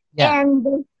outside, Yeah.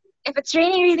 and if it's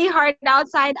raining really hard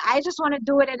outside, I just want to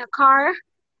do it in a car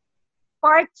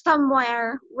parked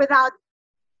somewhere without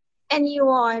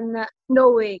anyone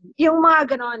knowing. Yung mga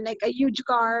ganon, like a huge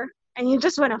car, and you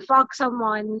just want to fuck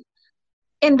someone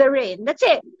in the rain. That's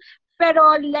it.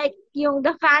 Pero like yung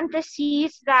the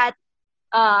fantasies that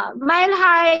Mile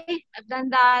High, I've done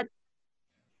that.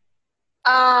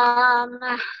 Um,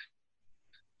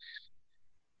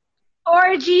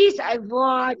 Orgies, I've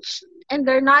watched, and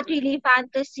they're not really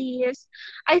fantasies.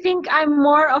 I think I'm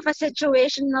more of a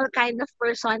situational kind of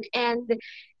person, and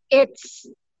it's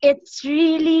it's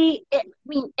really I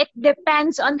mean it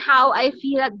depends on how I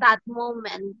feel at that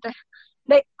moment.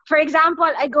 Like for example,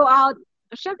 I go out.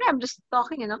 Syempre, I'm just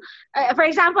talking, you know. For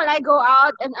example, I go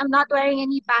out and I'm not wearing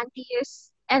any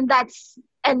panties,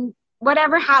 and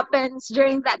whatever happens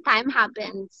during that time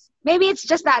happens. Maybe it's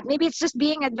just that. Maybe it's just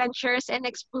being adventurous and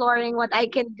exploring what I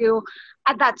can do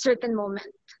at that certain moment.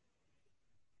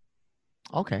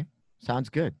 Okay. Sounds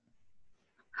good.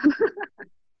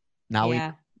 Now we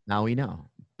Yeah. now we know.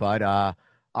 But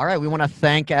all right, we want to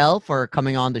thank Elle for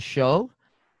coming on the show.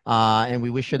 And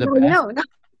we wish her the No, best. no, no.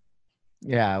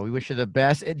 Yeah, we wish her the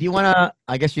best. Do you want to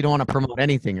I guess you don't want to promote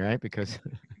anything, right? Because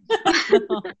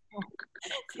No.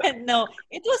 No,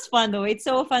 it was fun though. It's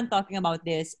so fun talking about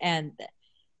this and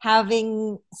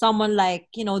having someone like,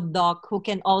 Doc who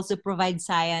can also provide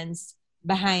science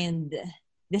behind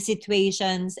the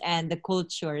situations and the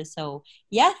culture. So,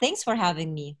 yeah, thanks for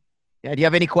having me. yeah, do you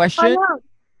have any Oh, questions? no.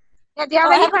 Yeah, do you have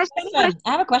Oh, I any have a questions? question. I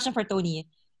have a question for Tony.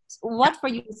 What for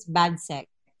you is bad sex?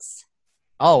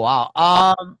 Oh, wow.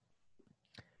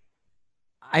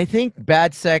 I think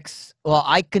bad sex, well,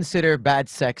 I consider bad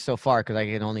sex so far cuz I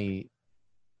can only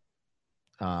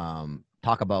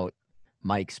talk about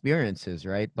my experiences,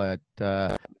 right? But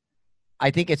I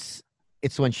think it's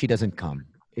when she doesn't come.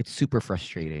 It's super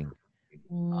frustrating.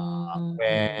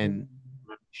 When Mm.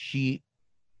 she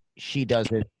she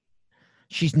doesn't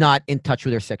she's not in touch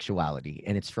with her sexuality,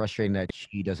 and it's frustrating that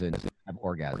she doesn't have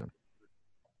orgasm.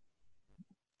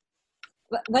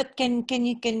 But can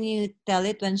you tell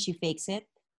it when she fakes it?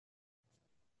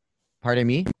 Pardon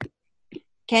me?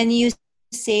 Can you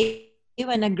say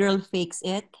when a girl fakes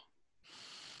it?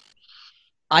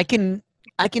 I can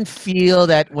I can feel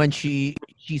that when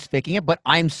she's faking it, but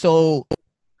I'm so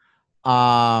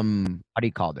how do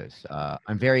you call this?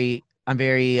 I'm very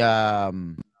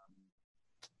in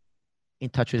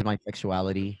touch with my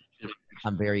sexuality.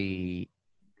 I'm very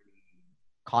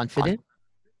confident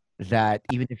that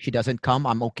even if she doesn't come,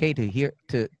 I'm okay to hear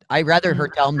to I rather her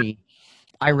Mm, tell me.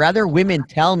 I rather women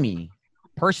tell me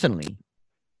personally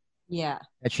yeah.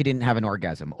 that she didn't have an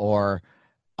orgasm or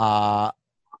uh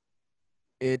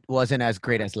it wasn't as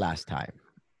great as last time.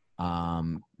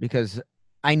 Because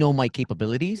I know my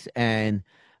capabilities and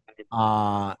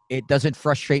it doesn't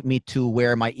frustrate me to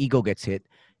where my ego gets hit.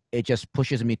 It just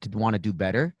pushes me to want to do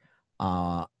better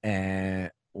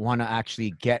and want to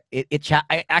actually get it.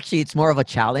 Actually, it's more of a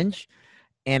challenge,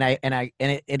 and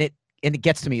it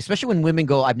gets to me, especially when women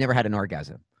go, "I've never had an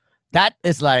orgasm." That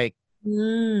is like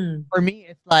Mm, for me,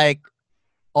 it's like,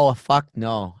 "Oh fuck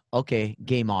no." Okay,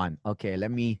 game on. Okay, let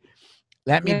me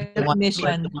you be have the one.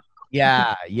 mission.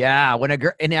 Yeah, yeah. When a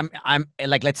girl and I'm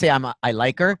like, let's say I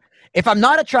like her. If I'm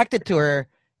not attracted to her,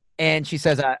 and she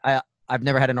says I've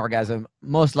never had an orgasm,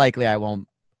 most likely I won't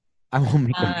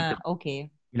make a move. Okay.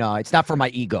 You know, it's not for my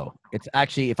ego. It's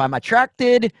actually if I'm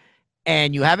attracted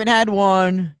and you haven't had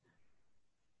one,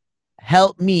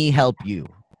 help me help you.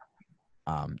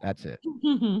 That's it.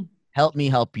 Help me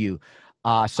help you.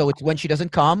 So it's when she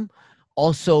doesn't come,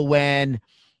 also when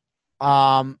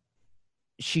um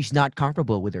she's not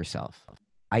comfortable with herself.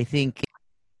 I think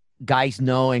guys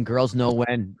know and girls know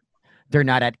when they're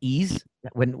not at ease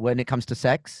when it comes to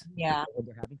sex, Yeah. when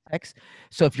they're having sex.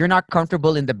 So if you're not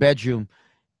comfortable in the bedroom,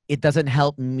 it doesn't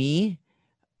help me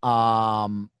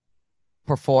um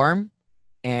perform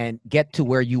and get to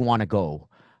where you want to go.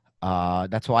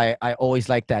 That's why I always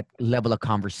like that level of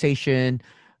conversation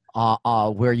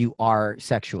where you are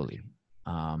sexually.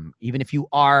 Even if you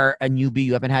are a newbie,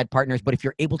 you haven't had partners, but if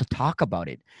you're able to talk about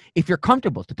it, if you're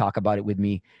comfortable to talk about it with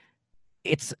me,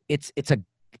 it's it's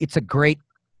a great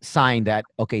sign that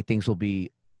okay, things will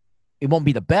be it won't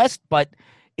be the best, but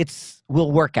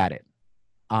we'll work at it.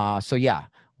 So yeah,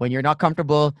 when you're not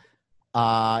comfortable,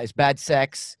 it's bad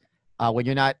sex. When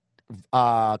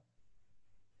uh,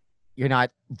 you're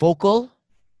not vocal,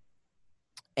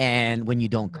 and when you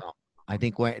don't come, I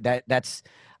think that's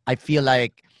I feel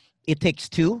like it takes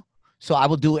two. So I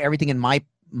will do everything in my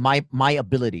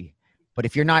ability. But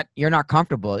if you're not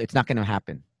comfortable, it's not going to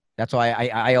happen. That's why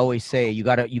I always say you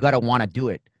gotta want to do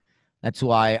it. That's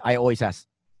why I always ask,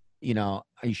 are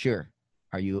you sure?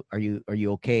 Are you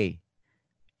okay?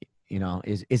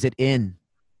 Is it in?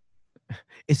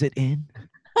 Is it in?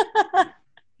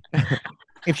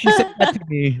 If she said that to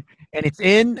me and it's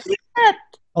in,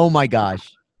 oh my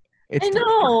gosh. I It's time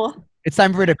know. it's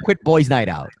time for her to quit boys' night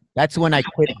out. That's when I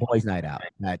quit boys' night out.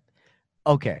 That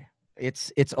okay.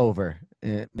 It's over.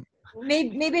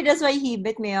 Maybe that's why he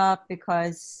bit me up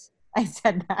because I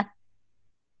said that.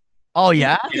 Oh This is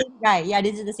yeah? the same guy. Yeah,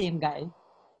 this is the same guy.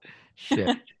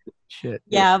 Shit. Shit.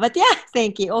 Yeah, but yeah,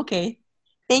 thank you. Okay.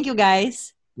 Thank you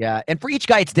guys. Yeah. And for each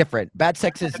guy it's different. Bad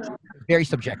sex is very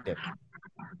subjective.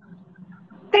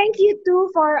 Thank you too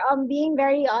for being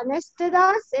very honest with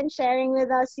us and sharing with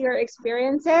us your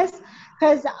experiences.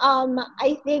 Because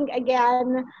I think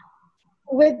again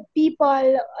with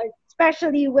people,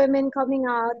 especially women coming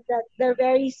out that they're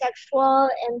very sexual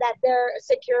and that they're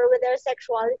secure with their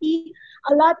sexuality,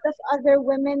 a lot of other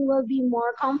women will be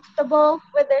more comfortable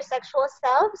with their sexual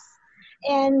selves,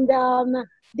 and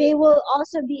they will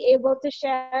also be able to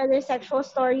share their sexual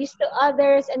stories to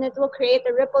others, and it will create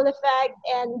a ripple effect.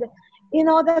 And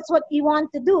that's what we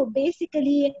want to do,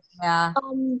 basically. Yeah.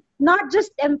 Not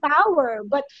just empower,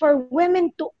 but for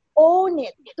women to own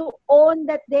it, to own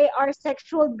that they are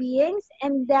sexual beings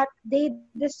and that they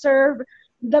deserve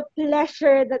the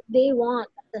pleasure that they want.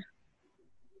 And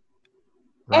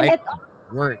Right? it all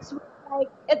Word. starts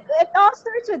with, it all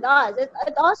starts with us.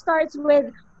 It all starts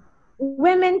with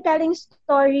women telling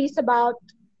stories about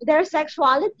their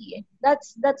sexuality.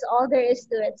 That's all there is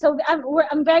to it. So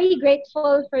I'm very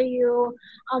grateful for you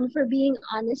for being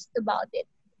honest about it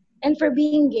and for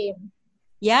being game.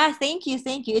 Yeah, thank you.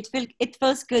 Thank you. It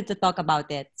feels good to talk about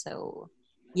it. So,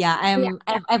 yeah,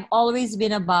 Yeah. I've always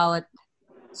been about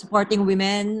supporting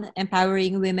women,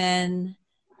 empowering women,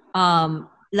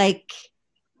 like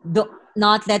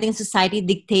not letting society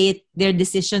dictate their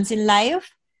decisions in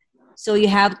life. So you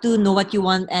have to know what you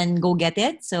want and go get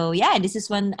it. So yeah, this is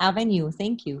one avenue.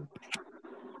 Thank you.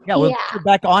 Yeah, we'll get Yeah. you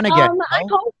back on again. I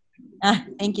hope.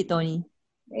 Thank you, Tony.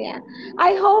 Yeah.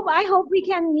 I hope we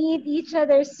can meet each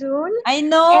other soon, I and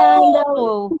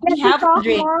know we we get to have to talk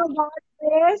drink. more about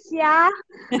this. Yeah.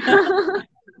 I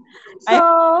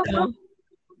So know.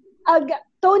 uh,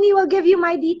 Tony will give you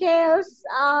my details.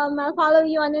 I'll follow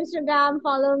you on Instagram.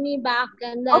 Follow me back,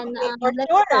 and then Okay, for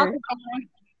let's talk sure. again.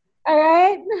 All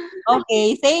right.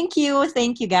 Okay, thank you.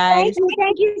 Thank you, guys. Thank you.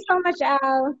 Thank you so much,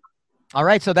 Al. All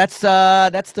right, so that's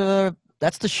the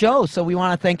show. So we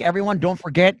want to thank everyone. Don't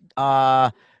forget,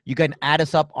 you can add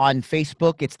us up on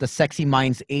Facebook. It's the Sexy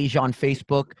Minds Asia on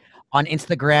Facebook. On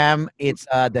Instagram, it's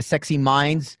the Sexy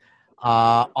Minds.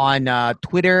 On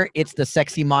Twitter, it's the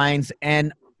Sexy Minds,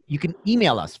 and you can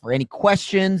email us for any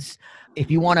questions. If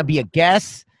you want to be a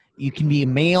guest, you can be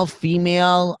male,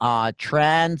 female,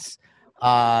 trans,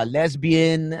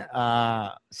 lesbian,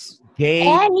 gay,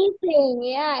 Anything,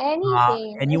 yeah,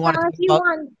 anything. and you As want to long talk as you about.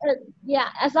 want, yeah,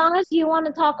 as long as you want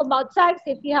to talk about sex,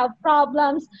 if you have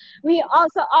problems, we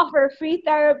also offer free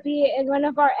therapy. In one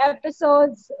of our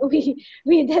episodes, we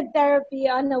did therapy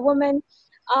on a woman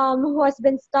who has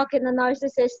been stuck in a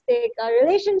narcissistic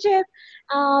relationship.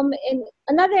 In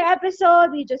another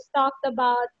episode, we just talked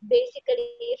about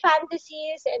basically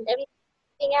fantasies and everything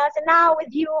else. And now with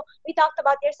you, we talked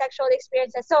about your sexual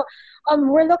experiences. So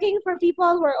we're looking for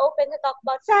people who are open to talk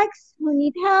about sex, who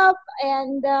need help,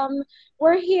 and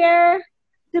we're here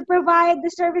to provide the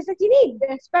service that you need,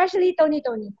 especially Tony.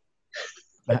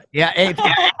 Yeah,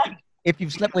 if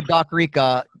you've slept with Doc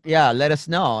Rica, yeah, let us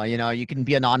know. You know, you can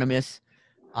be anonymous.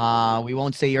 We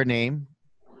won't say your name,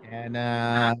 and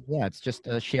yeah, it's just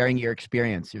sharing your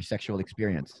experience, your sexual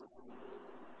experience.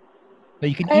 So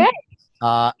you can All email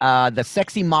right. the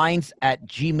sexyminds at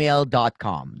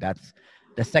gmail.com. That's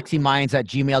the sexyminds at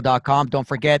gmail.com. Don't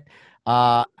forget,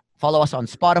 follow us on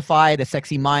Spotify, the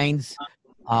Sexy Minds.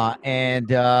 And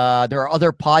there are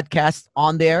other podcasts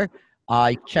on there.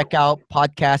 You can check out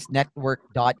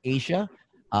podcastnetwork.asia.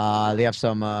 They have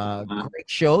some great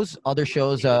shows, other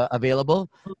shows available.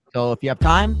 So if you have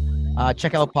time,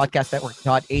 check out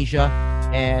podcastnetwork.asia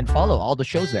and follow all the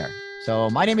shows there. So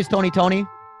my name is Tony.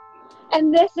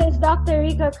 And this is Dr.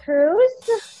 Rica Cruz.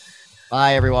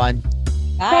 Bye, everyone.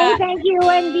 Say Bye. thank you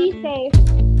and be safe.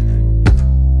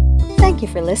 Thank you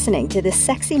for listening to the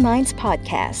Sexy Minds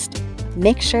podcast.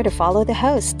 Make sure to follow the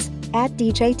hosts at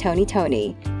DJ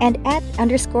Tony and at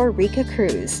 _Rica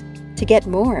Cruz to get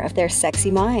more of their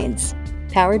sexy minds.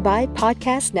 Powered by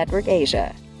Podcast Network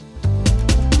Asia.